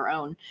mixing on your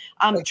own.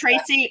 Exactly.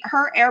 Tracy,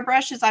 her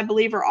airbrushes, I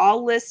believe, are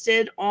all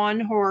listed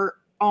on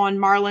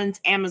Marlon's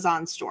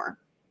Amazon store.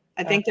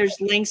 I think there's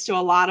links to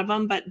a lot of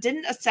them, but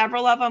didn't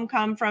several of them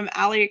come from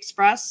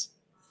AliExpress?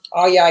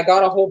 Oh, yeah, I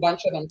got a whole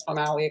bunch of them from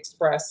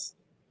AliExpress.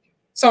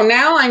 So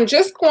now I'm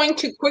just going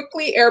to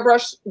quickly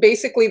airbrush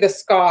basically the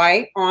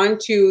sky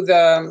onto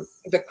the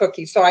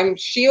cookie. So I'm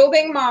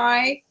shielding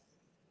my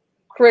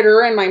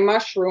critter and my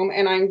mushroom,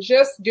 and I'm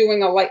just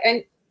doing a light.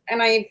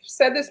 And I've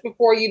said this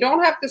before, you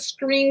don't have to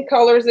screen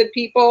colors at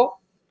people.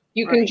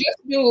 You can just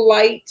do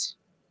light.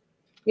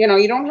 You know,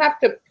 you don't have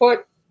to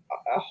put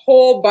a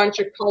whole bunch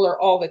of color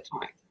all the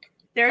time.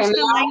 There's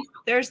the link.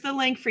 There's the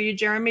link for you.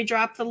 Jeremy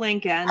dropped the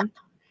link in.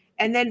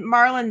 And then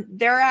Marlon,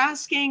 they're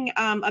asking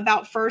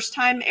about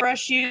first-time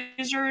airbrush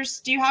users.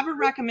 Do you have a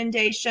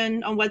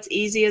recommendation on what's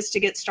easiest to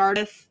get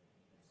started?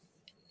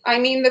 I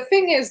mean, the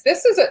thing is,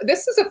 this is a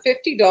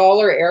 $50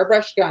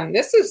 airbrush gun.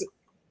 This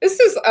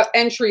is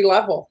entry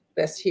level.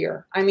 This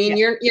here. I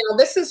mean,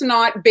 this is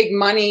not big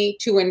money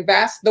to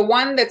invest. The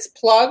one that's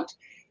plugged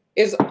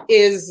is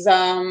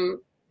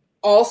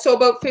also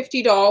about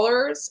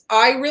 $50.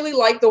 I really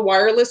like the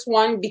wireless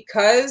one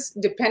because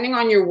depending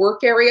on your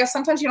work area,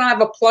 sometimes you don't have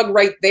a plug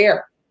right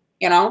there,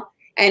 you know,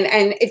 and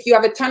if you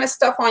have a ton of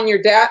stuff on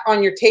your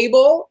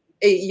table,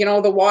 you know,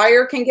 the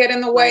wire can get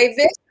in the way.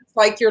 This is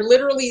like you're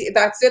literally,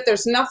 that's it.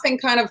 There's nothing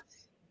kind of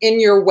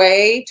in your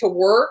way to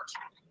work.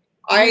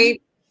 I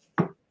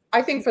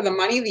think for the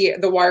money,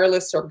 the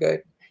wireless are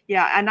good.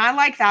 Yeah, and I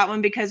like that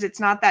one because it's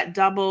not that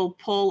double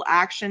pull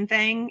action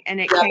thing,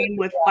 and it came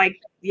with like,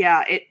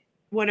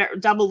 whatever,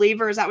 double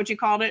lever, is that what you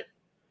called it?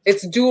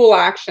 It's dual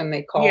action,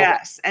 they call it.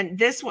 Yes. And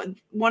this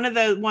one of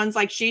the ones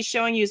like she's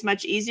showing you is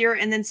much easier.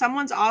 And then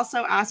someone's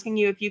also asking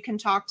you if you can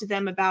talk to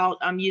them about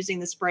using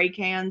the spray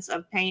cans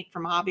of paint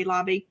from Hobby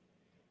Lobby.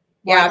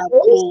 Yeah.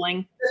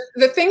 Cooling.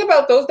 The thing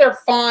about those, they're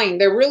fine.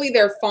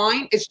 They're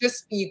fine. It's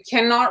just you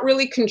cannot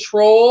really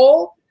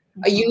control.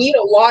 You need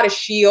a lot of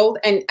shield,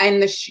 and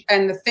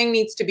the thing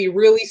needs to be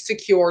really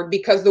secured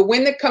because the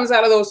wind that comes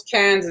out of those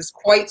cans is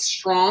quite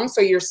strong.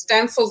 So your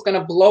stencil's going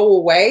to blow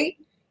away,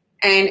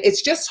 and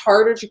it's just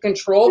harder to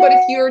control. But if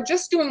you're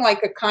just doing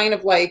like a kind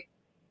of like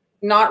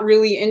not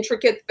really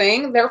intricate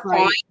thing, they're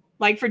fine.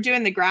 Like for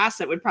doing the grass,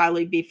 it would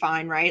probably be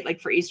fine, right?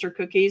 Like for Easter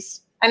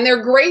cookies. And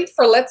they're great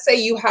for, let's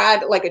say you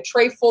had like a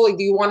tray full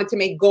you wanted to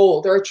make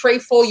gold, or a tray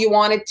full you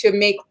wanted to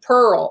make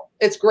pearl.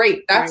 It's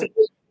great. That's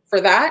great for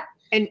that.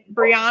 And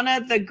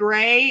Brianna, the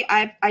gray,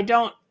 I'm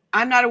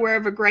not aware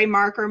of a gray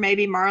marker.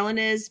 Maybe Marlon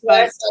is, but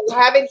yes,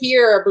 I have it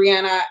here,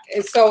 Brianna.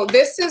 So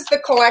this is the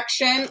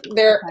collection.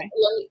 There,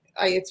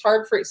 it's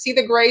hard for see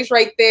the grays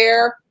right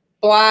there,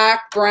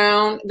 black,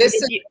 brown. This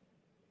is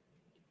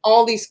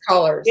all these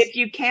colors. If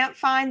you can't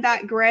find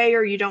that gray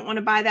or you don't want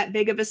to buy that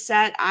big of a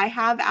set, I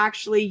have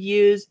actually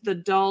used the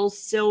dull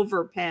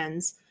silver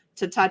pens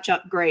to touch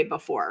up gray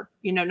before.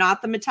 You know,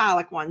 not the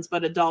metallic ones,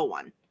 but a dull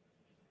one.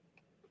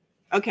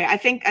 Okay, I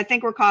think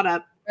we're caught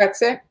up.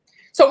 That's it.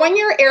 So when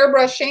you're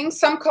airbrushing,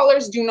 some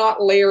colors do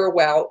not layer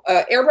well.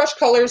 Airbrush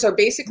colors are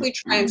basically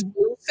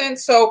translucent.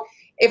 So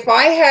if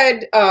I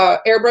had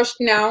airbrushed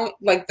now,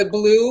 like the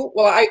blue,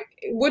 well,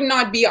 it would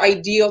not be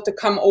ideal to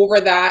come over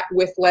that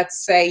with,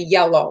 let's say,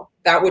 yellow.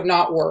 That would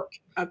not work.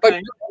 Okay.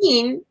 But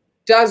green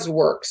does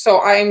work.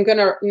 So I'm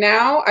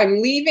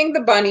leaving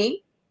the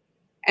bunny,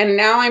 and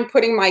now I'm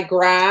putting my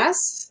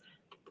grass,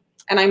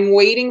 and I'm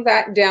weighting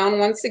that down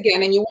once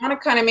again. And you want to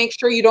kind of make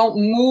sure you don't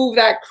move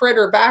that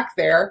critter back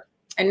there.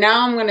 And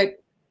now I'm going to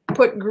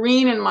put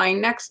green in my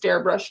next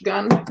airbrush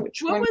gun.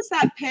 What was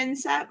that pen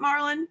set,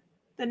 Marlon?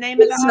 The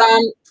name of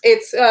the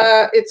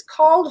it's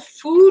called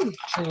Food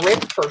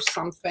Drip or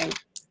something.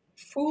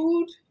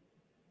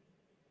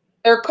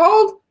 They're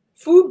called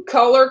Food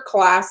Color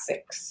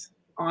Classics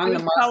on the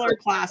market. Color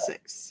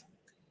Classics.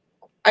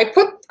 I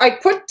put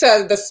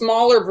the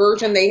smaller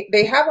version.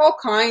 They have all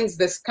kinds.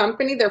 This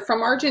company, they're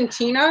from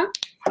Argentina,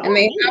 and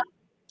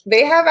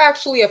they have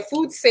actually a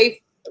food safe,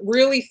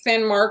 really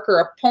thin marker,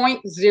 a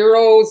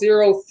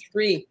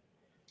 0.003.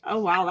 Oh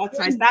wow, that's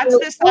nice. That's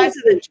the size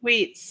of the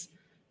tweets.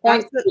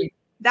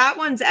 That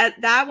one's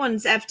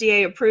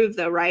FDA approved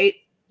though, right?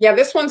 Yeah,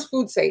 this one's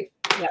food safe.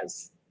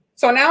 Yes.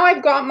 So now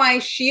I've got my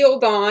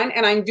shield on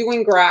and I'm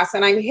doing grass,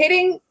 and I'm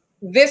hitting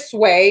this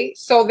way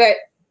so that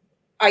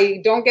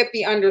I don't get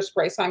the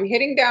underspray. So I'm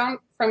hitting down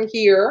from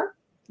here.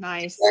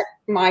 Nice.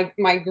 My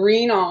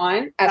green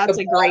on. That's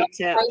a great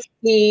tip.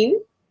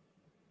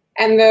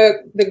 And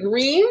the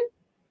green,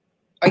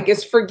 I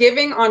guess,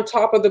 forgiving on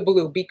top of the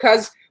blue,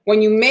 because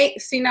when you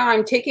see now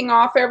I'm taking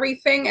off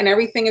everything and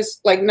everything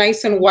is like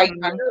nice and white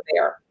under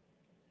there.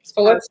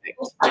 So let's do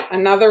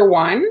another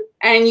one,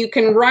 and you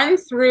can run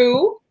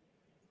through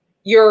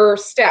your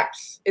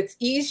steps. It's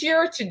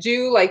easier to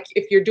do, like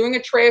if you're doing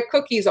a tray of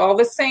cookies, all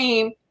the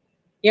same,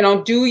 you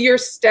know, do your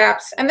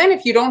steps. And then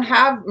if you don't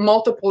have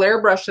multiple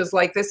airbrushes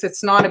like this,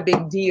 it's not a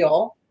big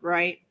deal.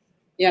 Right.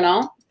 You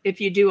know? If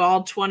you do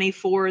all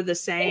 24 the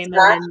same,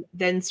 and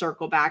then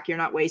circle back, you're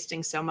not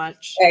wasting so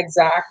much.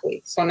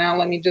 Exactly. So now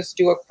let me just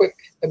do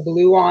the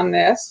blue on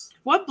this.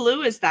 What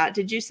blue is that?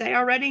 Did you say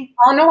already?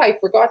 Oh no, I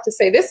forgot to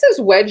say. This is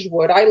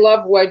Wedgwood. I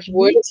love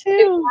Wedgwood. Me too.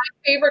 It's my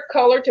favorite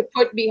color to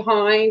put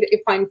behind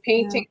if I'm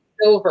painting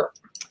silver.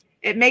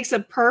 It makes a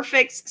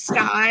perfect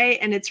sky,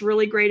 and it's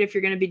really great if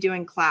you're going to be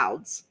doing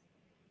clouds.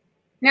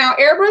 Now,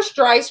 airbrush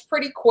dries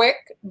pretty quick,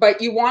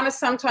 but you want to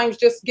sometimes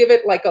just give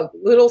it like a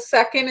little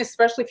second,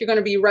 especially if you're going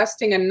to be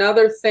resting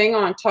another thing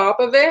on top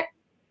of it.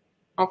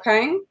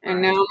 Okay, and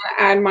now I'm going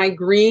to add my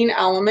green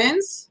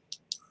elements.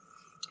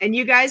 And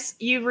you guys,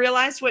 you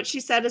realized what she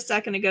said a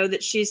second ago,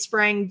 that she's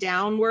spraying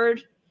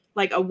downward,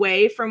 like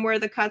away from where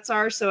the cuts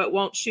are, so it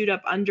won't shoot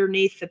up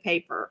underneath the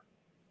paper.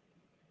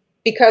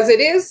 Because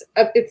it's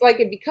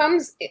like it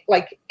becomes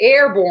like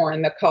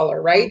airborne, the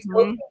color, right?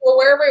 So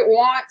wherever it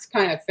wants,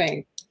 kind of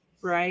thing.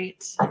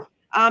 Right.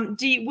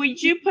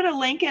 Would you put a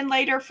link in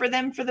later for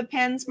them for the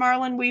pens,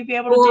 Marlon? Will you be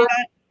able to do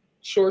that?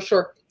 Sure.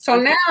 So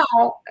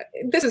now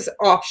this is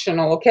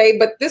optional, okay?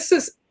 But this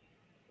is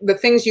the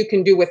things you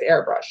can do with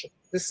airbrush.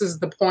 This is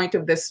the point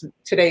of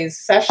today's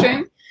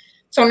session.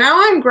 So now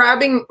I'm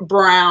grabbing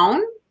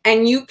brown,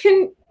 and you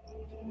can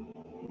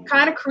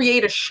kind of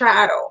create a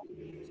shadow.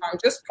 I'm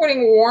just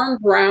putting warm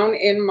brown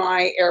in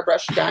my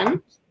airbrush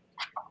gun.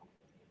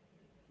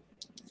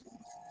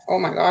 Oh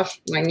my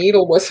gosh, my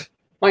needle was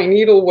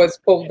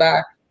pulled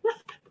back.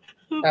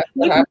 That's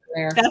what happened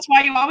there. That's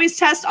why you always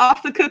test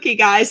off the cookie,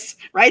 guys,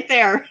 right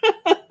there.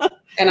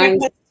 And I'm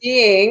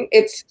seeing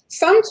it's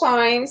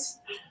sometimes,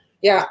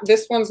 yeah,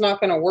 this one's not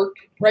going to work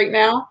right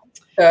now.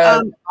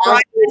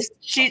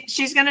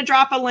 She's going to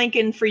drop a link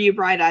in for you,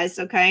 Bright Eyes,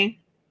 okay?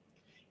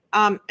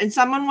 And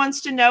someone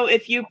wants to know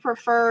if you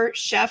prefer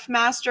Chef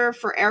Master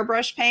for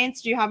airbrush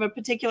paints. Do you have a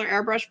particular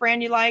airbrush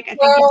brand you like?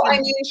 Well, I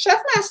mean,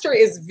 Chef Master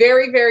is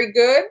very, very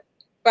good.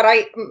 But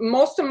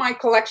most of my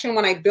collection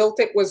when I built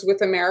it was with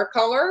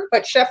Americolor.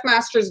 But Chef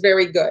Master is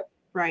very good.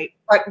 Right.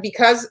 But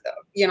because,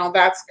 you know,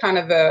 that's kind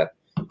of the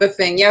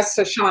thing. Yes,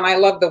 so Sean, I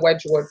love the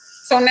Wedgwood.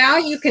 So now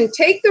you can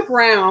take the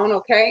brown,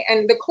 okay,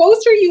 and the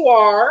closer you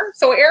are,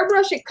 so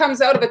airbrush, it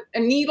comes out of a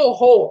needle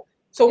hole.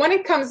 So when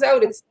it comes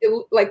out, it's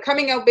like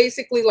coming out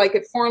basically like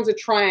it forms a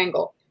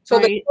triangle. So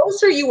the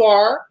closer you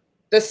are,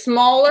 the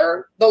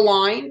smaller the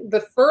line,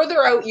 the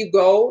further out you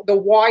go, the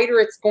wider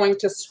it's going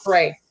to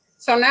spray.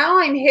 So now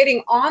I'm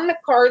hitting on the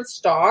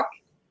cardstock,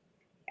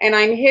 and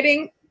I'm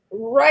hitting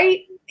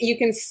right, you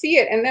can see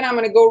it, and then I'm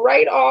going to go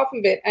right off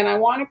of it, and I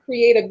want to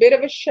create a bit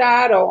of a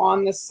shadow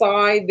on the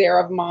side there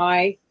of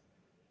my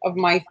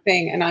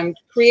thing, and I'm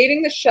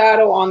creating the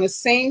shadow on the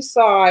same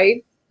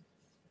side.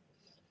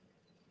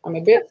 I'm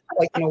a bit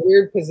like in a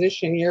weird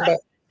position here, but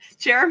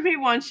Jeremy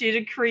wants you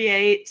to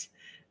create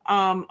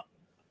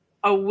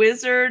a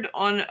wizard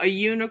on a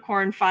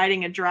unicorn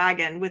fighting a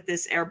dragon with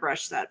this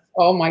airbrush set.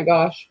 Oh my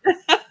gosh.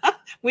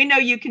 We know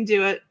you can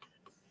do it.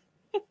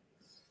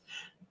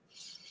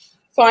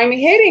 So I'm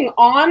hitting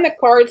on the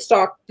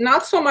cardstock,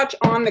 not so much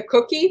on the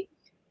cookie.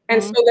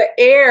 And so the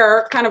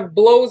air kind of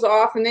blows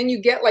off, and then you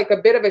get like a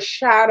bit of a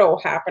shadow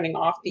happening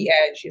off the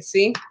edge, you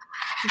see?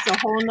 It's a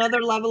whole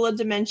nother level of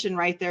dimension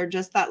right there,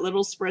 just that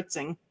little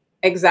spritzing.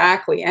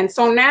 Exactly. And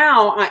so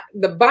now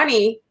the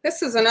bunny,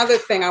 this is another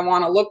thing I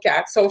want to look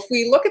at. So if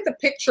we look at the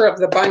picture of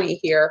the bunny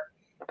here,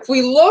 if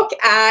we look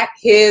at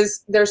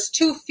there's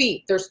 2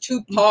 feet, there's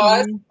 2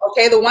 paws.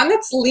 Okay, the one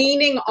that's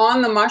leaning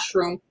on the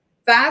mushroom,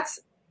 that's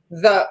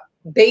the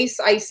base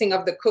icing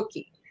of the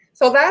cookie.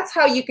 So that's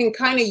how you can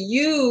kind of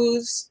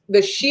use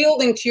the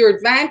shielding to your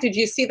advantage.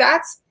 You see,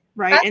 that's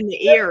right in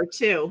the ear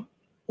too.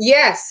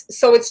 Yes.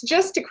 So it's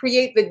just to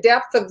create the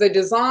depth of the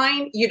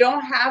design. You don't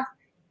have,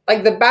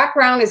 like, the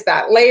background is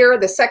that layer,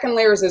 the second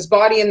layer is his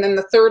body, and then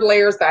the third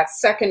layer is that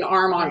second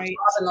arm on top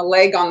and the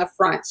leg on the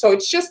front. So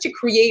it's just to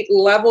create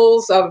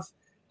levels of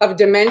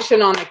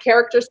dimension on the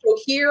character. So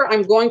here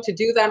I'm going to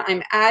do that.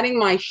 I'm adding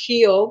my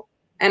shield,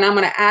 and I'm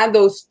going to add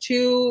those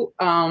 2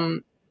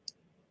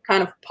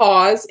 kind of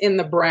paws in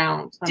the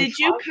brown. Did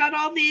you cut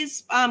all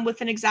these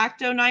with an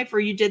X-Acto knife, or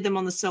you did them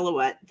on the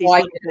silhouette? These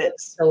little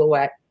bits.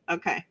 Silhouette.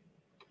 Okay.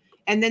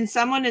 And then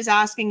someone is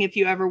asking if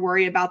you ever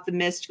worry about the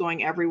mist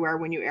going everywhere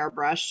when you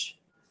airbrush.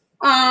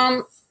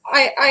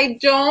 I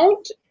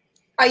don't.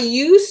 I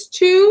used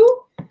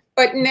to,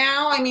 but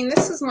now, I mean,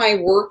 this is my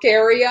work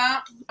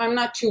area. I'm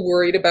not too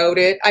worried about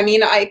it. I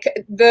mean, I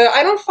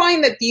don't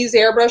find that these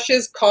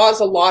airbrushes cause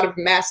a lot of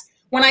mess.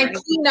 When I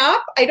clean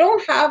up, I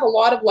don't have a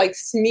lot of like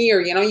smear,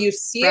 you know, you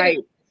see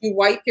it, you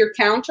wipe your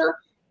counter,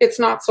 it's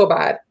not so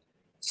bad.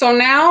 So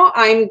now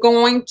I'm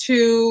going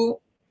to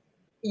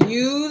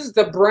use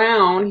the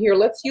brown here.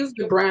 Let's use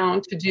the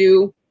brown to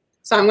do,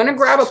 so I'm going to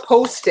grab a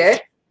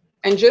Post-it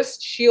and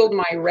just shield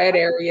my red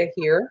area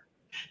here.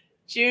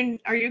 June,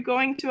 are you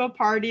going to a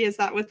party? Is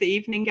that what the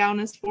evening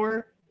gown is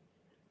for?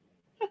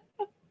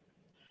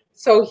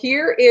 So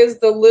here is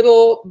the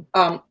little,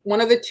 one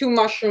of the 2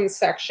 mushroom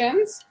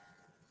sections.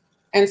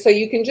 And so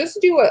you can just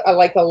do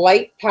like a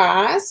light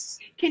pass.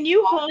 Can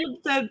you hold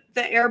the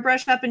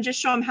airbrush up and just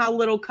show them how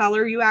little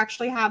color you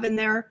actually have in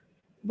there?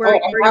 Where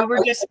you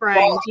were just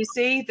spraying. Do you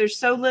see? There's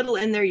so little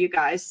in there, you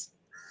guys.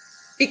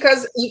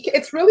 Because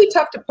it's really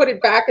tough to put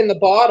it back in the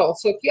bottle.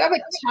 So if you have a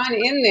ton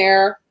in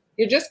there,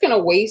 you're just going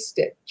to waste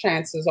it,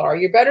 chances are.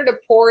 You're better to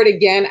pour it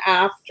again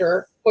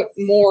after, put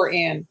more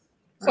in.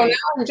 So now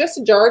I'm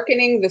just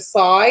darkening the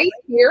side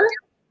here.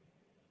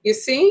 You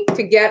see,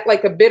 to get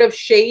like a bit of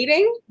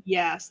shading.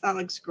 Yes, that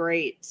looks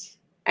great.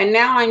 And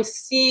now I'm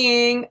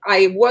seeing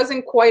I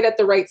wasn't quite at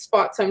the right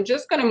spot. So I'm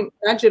just going to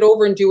nudge it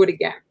over and do it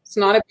again. It's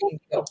not a big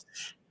deal.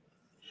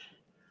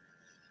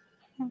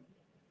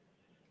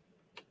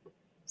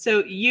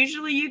 So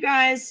usually you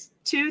guys,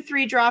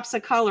 2-3 drops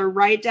of color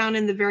right down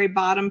in the very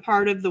bottom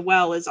part of the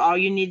well is all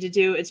you need to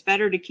do. It's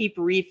better to keep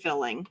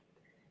refilling.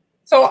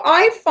 So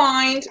I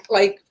find,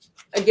 like,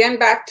 again,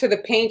 back to the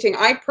painting,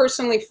 I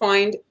personally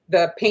find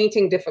the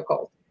painting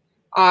difficult.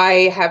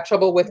 I have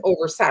trouble with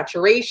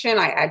oversaturation.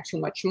 I add too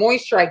much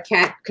moisture. I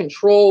can't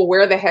control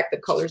where the heck the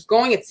color's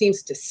going. It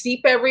seems to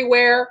seep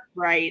everywhere.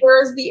 Right.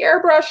 Whereas the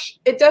airbrush,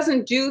 it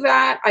doesn't do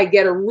that. I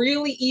get a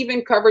really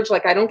even coverage.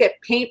 Like, I don't get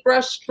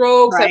paintbrush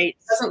strokes. Right.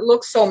 It doesn't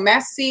look so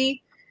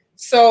messy.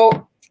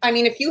 So, I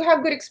mean, if you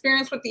have good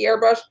experience with the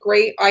airbrush,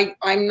 great.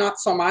 I'm not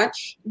so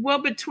much. Well,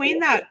 between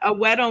that, a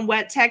wet on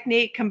wet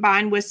technique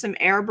combined with some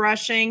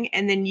airbrushing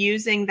and then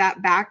using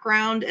that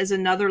background as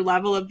another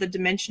level of the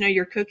dimension of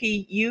your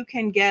cookie, you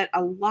can get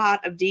a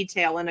lot of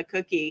detail in a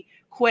cookie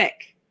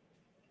quick.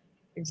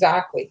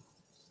 Exactly.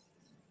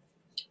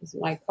 Is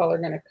my color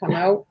going to come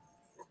out?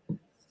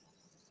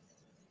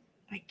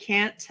 I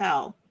can't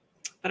tell,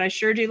 but I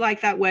sure do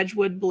like that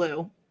Wedgwood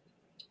blue.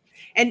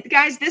 And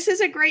guys, this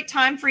is a great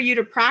time for you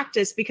to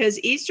practice, because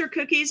Easter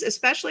cookies,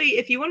 especially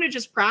if you want to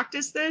just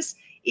practice this,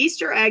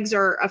 Easter eggs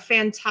are a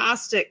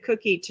fantastic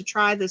cookie to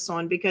try this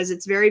on, because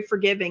it's very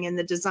forgiving in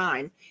the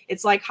design.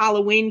 It's like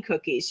Halloween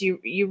cookies. You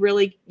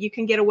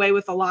can get away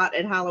with a lot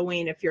at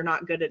Halloween if you're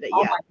not good at it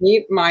yet.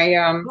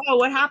 Oh,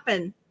 what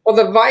happened? Well,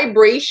 the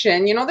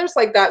vibration, you know, there's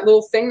like that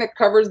little thing that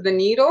covers the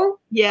needle.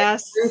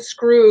 Yes. Like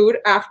unscrewed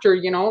after,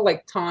 you know,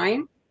 like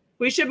time.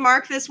 We should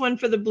mark this one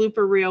for the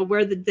blooper reel,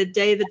 where the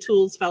day the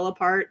tools fell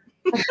apart.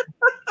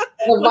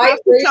 The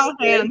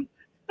vibration.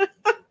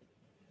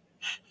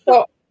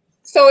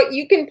 So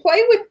you can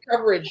play with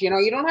coverage, you know,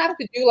 you don't have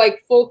to do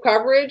like full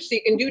coverage. So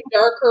you can do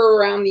darker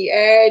around the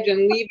edge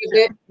and leave a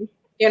bit,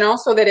 you know,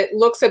 so that it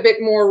looks a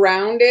bit more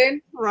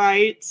rounded.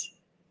 Right.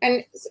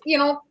 And, you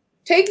know,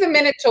 take the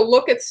minute to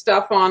look at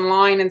stuff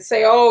online and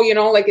say, oh, you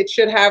know, like it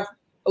should have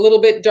a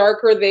little bit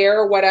darker there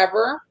or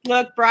whatever.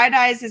 Look, Bright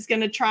Eyes is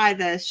going to try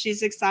this.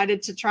 She's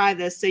excited to try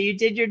this. So you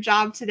did your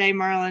job today,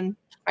 Marlon.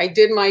 I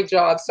did my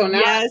job. So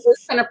now I'm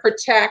just going to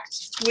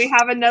protect. We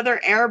have another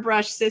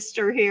airbrush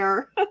sister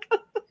here.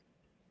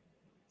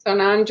 So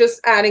now I'm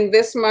just adding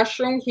this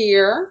mushroom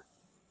here.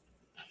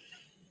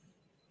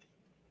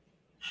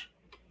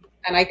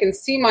 And I can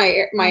see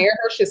my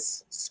airbrush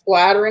is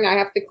splattering. I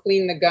have to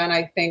clean the gun,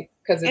 I think,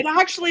 because it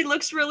actually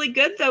looks really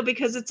good, though,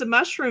 because it's a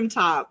mushroom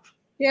top.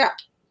 Yeah,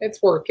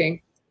 it's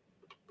working.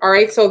 All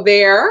right, so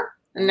there.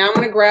 And now I'm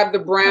going to grab the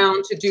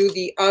brown to do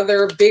the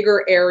other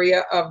bigger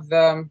area of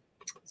the,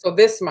 so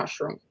this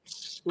mushroom.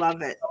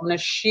 Love it. I'm going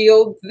to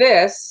shield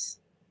this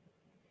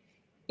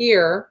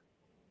here.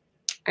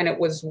 And it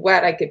was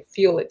wet. I could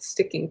feel it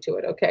sticking to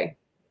it. Okay.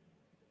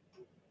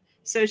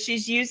 So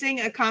she's using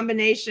a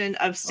combination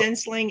of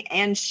stenciling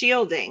and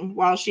shielding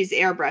while she's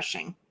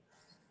airbrushing.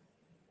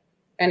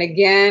 And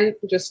again,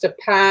 just a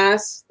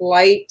pass,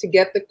 light to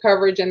get the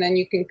coverage, and then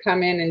you can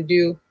come in and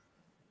do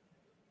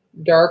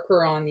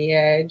darker on the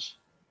edge.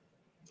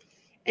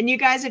 And you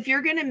guys, if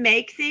you're going to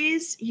make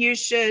these, you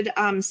should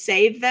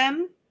save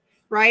them,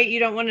 right? You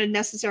don't want to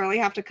necessarily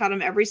have to cut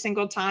them every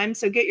single time.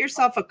 So get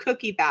yourself a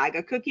cookie bag.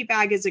 A cookie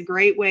bag is a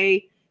great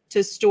way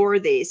to store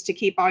these, to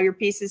keep all your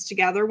pieces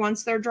together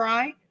once they're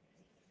dry.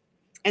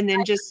 And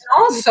then just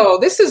also,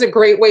 this is a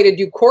great way to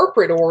do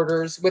corporate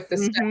orders with the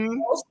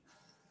stencils,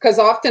 because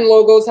often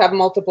logos have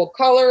multiple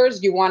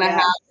colors. You want to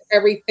have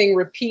everything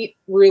repeat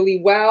really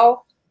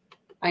well.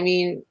 I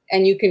mean,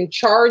 and you can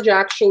charge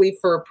actually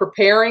for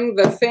preparing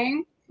the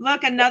thing.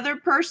 Look, another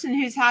person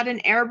who's had an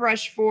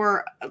airbrush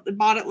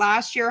bought it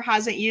last year,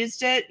 hasn't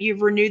used it.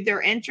 You've renewed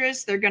their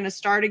interest. They're going to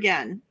start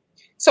again.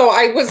 So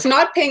I was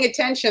not paying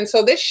attention.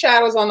 So this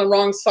shadow's on the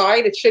wrong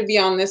side. It should be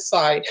on this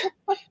side.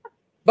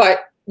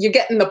 But you're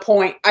getting the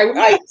point.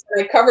 I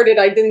covered it.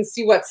 I didn't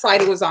see what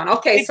side it was on.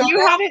 Okay. If you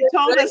hadn't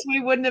told us, we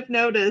wouldn't have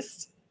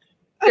noticed.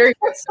 Very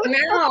good. So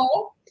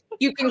now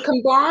you can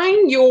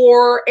combine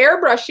your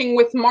airbrushing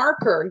with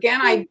marker.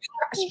 Again, I do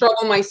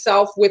struggle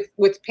myself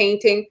with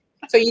painting.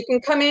 So you can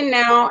come in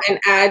now and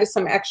add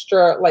some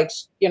extra, like,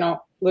 you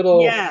know,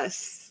 little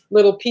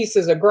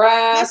pieces of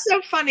grass. That's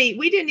so funny.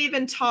 We didn't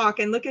even talk,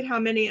 and look at how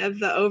many of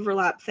the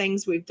overlap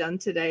things we've done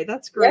today.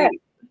 That's great.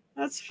 Yeah.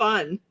 That's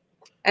fun.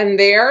 And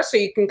there, so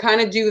you can kind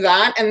of do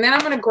that. And then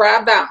I'm going to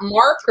grab that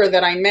marker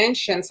that I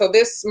mentioned. So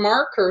this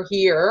marker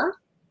here,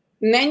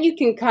 and then you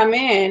can come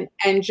in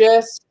and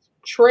just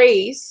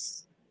trace.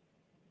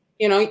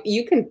 You know,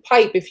 you can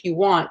pipe if you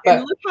want. But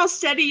and look how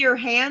steady your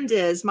hand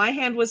is. My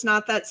hand was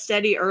not that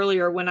steady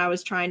earlier when I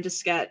was trying to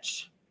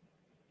sketch.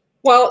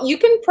 Well, you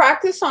can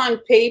practice on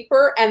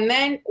paper, and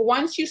then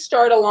once you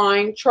start a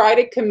line, try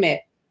to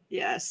commit.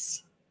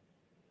 Yes.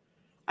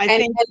 I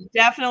think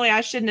definitely I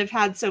shouldn't have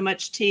had so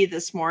much tea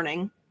this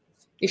morning.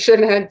 You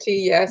shouldn't have had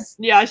tea, yes.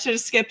 Yeah, I should have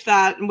skipped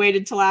that and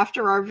waited till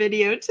after our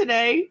video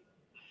today.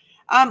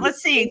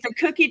 Let's see. The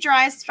cookie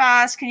dries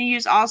fast. Can you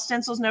use all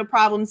stencils? No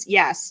problems.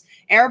 Yes.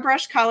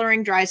 Airbrush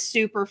coloring dries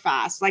super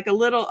fast. Like a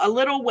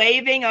little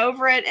waving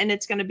over it, and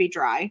it's going to be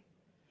dry.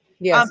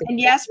 Yes. And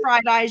yes,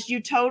 Bright Eyes,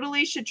 you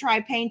totally should try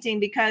painting,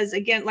 because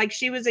again, like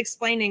she was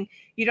explaining,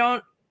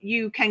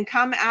 you can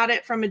come at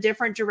it from a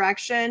different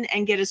direction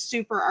and get a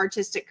super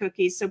artistic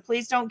cookie. So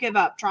please don't give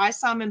up. Try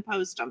some and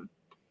post them.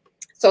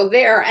 So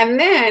there. And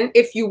then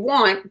if you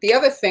want, the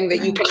other thing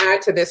that you can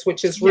add to this,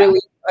 which is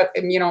really,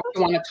 you know, if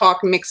you want to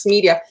talk mixed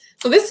media.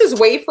 So this is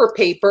wafer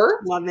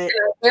paper. Love it.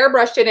 I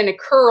airbrushed it and it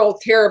curled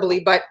terribly,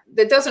 but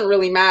that doesn't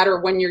really matter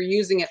when you're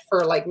using it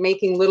for like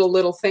making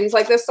little things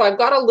like this. So I've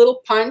got a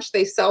little punch.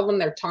 They sell them.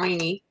 They're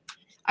tiny.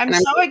 I'm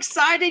so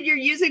excited you're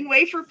using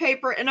wafer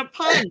paper in a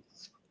punch.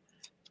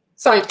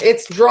 So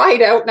it's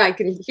dried out and I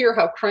can hear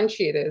how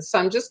crunchy it is. So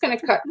I'm just going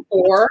to cut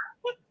 4.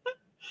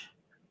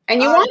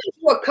 And you want to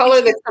do a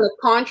color that's going to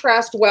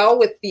contrast well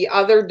with the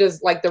other,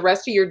 like the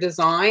rest of your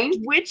design.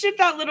 Which of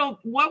that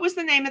what was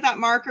the name of that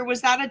marker?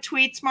 Was that a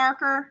Tweets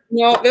marker?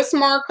 No, this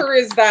marker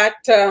is that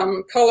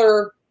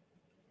color.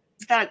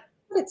 What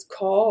it's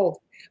called.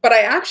 But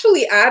I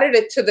actually added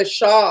it to the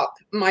shop,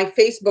 my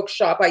Facebook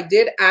shop. I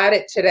did add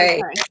it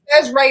today. Okay. It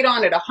says right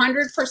on it,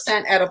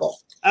 100% edible.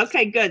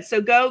 Okay, good. So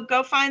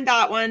go find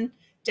that one.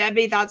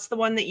 Debbie, that's the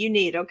one that you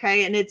need,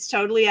 okay? And it's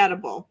totally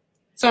edible.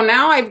 So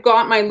now I've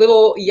got my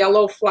little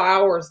yellow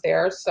flowers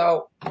there.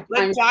 So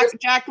Look,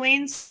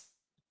 Jacqueline's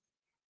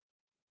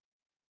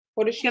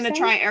what is she going to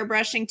saying? try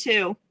airbrushing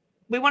too.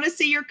 We want to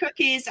see your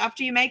cookies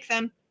after you make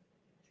them.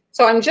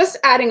 So I'm just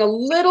adding a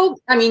little,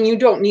 I mean, you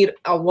don't need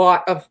a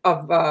lot of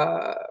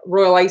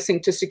royal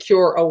icing to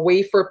secure a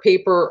wafer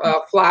paper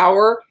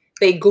flour.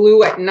 They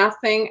glue at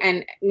nothing.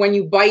 And when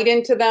you bite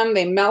into them,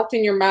 they melt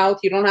in your mouth.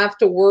 You don't have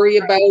to worry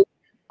about,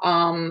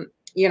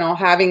 you know,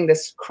 having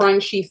this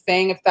crunchy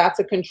thing, if that's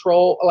a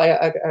control, like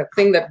a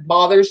thing that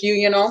bothers you,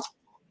 you know.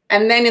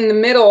 And then in the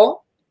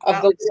middle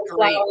of the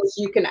flowers,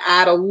 you can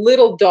add a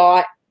little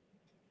dot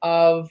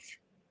of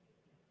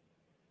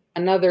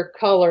another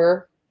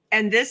color.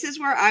 And this is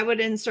where I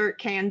would insert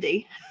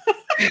candy.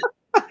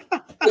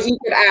 You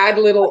could add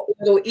little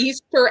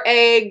Easter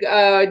egg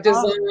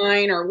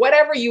design or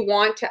whatever you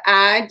want to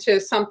add to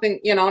something,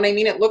 you know what I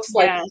mean? It looks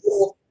like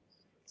little,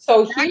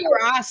 so that here,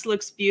 grass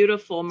looks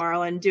beautiful,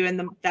 Marlon,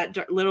 doing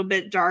that little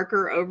bit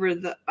darker over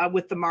the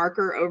with the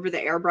marker over the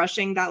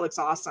airbrushing. That looks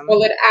awesome.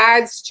 Well, it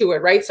adds to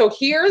it, right? So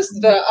here's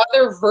the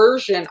other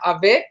version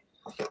of it.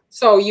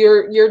 So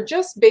you're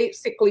just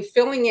basically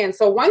filling in.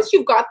 So once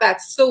you've got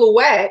that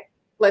silhouette,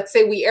 let's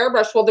say we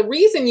airbrush. Well, the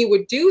reason you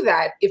would do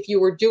that if you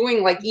were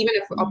doing like even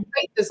if a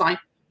plate design,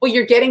 well,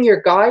 you're getting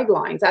your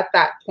guidelines at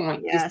that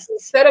point. Yes.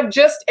 Instead of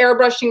just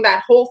airbrushing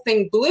that whole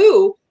thing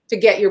blue to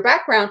get your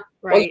background,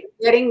 right. Well,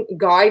 you're getting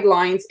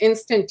guidelines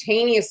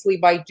instantaneously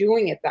by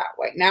doing it that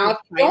way. Now, if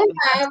you don't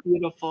have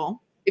beautiful,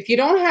 if you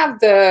don't have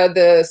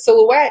the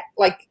silhouette,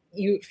 like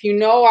if you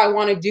know I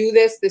want to do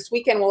this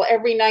weekend, well,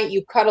 every night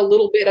you cut a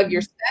little bit of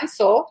your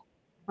stencil.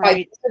 Right. By the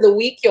end of the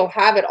week, you'll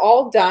have it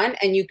all done,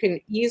 and you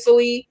can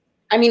easily.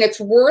 I mean, it's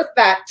worth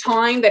that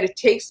time that it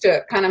takes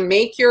to kind of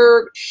make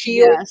your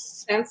shield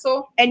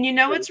stencil. And you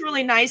know what's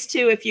really nice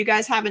too, if you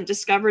guys haven't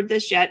discovered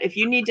this yet, if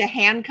you need to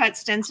hand cut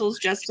stencils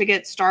just to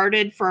get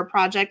started for a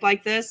project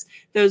like this,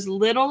 those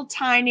little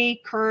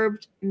tiny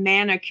curved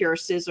manicure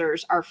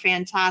scissors are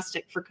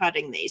fantastic for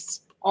cutting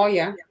these. Oh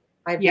yeah.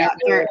 Yeah,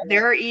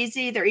 they're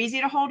easy. They're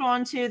easy to hold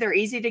on to. They're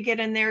easy to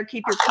get in there,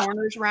 keep your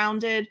corners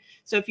rounded.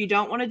 So if you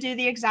don't want to do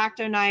the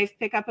X-Acto knife,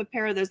 pick up a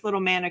pair of those little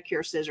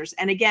manicure scissors.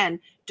 And again,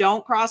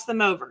 don't cross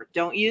them over.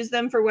 Don't use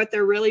them for what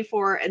they're really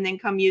for and then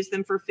come use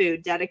them for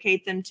food.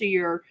 Dedicate them to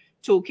your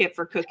toolkit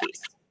for cookies.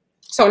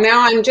 So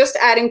now I'm just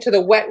adding to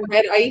the wet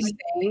red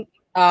icing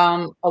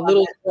a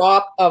little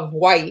drop of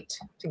white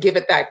to give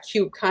it that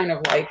cute kind of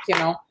like, you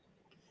know,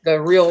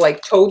 the real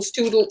like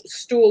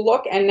toadstool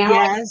look. And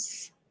now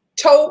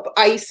taupe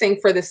icing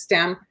for the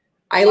stem.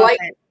 I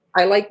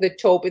like the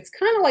taupe. It's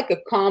kind of like a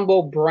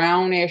combo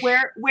brownish.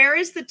 Where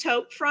is the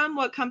taupe from?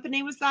 What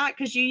company was that?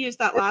 Because you used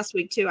that last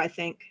week too, I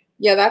think.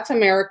 Yeah, that's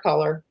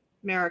Americolor.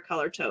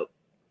 Americolor taupe.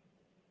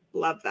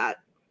 Love that.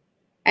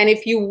 And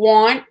if you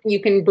want, you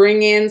can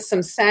bring in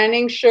some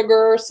sanding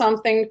sugar or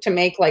something to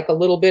make like a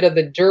little bit of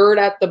the dirt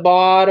at the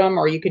bottom,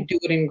 or you could do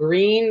it in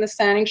green, the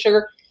sanding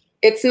sugar.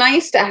 It's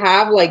nice to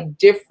have like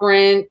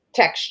different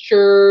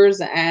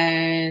textures.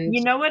 And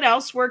you know what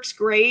else works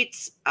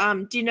great?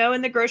 Do you know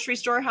in the grocery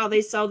store how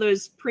they sell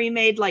those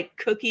pre-made like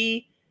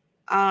cookie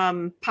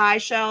pie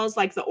shells,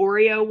 like the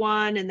Oreo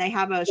one, and they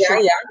have a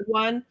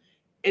one?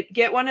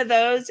 Get one of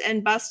those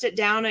and bust it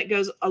down. It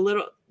goes a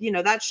little, you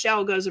know, that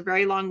shell goes a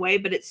very long way,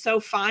 but it's so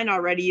fine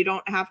already. You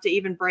don't have to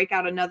even break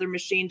out another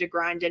machine to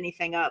grind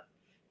anything up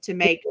to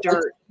make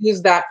dirt.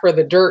 Use that for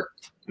the dirt.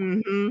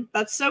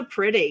 That's so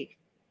pretty.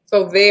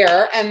 So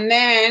there, and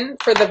then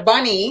for the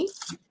bunny,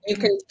 you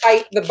can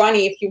type the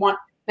bunny if you want.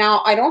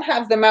 Now, I don't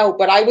have them out,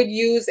 but I would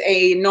use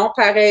a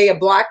nonpareil, a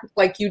black,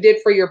 like you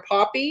did for your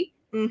poppy.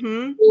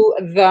 For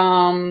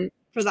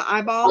the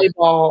eyeball?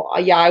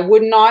 Yeah, I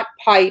would not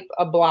pipe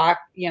a black,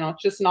 you know,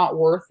 it's just not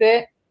worth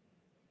it.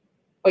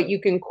 But you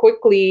can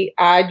quickly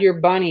add your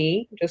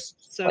bunny,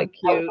 just so like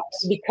cute.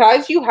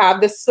 Because you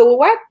have the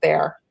silhouette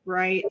there.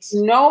 Right.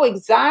 You know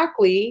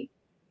exactly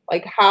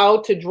like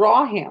how to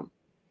draw him.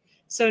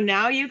 So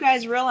now you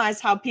guys realize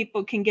how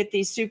people can get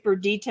these super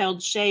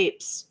detailed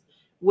shapes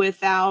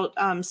without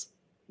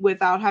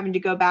having to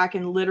go back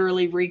and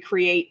literally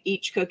recreate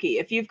each cookie.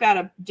 If you've got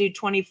to do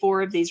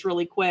 24 of these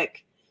really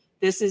quick,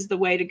 this is the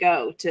way to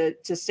go to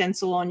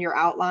stencil on your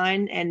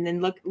outline. And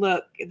then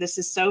look, this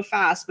is so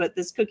fast, but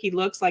this cookie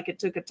looks like it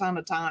took a ton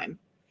of time.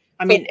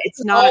 I mean,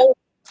 it's not.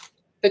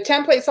 The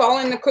template's all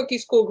in the Cookie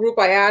School group.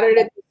 I added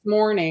it this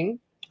morning.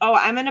 Oh,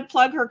 I'm going to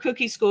plug her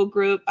Cookie School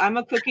group. I'm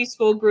a Cookie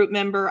School group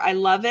member. I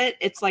love it.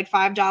 It's like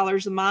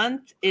 $5 a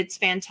month. It's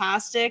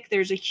fantastic.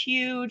 There's a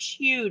huge,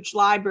 huge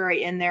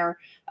library in there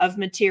of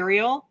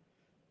material.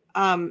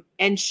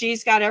 And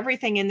she's got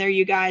everything in there,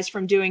 you guys,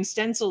 from doing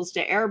stencils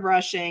to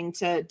airbrushing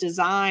to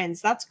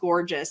designs. That's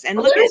gorgeous. And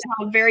look at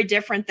how very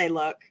different they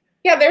look.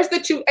 Yeah, there's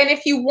the two. And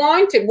if you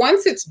want it,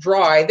 once it's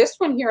dry, this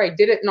one here, I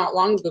did it not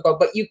long ago,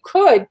 but you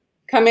could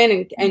come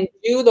in and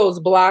do those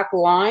black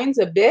lines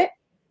a bit.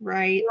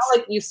 Right. You know,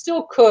 like you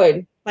still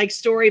could. Like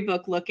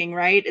storybook looking,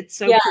 right? It's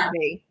so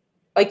pretty.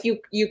 Like you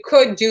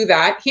could do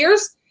that.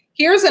 Here's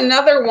Here's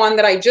another one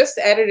that I just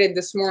edited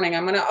this morning.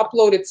 I'm going to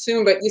upload it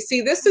soon. But you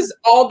see, this is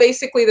all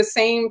basically the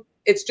same.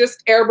 It's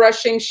just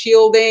airbrushing,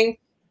 shielding,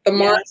 the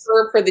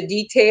marker for the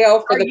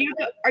detail.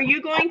 Are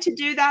you going to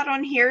do that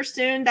on here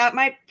soon? That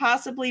might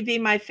possibly be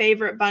my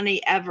favorite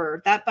bunny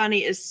ever. That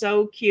bunny is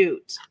so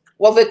cute.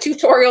 Well, the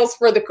tutorials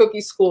for the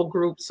Cookie School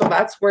group. So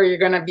that's where you're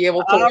going to be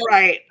able to. All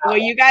right. Well,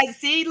 you guys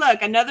see,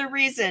 look, another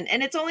reason.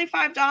 And it's only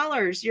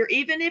 $5.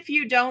 Even if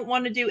you don't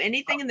want to do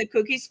anything in the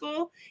Cookie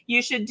School,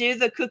 you should do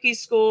the Cookie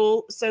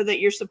School so that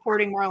you're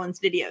supporting Marlon's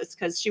videos,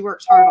 because she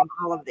works hard on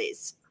all of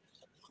these.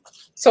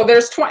 So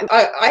there's 20.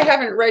 I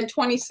haven't read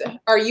 20.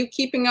 Are you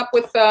keeping up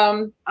with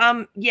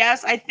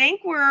Yes, I think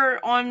we're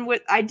on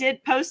with. I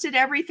did posted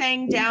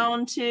everything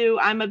down to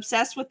I'm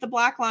obsessed with the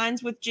black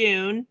lines with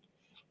June.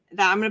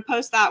 That I'm going to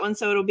post that one,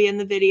 so it'll be in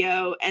the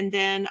video. And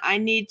then I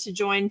need to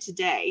join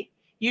today.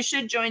 You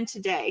should join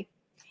today.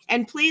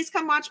 And please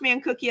come watch me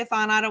on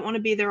Cookie-a-thon. I don't want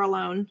to be there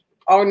alone.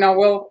 Oh no,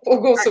 we'll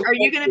go. Are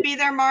you going to be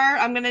there, Mar?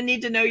 I'm going to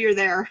need to know you're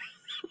there.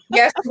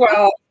 Yes,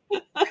 well.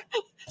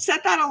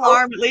 Set that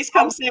alarm. At least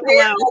come say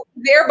hello.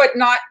 There, but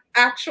not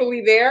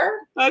actually there.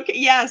 Okay.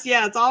 Yes.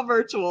 Yeah. It's all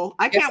virtual.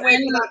 I can't wait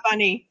for that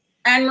bunny.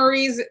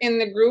 Anne-Marie's in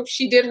the group.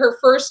 She did her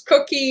first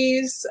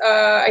cookies,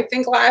 I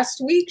think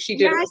last week. She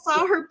did. Yeah, I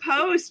saw her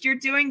post. You're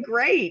doing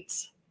great.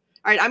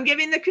 All right. I'm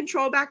giving the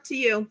control back to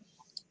you.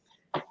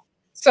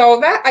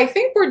 So that, I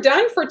think we're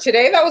done for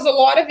today. That was a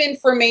lot of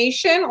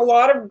information, a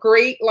lot of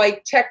great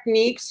like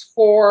techniques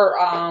for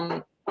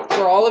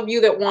all of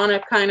you that want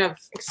to kind of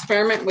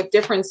experiment with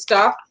different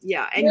stuff.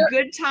 Yeah, and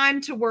good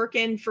time to work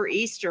in for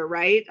Easter,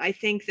 right? I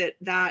think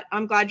that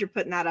I'm glad you're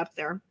putting that up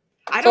there.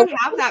 I don't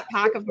have that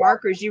pack of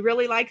markers. You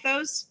really like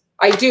those?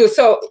 I do.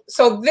 So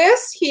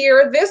this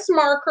here, this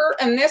marker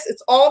and this,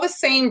 it's all the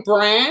same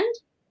brand,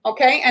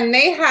 okay? And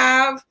they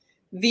have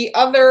the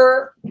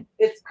other,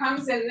 it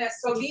comes in this.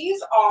 So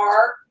these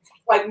are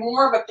like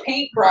more of a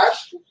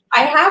paintbrush.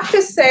 I have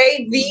to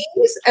say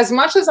these, as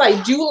much as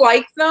I do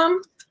like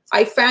them,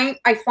 I find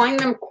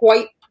them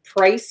quite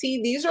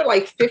pricey. These are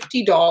like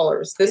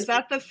 $50. Is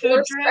that the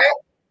food drip?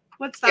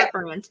 What's that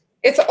brand?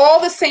 It's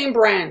all the same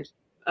brand.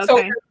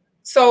 Okay.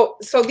 So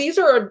these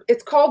are,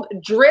 it's called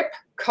Drip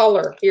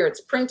Color. Here,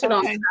 it's printed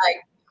on the side.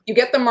 You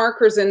get the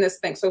markers in this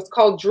thing. So it's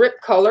called Drip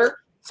Color.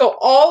 So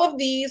all of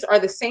these are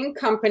the same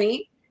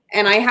company.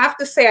 And I have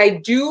to say,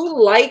 I do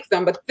like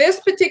them. But this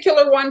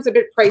particular one's a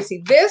bit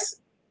pricey. This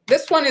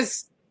one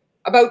is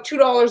about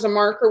 $2 a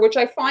marker, which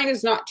I find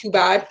is not too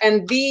bad.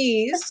 And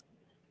these,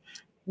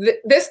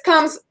 this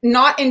comes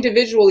not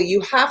individually.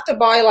 You have to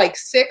buy like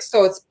 6.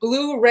 So it's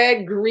blue,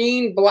 red,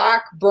 green,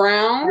 black,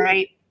 brown.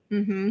 Right.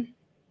 Mm-hmm.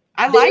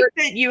 I like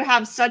that you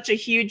have such a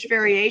huge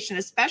variation,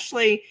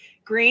 especially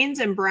greens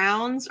and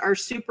browns are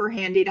super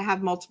handy to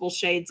have multiple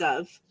shades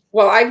of.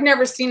 Well, I've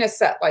never seen a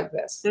set like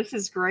this. This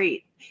is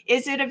great.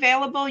 Is it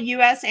available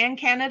US and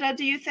Canada,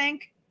 do you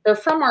think? They're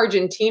from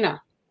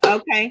Argentina.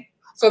 Okay.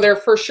 So they're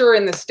for sure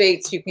in the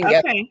States. You can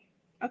get them.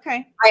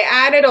 Okay. I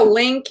added a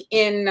link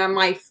in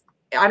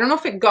I don't know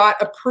if it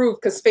got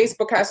approved because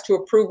Facebook has to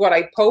approve what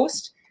I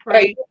post. But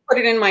I put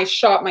it in my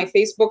shop, my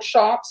Facebook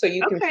shop, so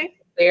you can see it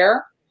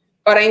there.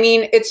 But I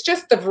mean, it's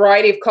just the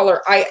variety of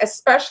color. I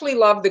especially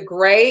love the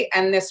gray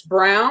and this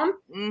brown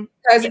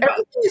because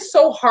everything is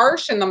so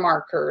harsh in the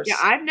markers. Yeah,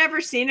 I've never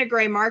seen a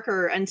gray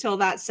marker until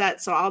that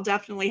set, so I'll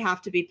definitely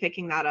have to be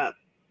picking that up.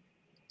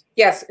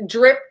 Yes,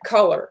 Drip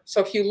Color.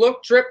 So if you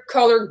look, Drip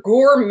Color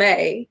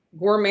gourmet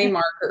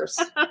markers.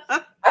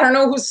 I don't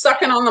know who's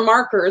sucking on the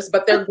markers,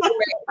 but they're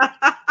gourmet.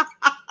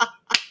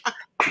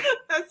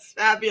 That's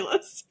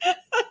fabulous.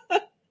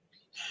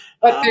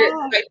 But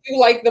I do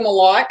like them a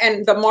lot.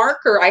 And the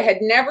marker, I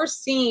had never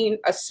seen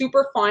a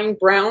super fine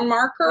brown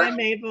marker. Hi,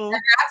 Mabel. And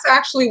that's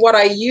actually what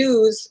I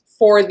use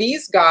for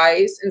these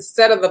guys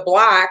instead of the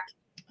black.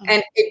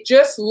 And it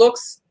just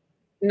looks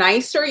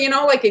nicer, you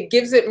know, like it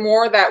gives it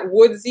more that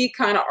woodsy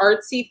kind of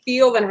artsy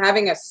feel than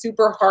having a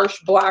super harsh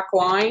black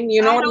line.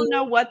 You know, I don't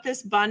know what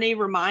this bunny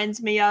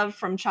reminds me of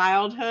from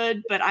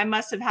childhood, but I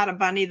must have had a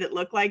bunny that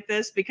looked like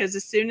this because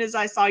as soon as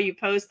I saw you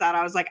post that,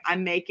 I was like,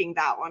 I'm making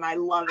that one. I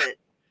love it.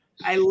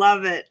 I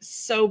love it.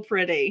 So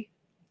pretty.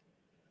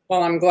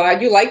 Well, I'm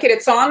glad you like it.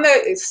 It's on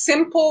the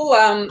simple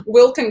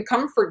Wilton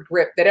Comfort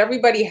grip that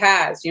everybody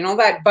has. You know,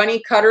 that bunny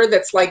cutter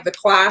that's like the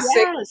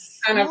classic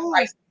kind of,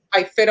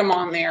 I fit them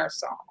on there.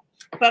 So.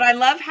 But I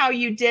love how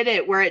you did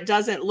it where it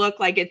doesn't look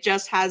like it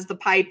just has the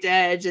piped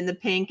edge and the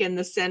pink in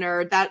the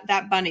center.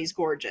 That bunny's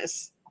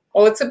gorgeous.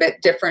 Well, it's a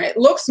bit different. It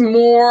looks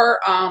more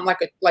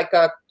like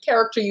a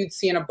character you'd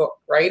see in a book,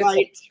 right?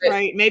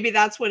 Right. Maybe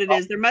that's what it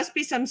is. There must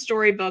be some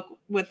storybook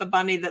with a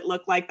bunny that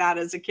looked like that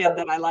as a kid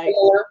that I like.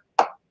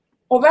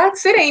 Well,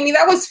 that's it, Amy.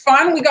 That was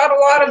fun. We got a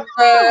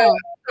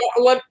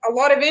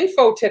lot of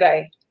info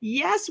today.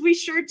 Yes, we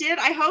sure did.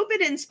 I hope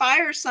it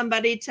inspires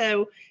somebody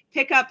to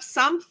pick up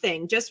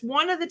something, just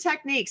one of the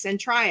techniques, and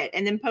try it,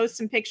 and then post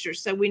some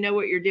pictures so we know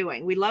what you're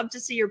doing. We love to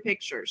see your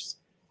pictures.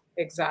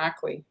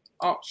 Exactly.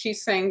 Oh,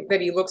 she's saying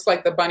that he looks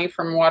like the bunny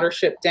from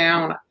Watership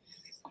Down.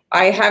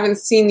 I haven't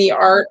seen the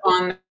art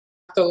on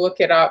to look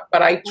it up,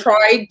 but I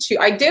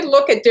did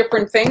look at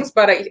different things,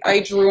 but I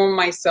drew them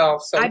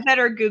myself. So I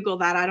better Google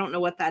that. I don't know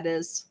what that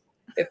is.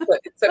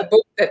 It's a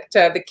book that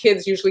the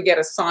kids usually get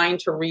assigned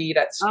to read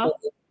at school.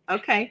 Oh,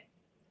 okay.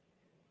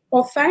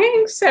 Well,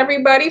 thanks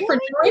everybody for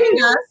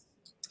joining us.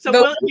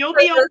 So you'll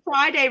be on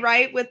Friday,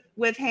 right,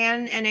 with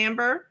Han and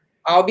Amber?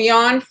 I'll be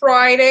on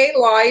Friday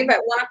live at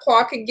 1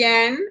 o'clock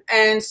again.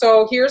 And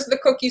so here's the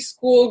Cookie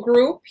School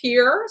group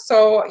here.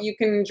 So you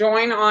can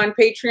join on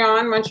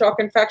Patreon, Montreal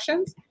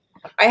Confections.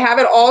 I have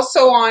it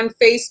also on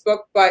Facebook,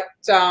 but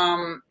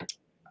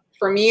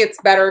for me, it's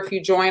better if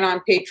you join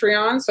on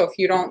Patreon. So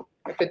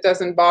if it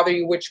doesn't bother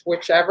you,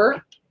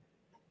 whichever.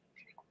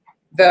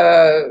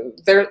 There's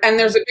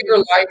a bigger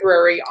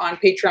library on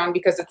Patreon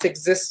because it's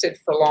existed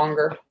for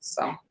longer.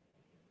 So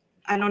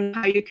I don't know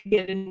how you can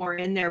get any more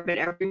in there, but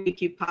every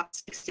week you pop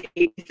 6 to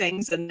 8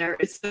 things in there.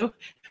 So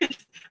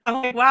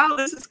I'm like, wow,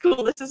 this is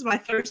cool. This is my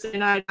Thursday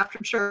night after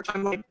church.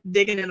 I'm like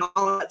digging in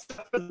all of that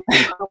stuff. I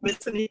don't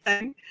miss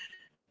anything.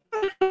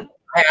 I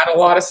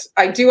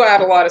do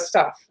add a lot of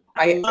stuff.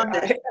 I love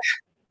it.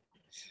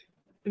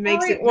 It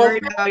makes it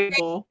very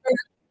valuable.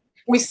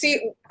 We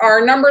see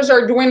our numbers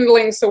are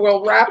dwindling, so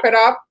we'll wrap it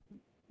up.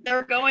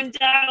 They're going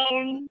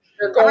down.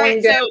 They're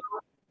going down. So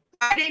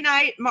Friday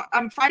night,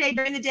 Friday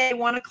during the day,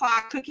 1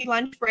 o'clock, cookie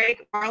lunch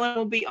break. Marlon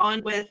will be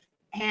on with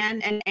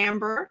Han and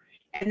Amber.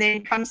 And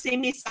then come see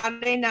me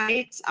Saturday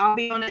night. I'll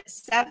be on at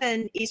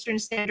 7 Eastern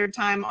Standard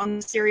Time on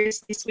the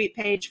Seriously Sweet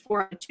page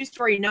for a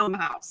 2-story gnome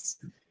house.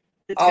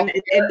 It's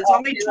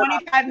only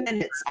 25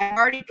 minutes. I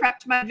already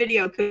prepped my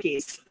video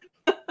cookies.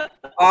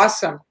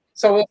 Awesome.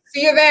 So we'll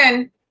see you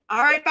then.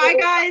 All right. Bye,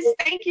 guys.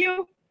 Thank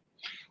you.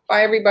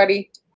 Bye, everybody.